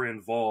 super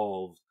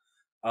involved.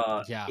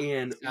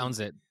 And sounds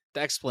it. The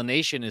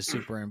explanation is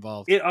super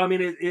involved.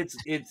 It's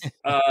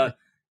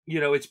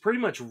it's pretty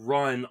much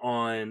run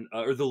on,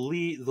 or the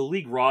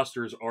league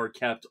rosters are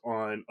kept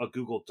on a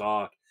Google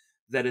Doc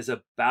that is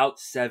about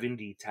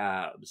 70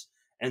 tabs,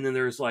 and then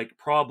there's like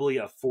probably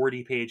a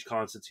 40-page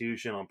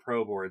constitution on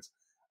pro boards.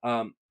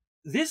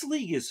 This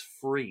league is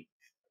free.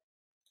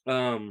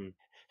 Hell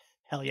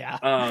yeah.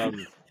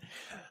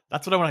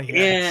 That's what I want to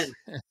hear.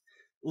 And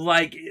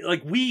like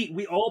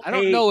we all pay... I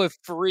don't know if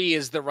free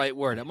is the right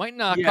word. It might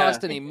not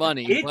cost any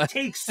money. It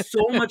takes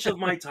so much of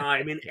my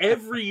time, and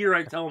every year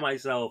I tell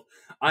myself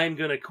I'm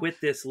going to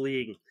quit this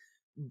league.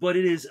 But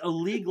it is a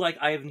league like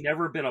I have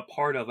never been a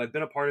part of. I've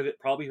been a part of it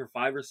probably for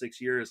 5 or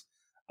 6 years.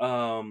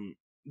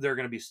 They're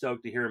going to be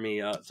stoked to hear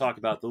me talk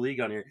about the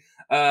league on here.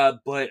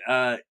 But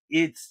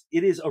it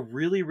is a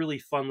really, really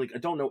fun league. I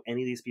don't know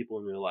any of these people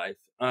in real life.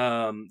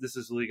 This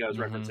is the league I was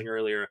referencing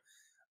earlier.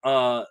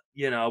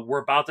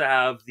 We're about to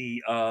have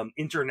the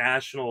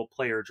international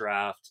player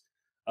draft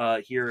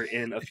here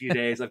in a few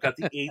days. I've got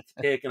the 8th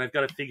pick, and I've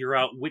got to figure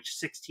out which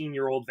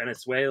 16-year-old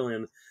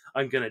Venezuelan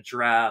I'm going to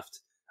draft.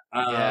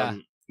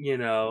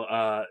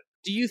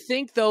 Do you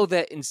think, though,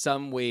 that in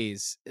some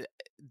ways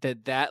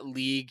that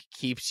league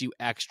keeps you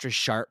extra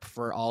sharp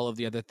for all of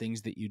the other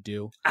things that you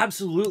do?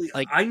 Absolutely.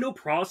 Like, I know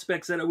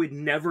prospects that I would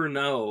never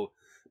know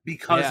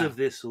because of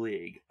this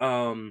league.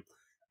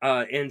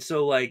 And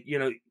so,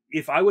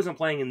 if I wasn't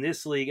playing in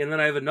this league, and then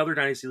I have another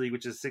Dynasty League,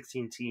 which is a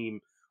 16-team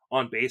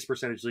on base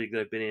percentage league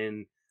that I've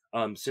been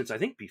in since I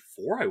think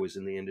before I was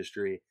in the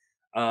industry,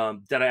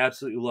 that I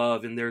absolutely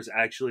love. And there's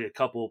actually a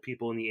couple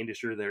people in the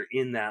industry that are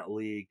in that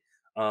league.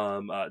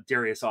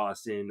 Darius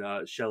Austin,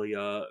 Shelly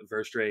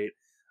Verstrate,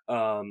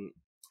 and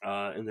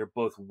they're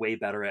both way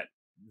better at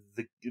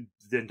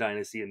than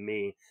Dynasty and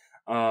me.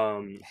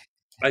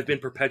 I've been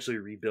perpetually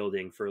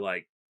rebuilding for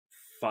like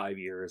 5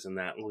 years in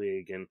that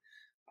league, and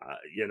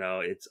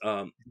it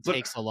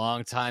takes a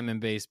long time in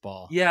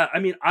baseball. Yeah, I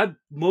mean, I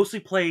mostly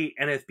play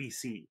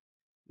NFBC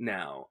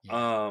now,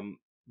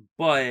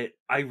 but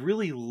I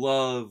really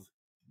love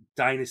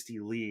Dynasty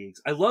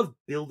leagues. I love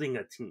building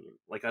a team.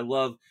 Like, I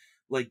love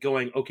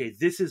going, okay,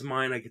 this is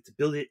mine. I get to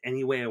build it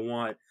any way I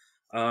want.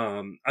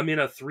 I'm in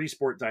a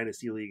 3-sport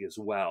Dynasty league as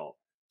well.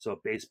 So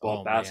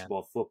baseball,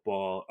 basketball,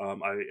 football.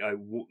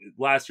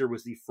 Last year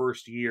was the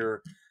first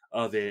year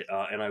of it,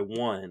 and I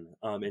won.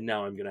 And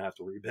now I'm gonna have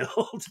to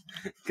rebuild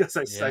because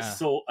I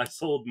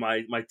sold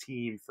my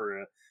team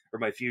or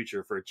my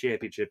future for a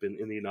championship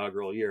in the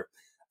inaugural year.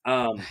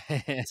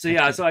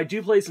 So I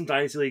do play some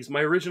Dynasty leagues.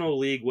 My original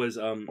league was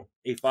a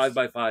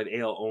 5x5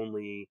 AL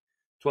only,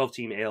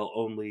 12-team AL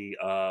only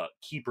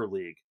keeper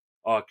league,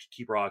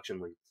 keeper auction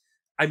league.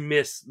 I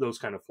miss those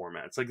kind of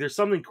formats. Like, there's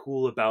something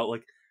cool about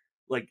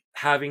like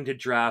having to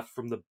draft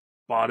from the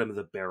bottom of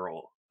the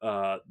barrel,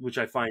 which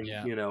I find,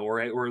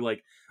 or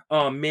like,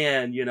 oh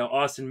man,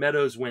 Austin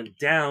Meadows went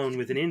down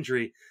with an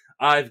injury.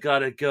 I've got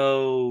to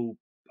go.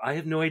 I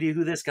have no idea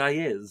who this guy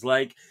is.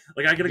 Like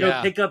I got to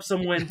go pick up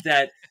someone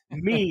that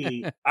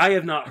I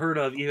have not heard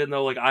of, even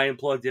though like I am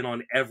plugged in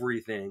on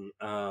everything.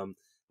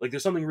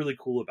 There's something really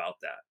cool about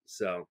that.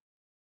 So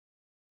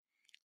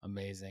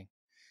amazing.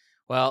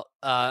 Well,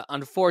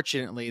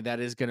 unfortunately,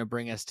 that is going to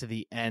bring us to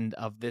the end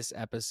of this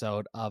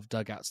episode of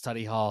Dugout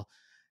Study Hall.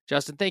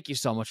 Justin, thank you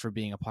so much for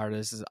being a part of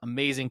this. This is an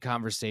amazing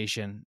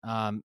conversation.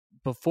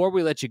 Before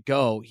we let you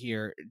go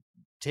here,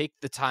 take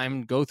the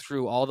time, go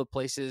through all the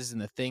places and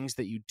the things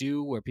that you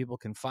do where people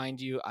can find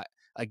you.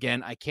 I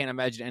can't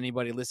imagine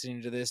anybody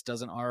listening to this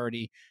doesn't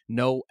already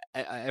know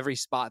every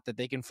spot that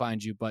they can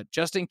find you, but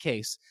just in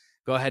case,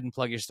 go ahead and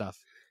plug your stuff.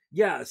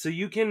 Yeah, so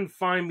you can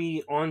find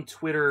me on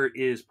Twitter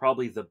is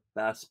probably the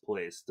best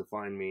place to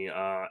find me,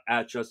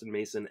 at Justin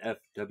Mason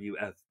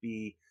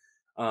FWFB.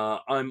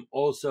 I'm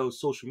also,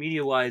 social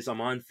media-wise, I'm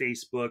on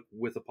Facebook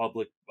with a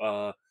public,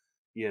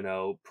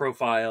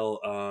 profile,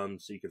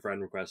 so you can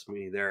friend request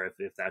me there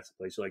if that's the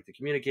place you like to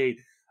communicate.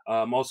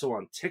 I'm also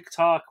on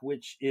TikTok,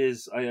 which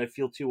is, I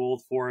feel too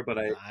old for it, but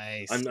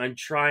I'm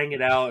trying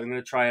it out. I'm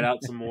going to try it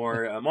out some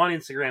more. I'm on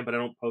Instagram, but I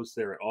don't post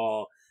there at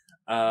all.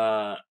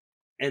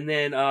 And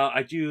then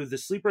I do the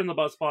Sleeper in the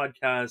Bus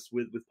podcast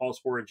with Paul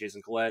Sporer and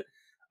Jason Collette.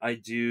 I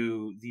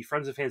do the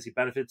Friends of Fantasy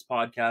Benefits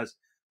podcast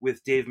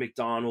with Dave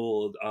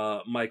McDonald,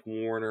 Mike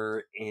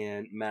Warner,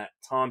 and Matt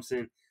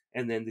Thompson.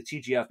 And then the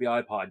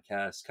TGFBI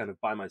podcast kind of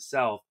by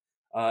myself.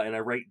 And I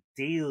write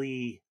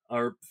daily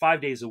or 5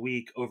 days a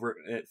week over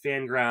at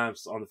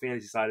Fangraphs on the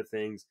fantasy side of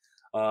things.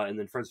 And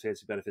then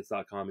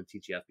friendsoffantasybenefits.com and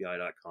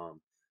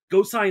TGFBI.com.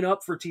 Go sign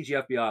up for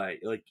TGFBI.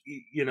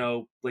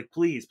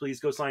 Please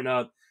go sign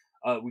up.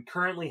 We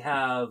currently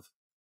have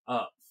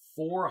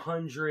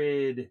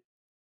 400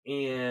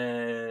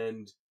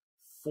 and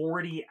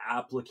 40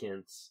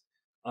 applicants,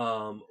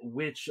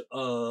 which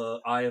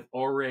I have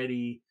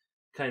already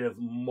kind of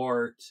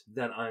marked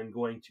that I'm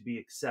going to be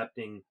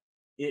accepting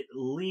at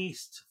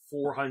least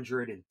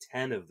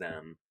 410 of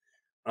them.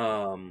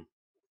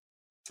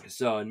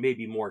 So, and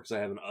maybe more because I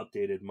haven't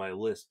updated my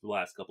list the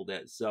last couple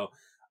days. So,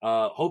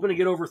 hoping to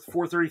get over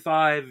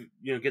 435,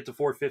 get to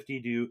 450,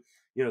 do,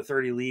 at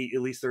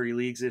least 30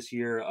 leagues this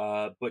year.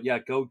 But yeah,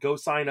 go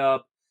sign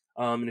up.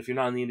 And if you're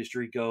not in the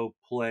industry, go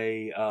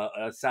play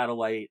a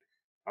satellite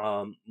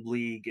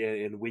league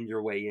and win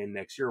your way in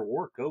next year,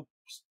 or go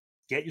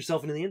get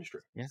yourself into the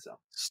industry. Yeah. So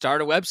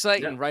start a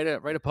website and write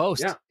a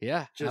post.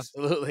 Yeah,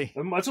 absolutely.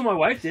 That's what my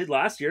wife did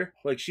last year.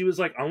 Like, she was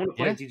like, I want to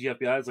play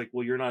TGFBI. I was like,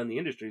 well, you're not in the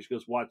industry. She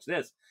goes, watch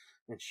this.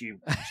 And she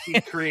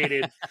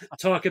created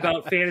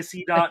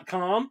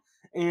talkaboutfantasy.com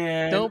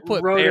and don't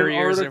put wrote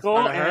barriers an article,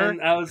 in front of her.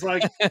 and I was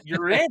like,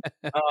 you're in.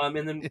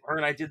 And then her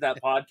and I did that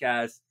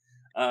podcast,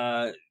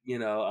 for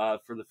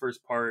the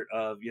first part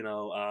of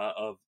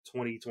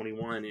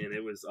 2021, and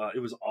it was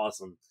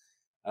awesome.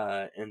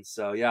 And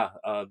so, yeah,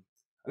 I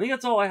think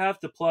that's all I have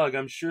to plug.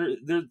 I'm sure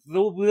there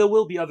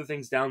will be other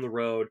things down the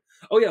road.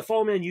 Oh yeah,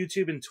 follow me on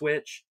YouTube and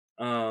Twitch.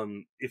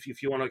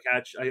 If you want to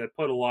catch, I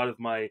put a lot of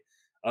my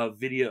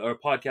video or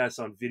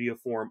podcasts on video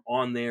form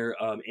on there.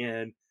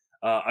 And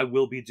I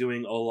will be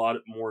doing a lot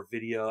more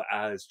video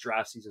as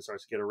draft season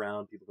starts to get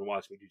around. People can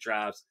watch me do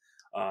drafts.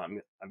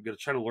 I'm going to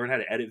try to learn how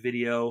to edit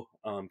video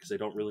because I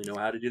don't really know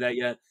how to do that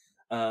yet.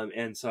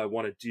 And so I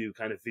want to do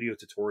kind of video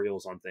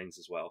tutorials on things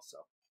as well. So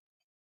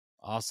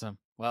awesome.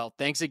 Well,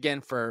 thanks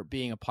again for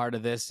being a part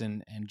of this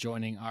and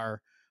joining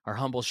our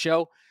humble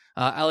show.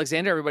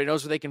 Alexander, everybody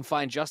knows where they can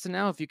find Justin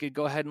now. If you could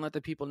go ahead and let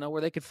the people know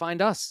where they could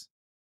find us.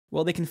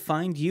 Well, they can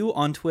find you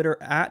on Twitter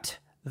at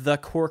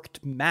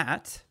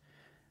 @thecorkedmatt.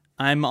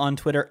 I'm on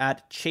Twitter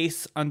at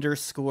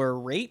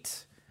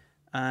 @chase_rate.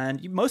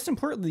 And most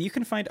importantly, you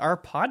can find our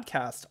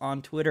podcast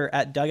on Twitter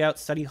at Dugout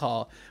Study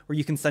Hall, where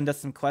you can send us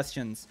some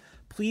questions.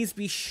 Please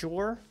be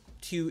sure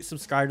to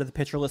subscribe to the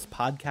Pitcher List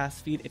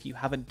podcast feed if you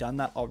haven't done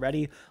that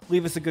already.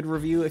 Leave us a good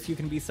review if you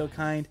can be so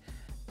kind.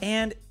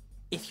 And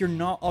if you're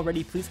not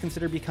already, please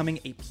consider becoming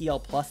a PL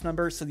Plus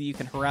member so that you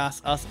can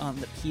harass us on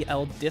the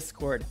PL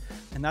Discord.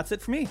 And that's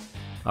it for me.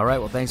 All right,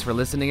 well, thanks for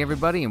listening,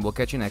 everybody, and we'll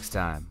catch you next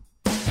time.